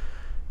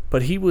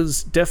 But he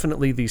was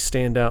definitely the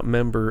standout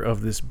member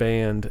of this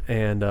band,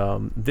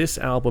 and this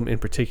album in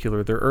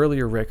particular, their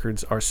earlier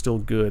records are still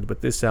good,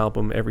 but this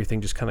album, everything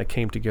just kind of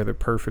came together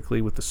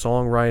perfectly with the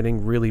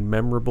songwriting, really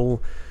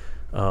memorable,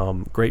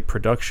 great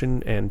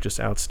production, and just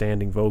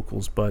outstanding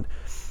vocals. But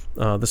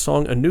the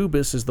song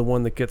Anubis is the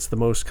one that gets the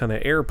most kind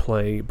of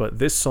airplay, but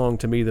this song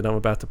to me that I'm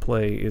about to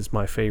play is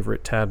my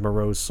favorite Tad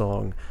Morose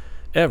song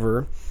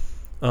ever.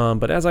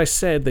 But as I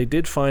said, they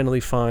did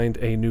finally find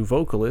a new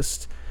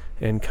vocalist,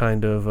 and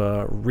kind of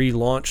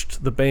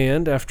relaunched the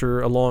band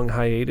after a long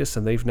hiatus,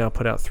 and they've now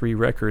put out 3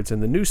 records.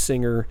 And the new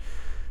singer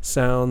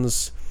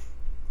sounds,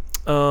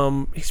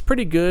 he's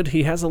pretty good.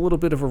 He has a little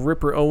bit of a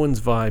Ripper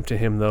Owens vibe to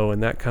him, though,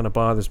 and that kind of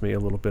bothers me a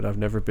little bit. I've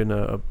never been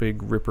a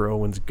big Ripper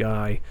Owens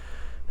guy,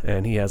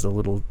 and he has a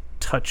little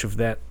touch of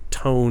that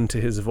tone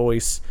to his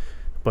voice,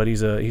 but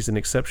he's an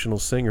exceptional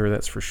singer,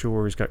 that's for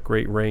sure. He's got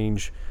great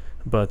range,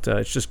 but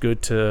it's just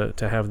good to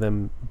have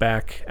them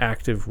back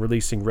active,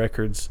 releasing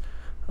records.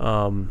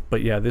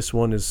 But yeah, this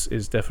one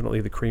is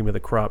definitely the cream of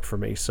the crop for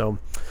me. So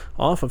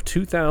off of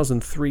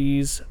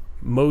 2003's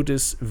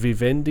Modus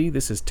Vivendi,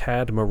 this is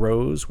Tad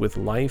Morose with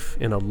Life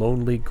in a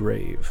Lonely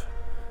Grave.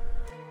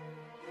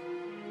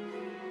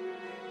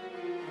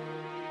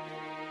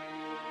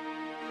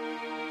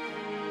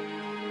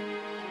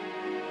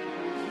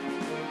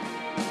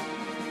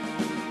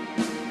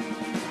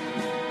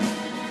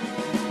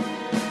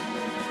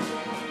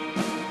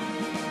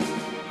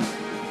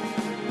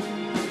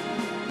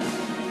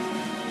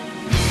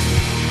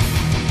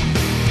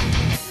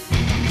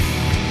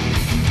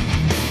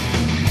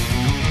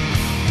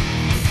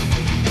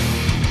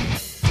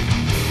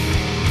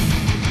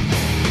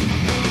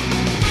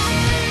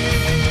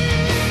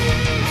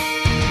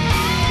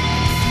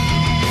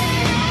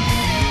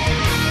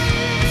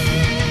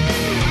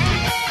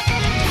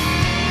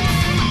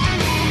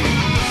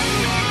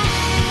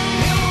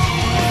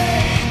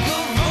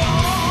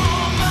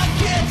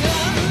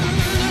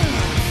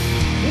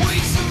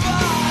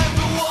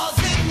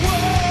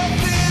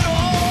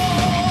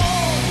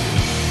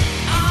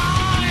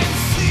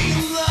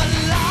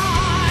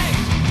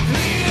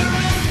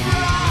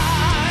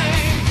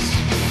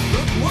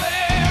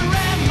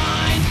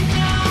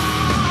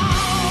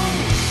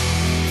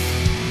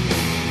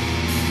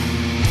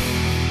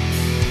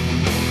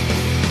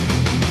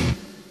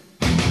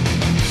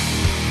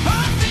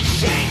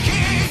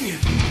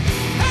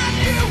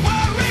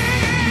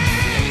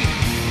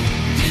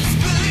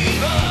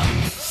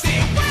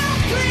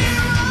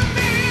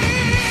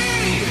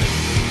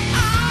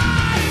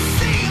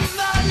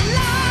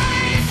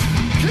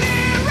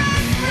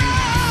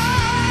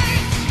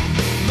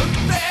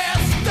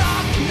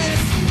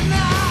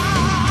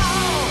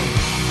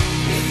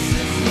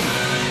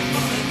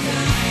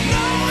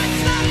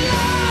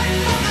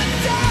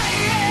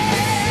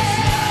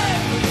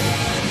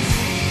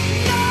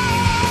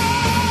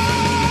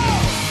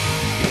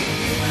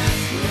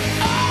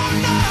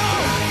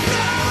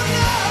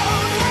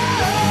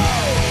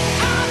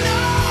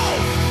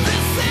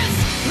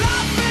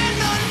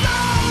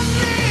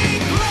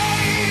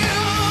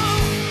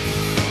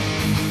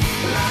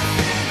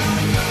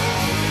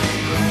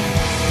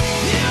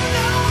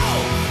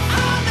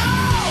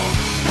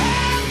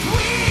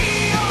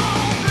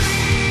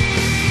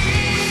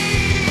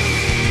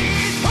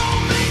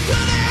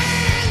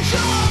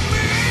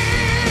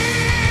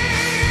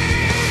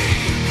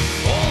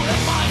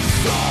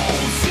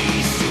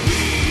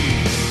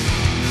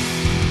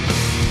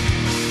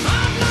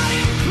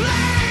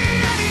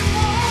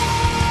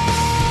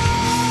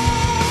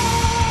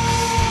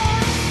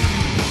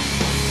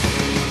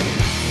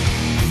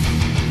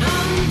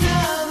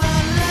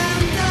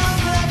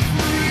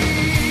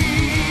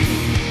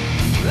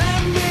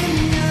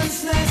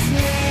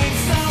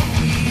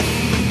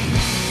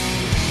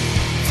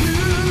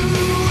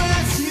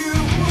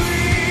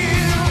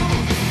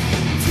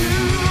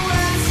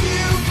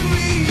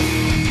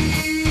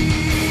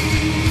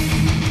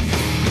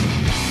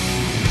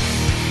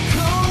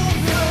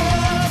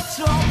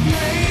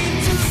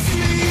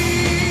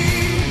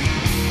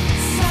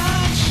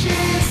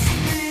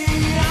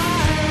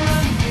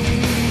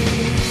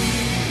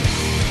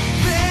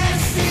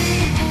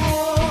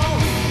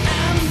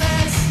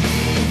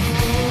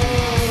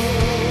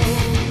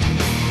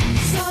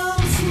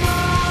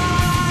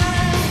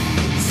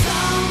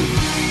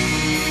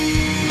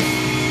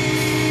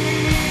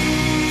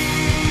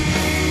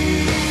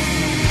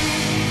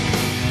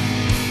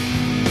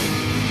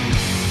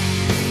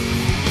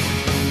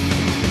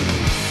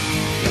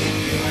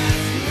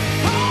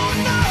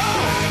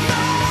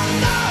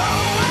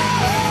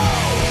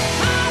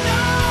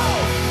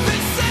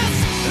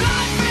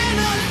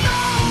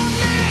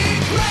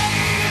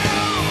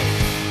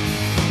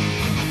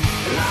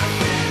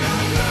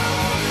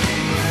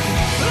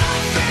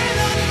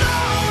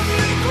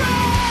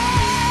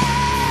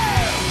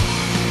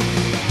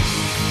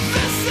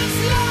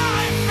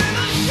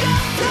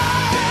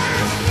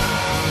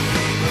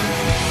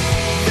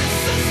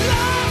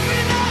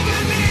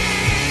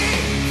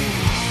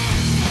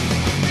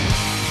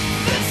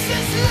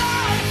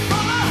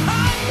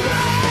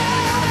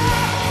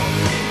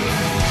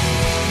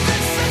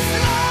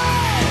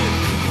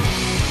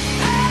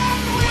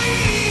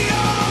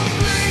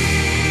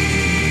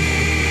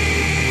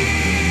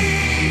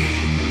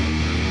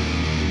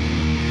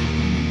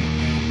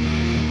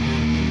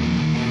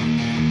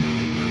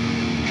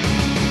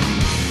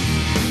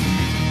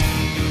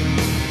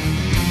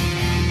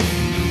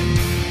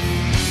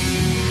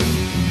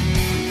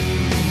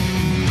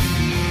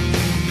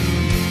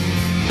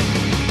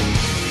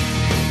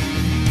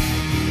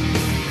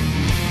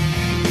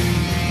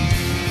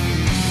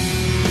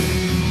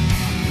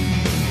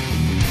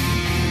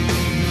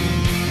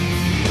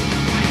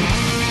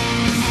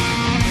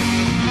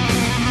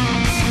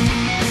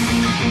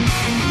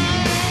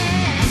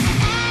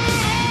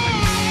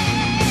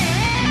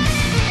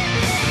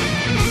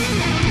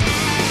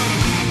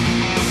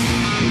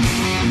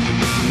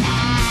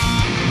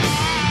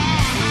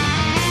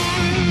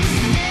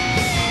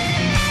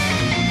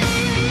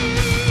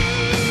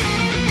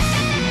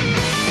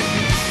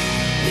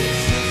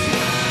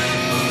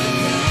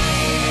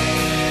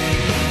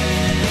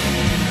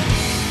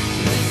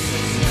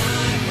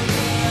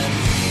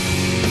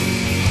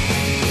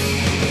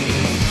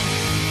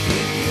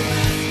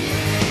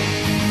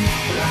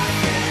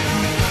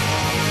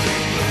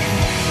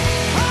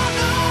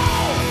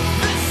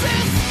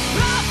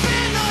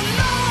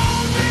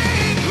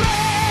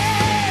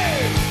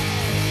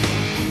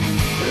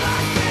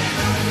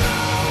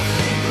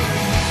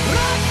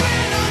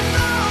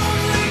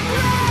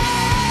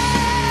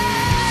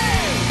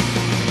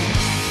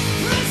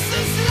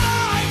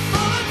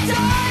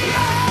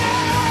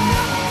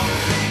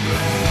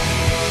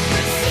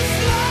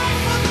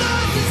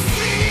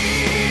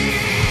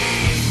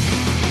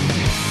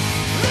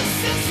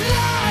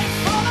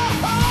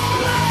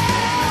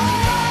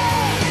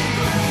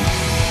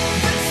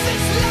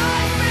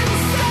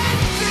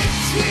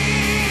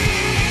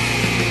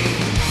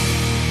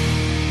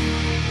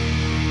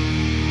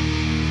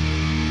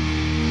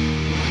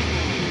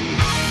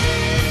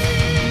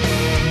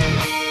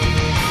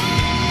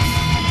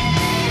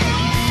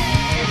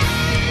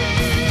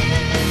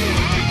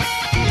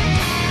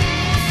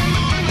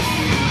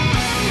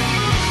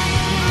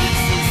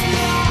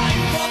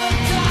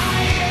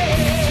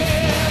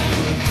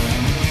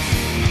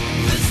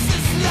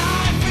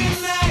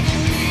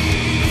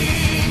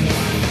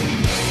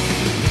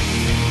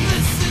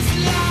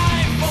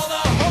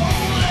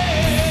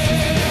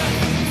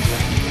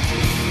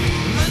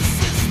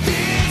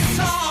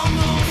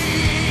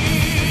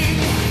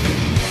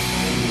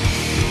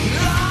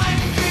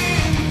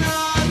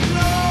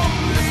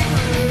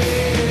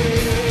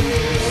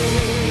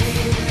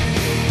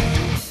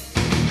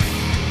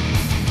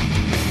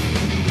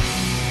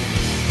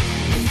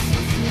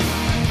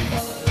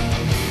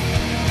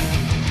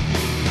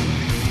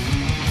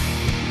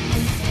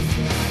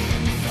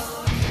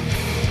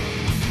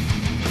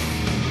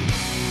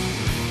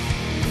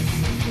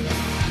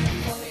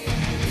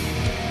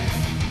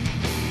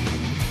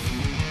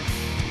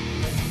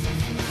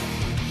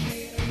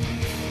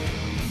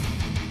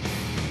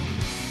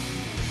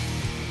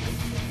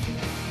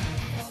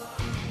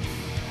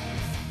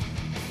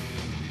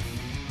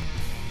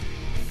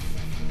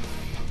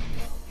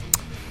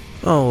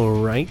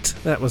 Alright,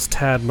 that was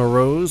Tad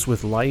Morose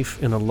with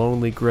Life in a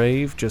Lonely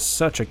Grave. Just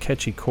such a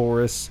catchy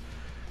chorus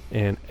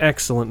and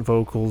excellent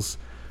vocals.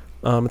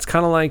 It's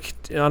kind of like,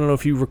 I don't know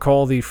if you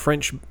recall the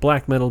French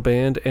black metal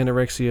band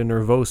Anorexia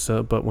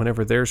Nervosa, but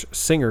whenever their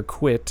singer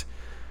quit,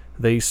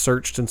 they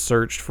searched and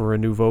searched for a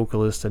new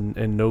vocalist,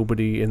 and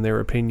nobody, in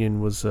their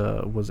opinion, was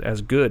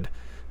as good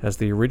as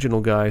the original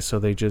guy, so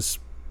they just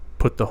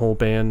put the whole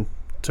band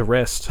to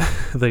rest.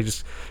 They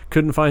just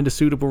couldn't find a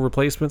suitable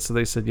replacement, so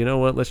they said, you know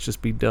what, let's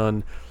just be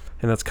done.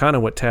 And that's kind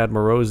of what Tad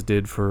Morose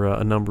did for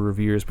a number of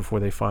years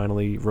before they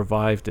finally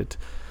revived it.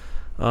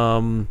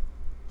 But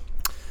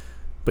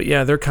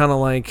yeah, they're kind of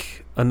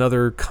like,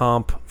 another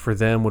comp for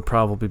them would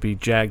probably be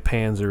Jag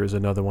Panzer, is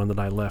another one that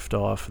I left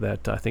off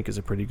that I think is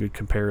a pretty good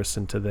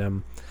comparison to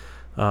them.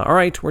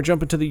 Alright, we're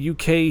jumping to the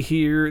UK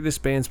here. This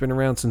band's been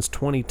around since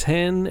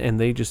 2010, and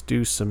they just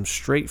do some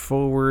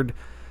straightforward,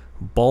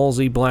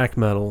 ballsy black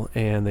metal,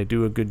 and they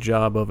do a good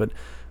job of it.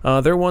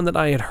 They're one that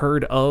I had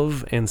heard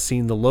of and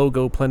seen the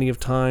logo plenty of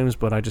times,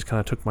 but I just kind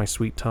of took my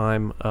sweet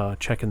time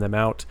checking them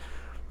out.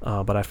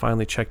 But I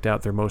finally checked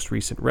out their most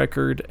recent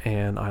record,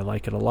 and I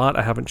like it a lot.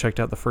 I haven't checked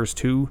out the first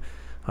two.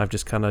 I've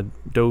just kind of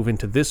dove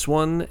into this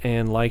one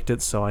and liked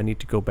it, so I need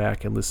to go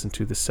back and listen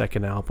to the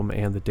second album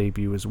and the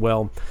debut as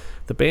well.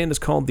 The band is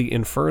called the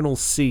Infernal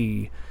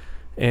Sea,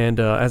 and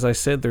as I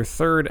said, their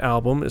third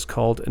album is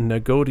called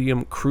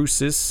Negodium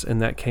Crucis,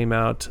 and that came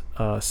out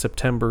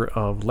September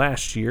of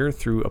last year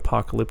through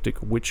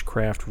Apocalyptic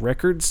Witchcraft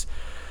Records.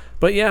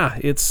 But yeah,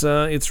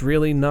 it's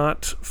really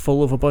not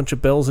full of a bunch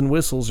of bells and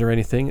whistles or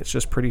anything. It's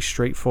just pretty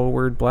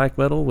straightforward black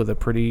metal with a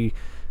pretty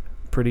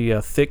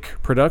thick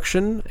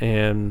production,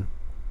 and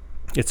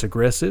it's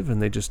aggressive,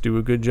 and they just do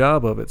a good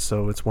job of it.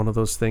 So it's one of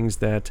those things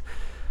that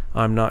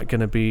I'm not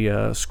going to be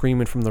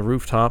screaming from the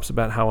rooftops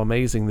about how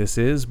amazing this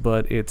is,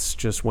 but it's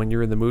just when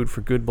you're in the mood for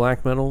good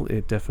black metal,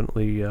 it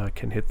definitely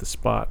can hit the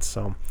spot.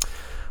 So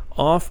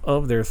off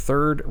of their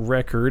third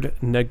record,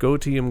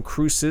 Negotium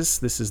Crucis,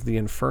 this is the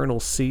Infernal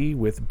Sea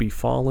with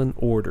Befallen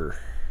Order. Order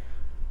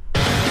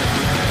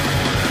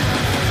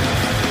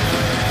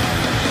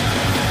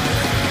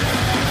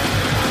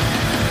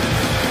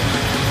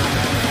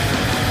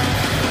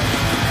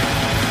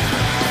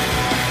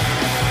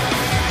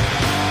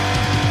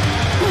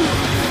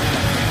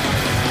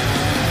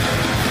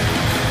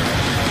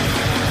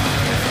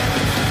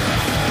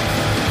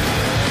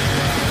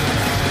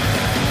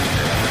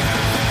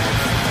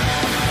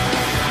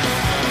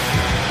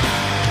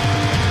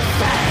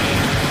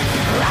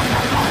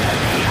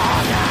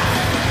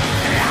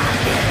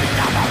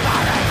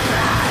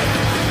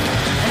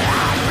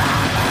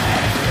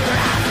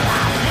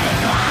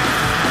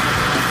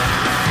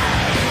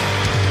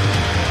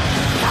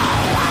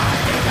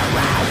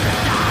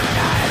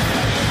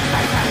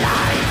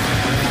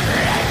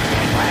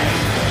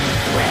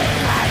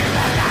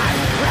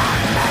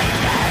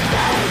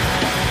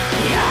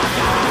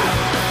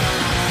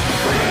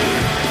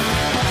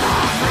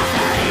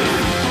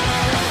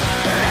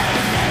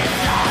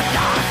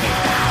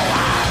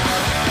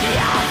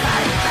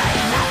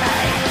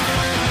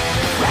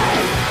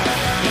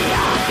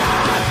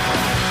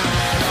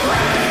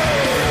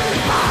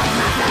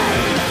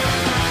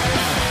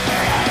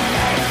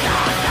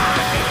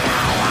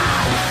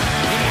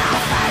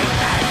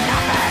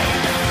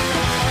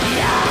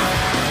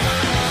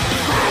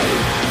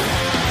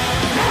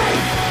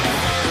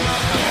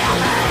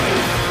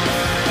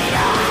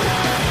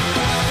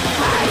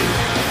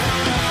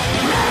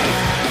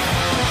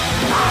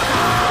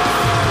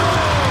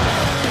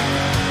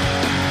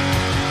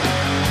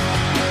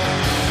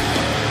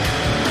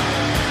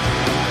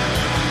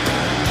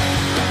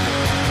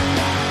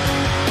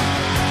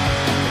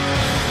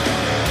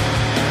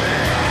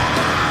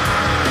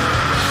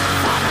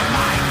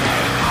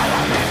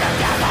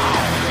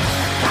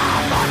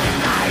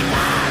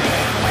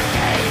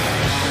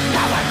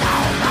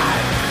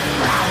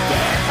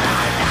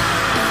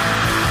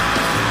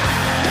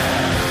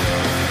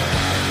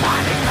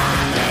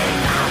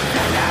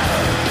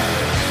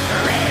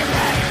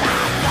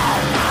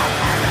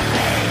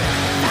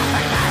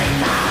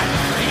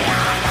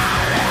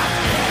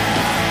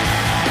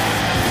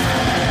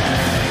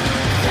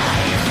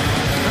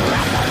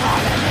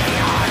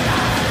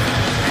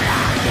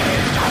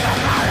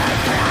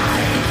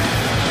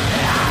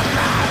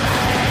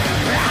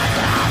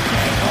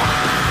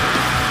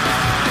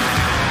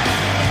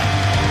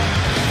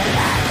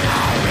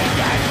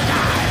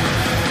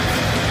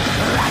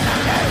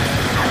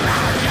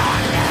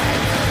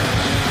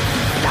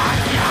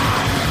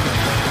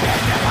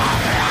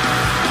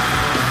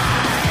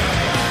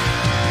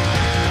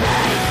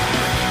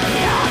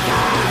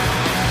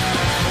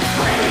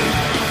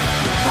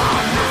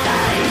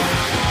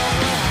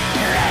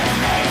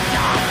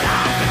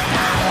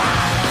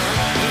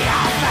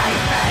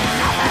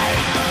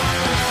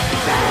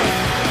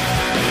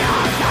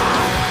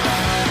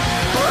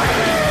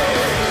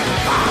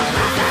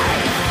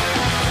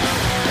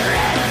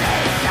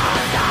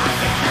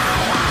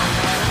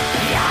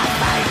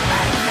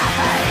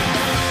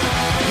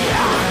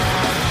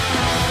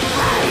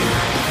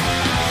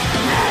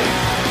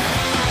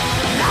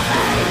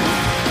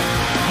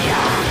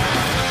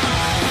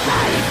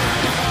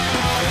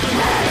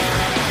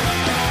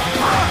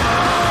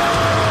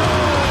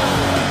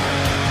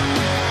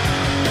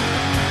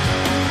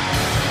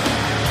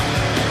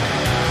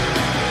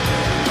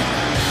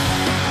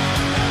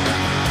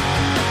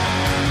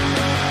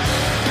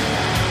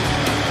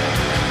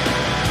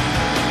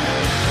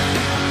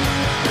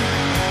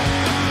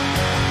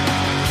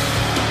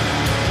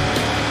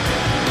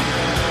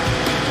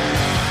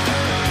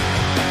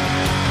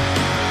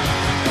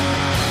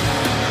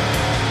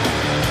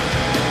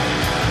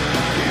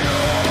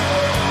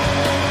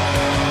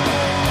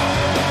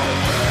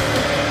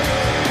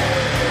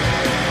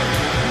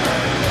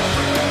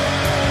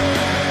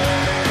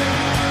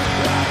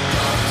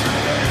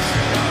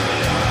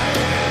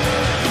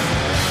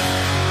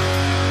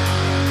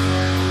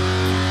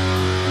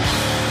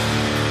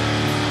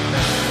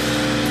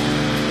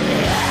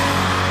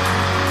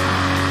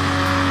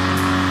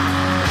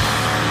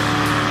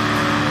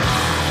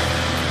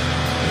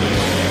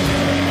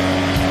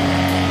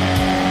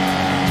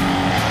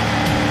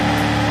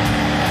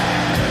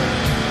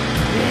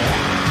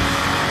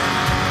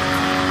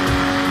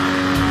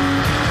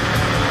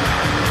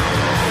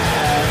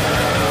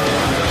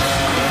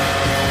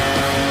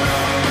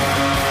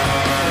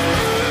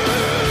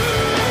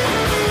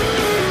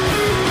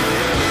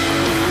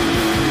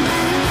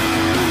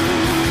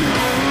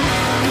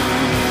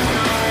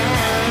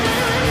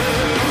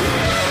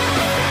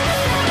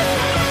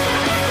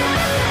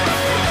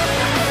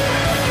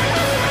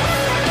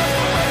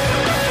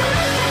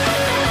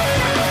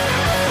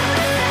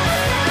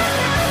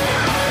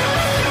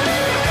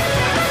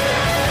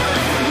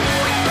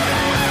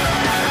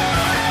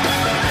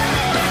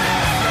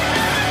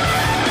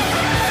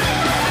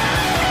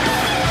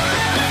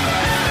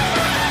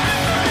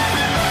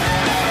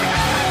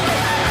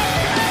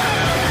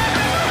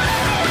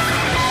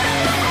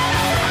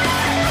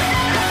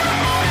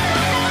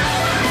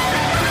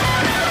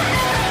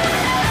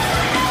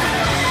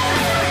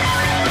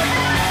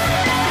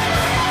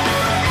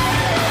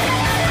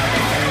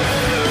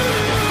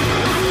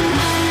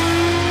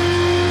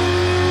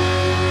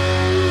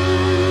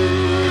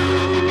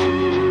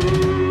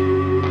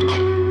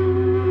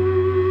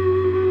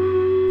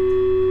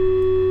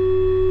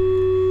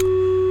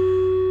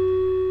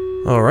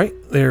All right,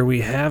 there we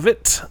have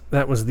it.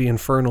 That was the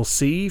Infernal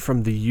Sea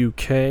from the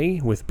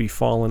UK with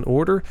Befallen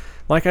Order.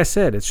 Like I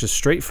said, it's just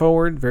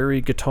straightforward,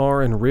 very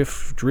guitar and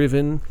riff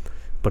driven,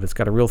 but it's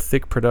got a real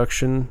thick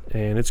production,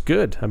 and it's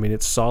good. I mean,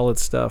 it's solid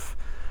stuff.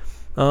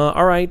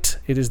 All right,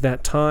 it is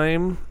that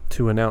time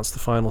to announce the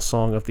final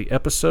song of the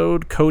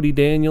episode. Cody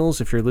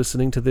Daniels, if you're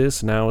listening to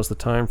this, now is the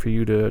time for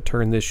you to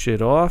turn this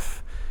shit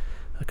off,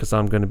 because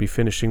I'm going to be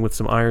finishing with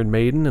some Iron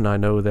Maiden, and I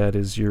know that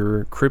is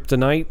your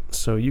kryptonite,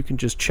 so you can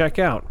just check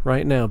out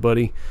right now,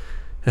 buddy.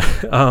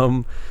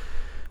 But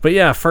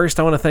yeah, first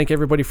I want to thank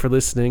everybody for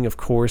listening. Of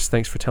course,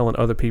 thanks for telling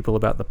other people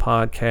about the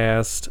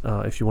podcast.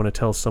 If you want to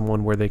tell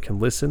someone where they can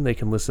listen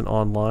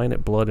online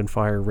at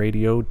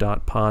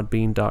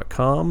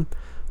bloodandfireradio.podbean.com,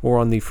 or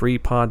on the free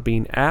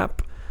Podbean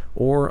app,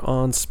 or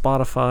on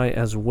Spotify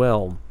as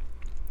well.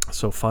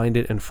 So find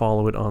it and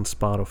follow it on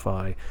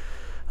Spotify.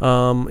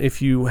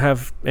 If you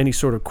have any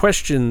sort of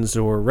questions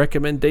or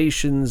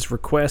recommendations,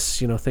 requests,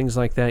 things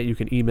like that, you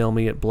can email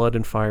me at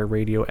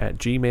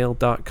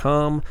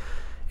bloodandfireradio@gmail.com.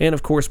 And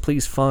of course,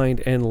 please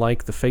find and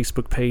like the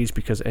Facebook page,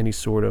 because any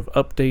sort of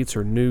updates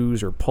or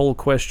news or poll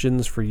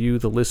questions for you,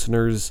 the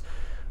listeners,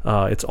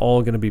 it's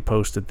all going to be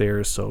posted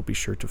there. So be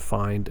sure to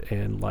find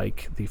and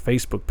like the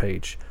Facebook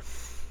page.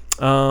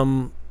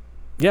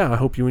 Yeah, I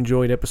hope you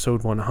enjoyed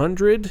episode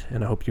 100,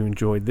 and I hope you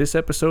enjoyed this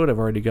episode. I've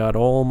already got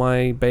all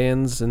my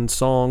bands and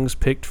songs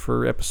picked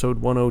for episode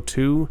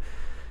 102.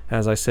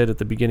 As I said at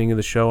the beginning of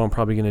the show, I'm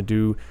probably going to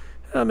do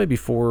maybe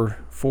four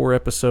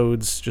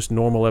episodes, just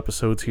normal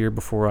episodes here,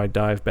 before I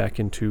dive back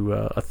into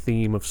a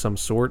theme of some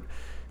sort,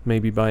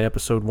 maybe by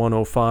episode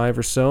 105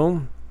 or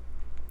so.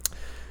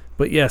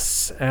 But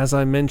yes, as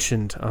I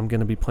mentioned, I'm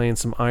going to be playing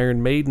some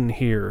Iron Maiden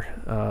here.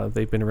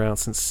 They've been around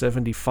since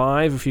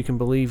 75, if you can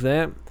believe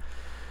that.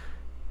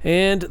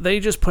 And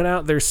they just put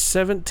out their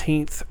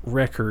 17th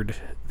record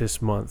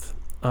this month.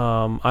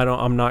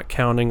 I'm not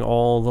counting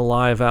all the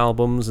live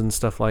albums and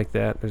stuff like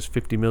that. There's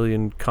 50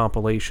 million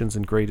compilations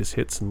and greatest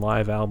hits and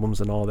live albums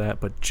and all that,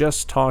 but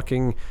just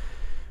talking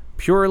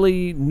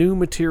purely new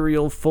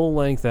material,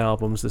 full-length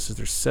albums. This is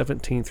their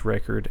 17th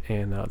record,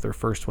 and their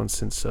first one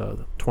since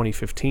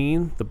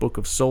 2015, The Book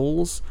of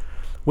Souls,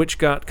 which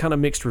got kind of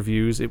mixed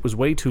reviews. It was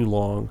way too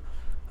long.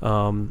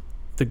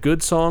 The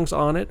good songs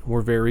on it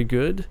were very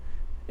good,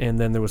 and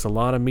then there was a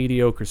lot of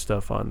mediocre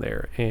stuff on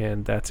there,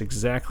 and that's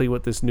exactly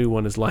what this new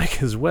one is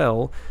like as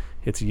well.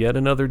 It's yet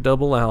another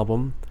double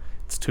album.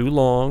 It's too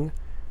long.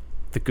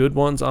 The good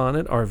ones on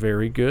it are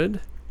very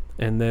good,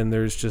 and then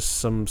there's just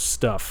some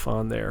stuff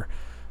on there.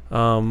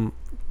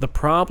 The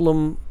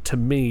problem to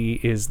me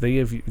is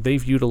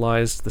they've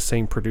utilized the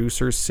same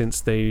producers since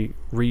they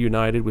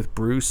reunited with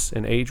Bruce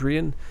and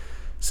Adrian,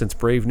 since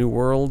Brave New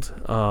World.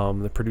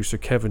 The producer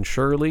Kevin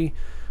Shirley,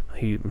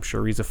 I'm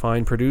sure he's a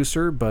fine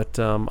producer, but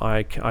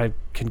I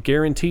can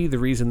guarantee the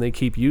reason they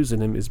keep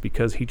using him is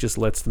because he just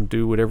lets them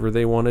do whatever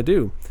they want to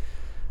do.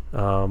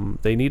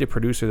 They need a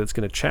producer that's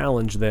going to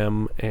challenge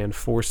them and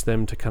force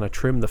them to kind of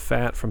trim the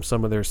fat from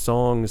some of their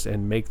songs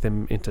and make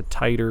them into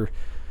tighter,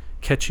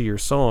 catchier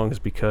songs,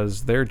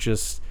 because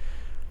the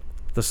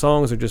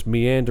songs are just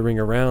meandering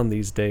around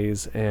these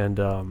days, and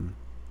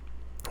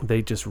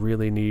they just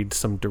really need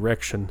some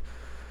direction.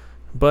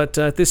 But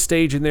at this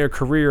stage in their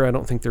career, I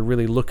don't think they're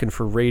really looking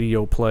for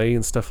radio play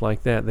and stuff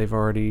like that. They've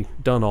already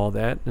done all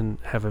that and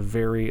have a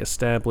very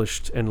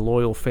established and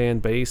loyal fan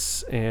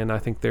base, and I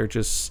think they're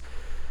just,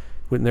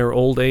 in their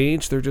old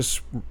age, they're just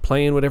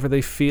playing whatever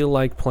they feel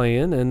like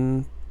playing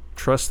and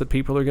trust that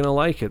people are going to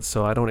like it.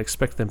 So I don't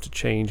expect them to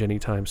change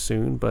anytime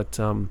soon. But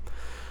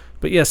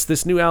yes,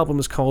 this new album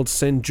is called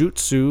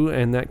Senjutsu,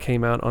 and that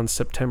came out on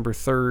September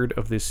 3rd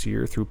of this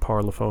year through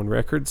Parlophone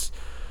Records.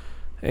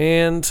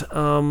 And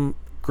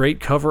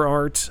great cover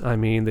art. I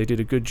mean, they did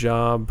a good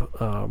job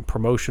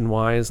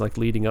promotion-wise, like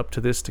leading up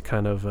to this, to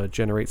kind of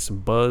generate some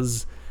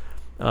buzz.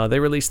 They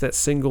released that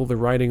single, The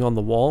Writing on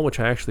the Wall, which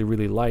I actually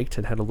really liked.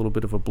 It had a little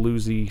bit of a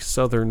bluesy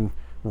southern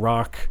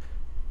rock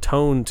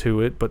tone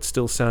to it, but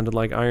still sounded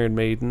like Iron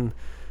Maiden.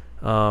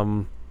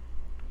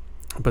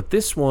 But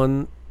this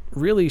one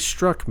really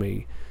struck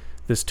me,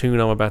 this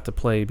tune I'm about to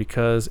play,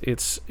 because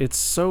it's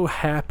so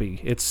happy.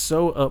 It's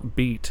so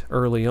upbeat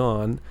early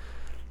on.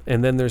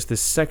 And then there's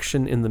this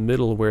section in the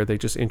middle where they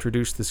just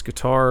introduce this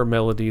guitar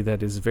melody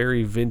that is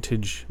very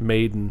vintage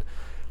Maiden.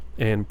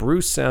 And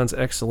Bruce sounds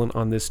excellent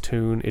on this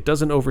tune. It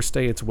doesn't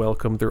overstay its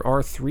welcome. There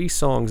are 3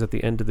 songs at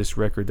the end of this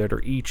record that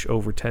are each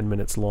over 10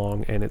 minutes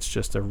long, and it's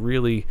just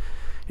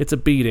it's a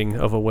beating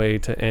of a way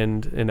to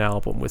end an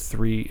album with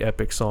 3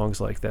 epic songs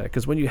like that.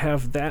 Because when you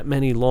have that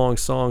many long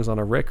songs on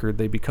a record,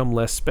 they become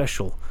less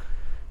special.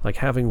 Like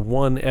having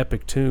one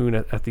epic tune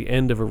at the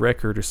end of a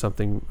record or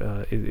something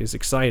is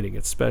exciting.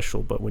 It's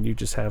special. But when you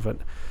just have a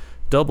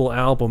double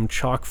album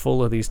chock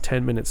full of these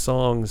 10-minute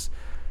songs,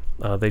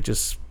 they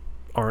just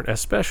aren't as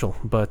special.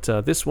 But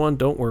this one,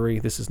 don't worry,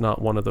 this is not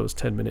one of those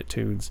 10-minute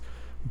tunes.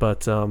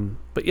 But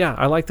yeah,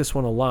 I like this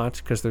one a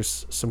lot because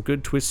there's some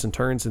good twists and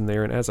turns in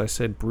there. And as I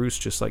said, Bruce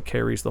just like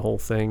carries the whole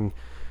thing.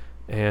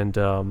 And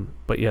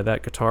but yeah,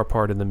 that guitar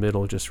part in the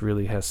middle just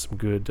really has some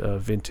good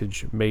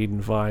vintage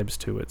Maiden vibes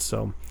to it.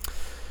 So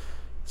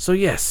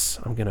yes,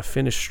 I'm gonna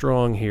finish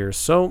strong here.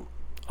 So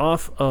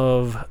off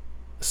of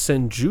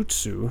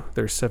Senjutsu,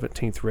 their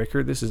 17th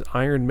record, this is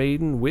Iron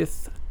Maiden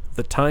with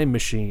The Time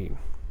Machine.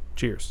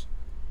 Cheers.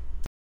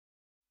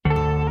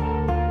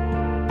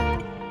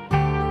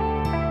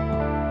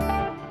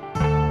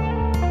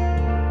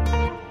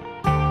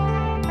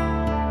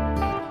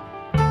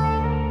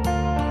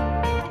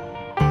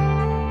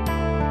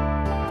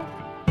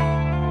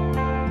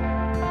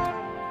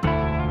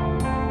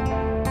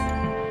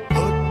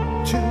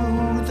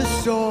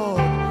 Sword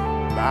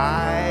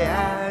by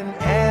an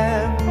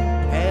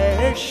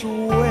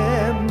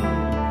swim.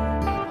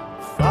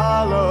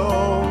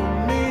 Follow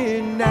me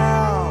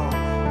now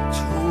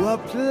to a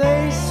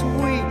place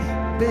we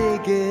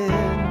begin,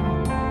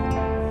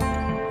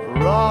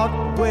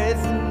 wrought with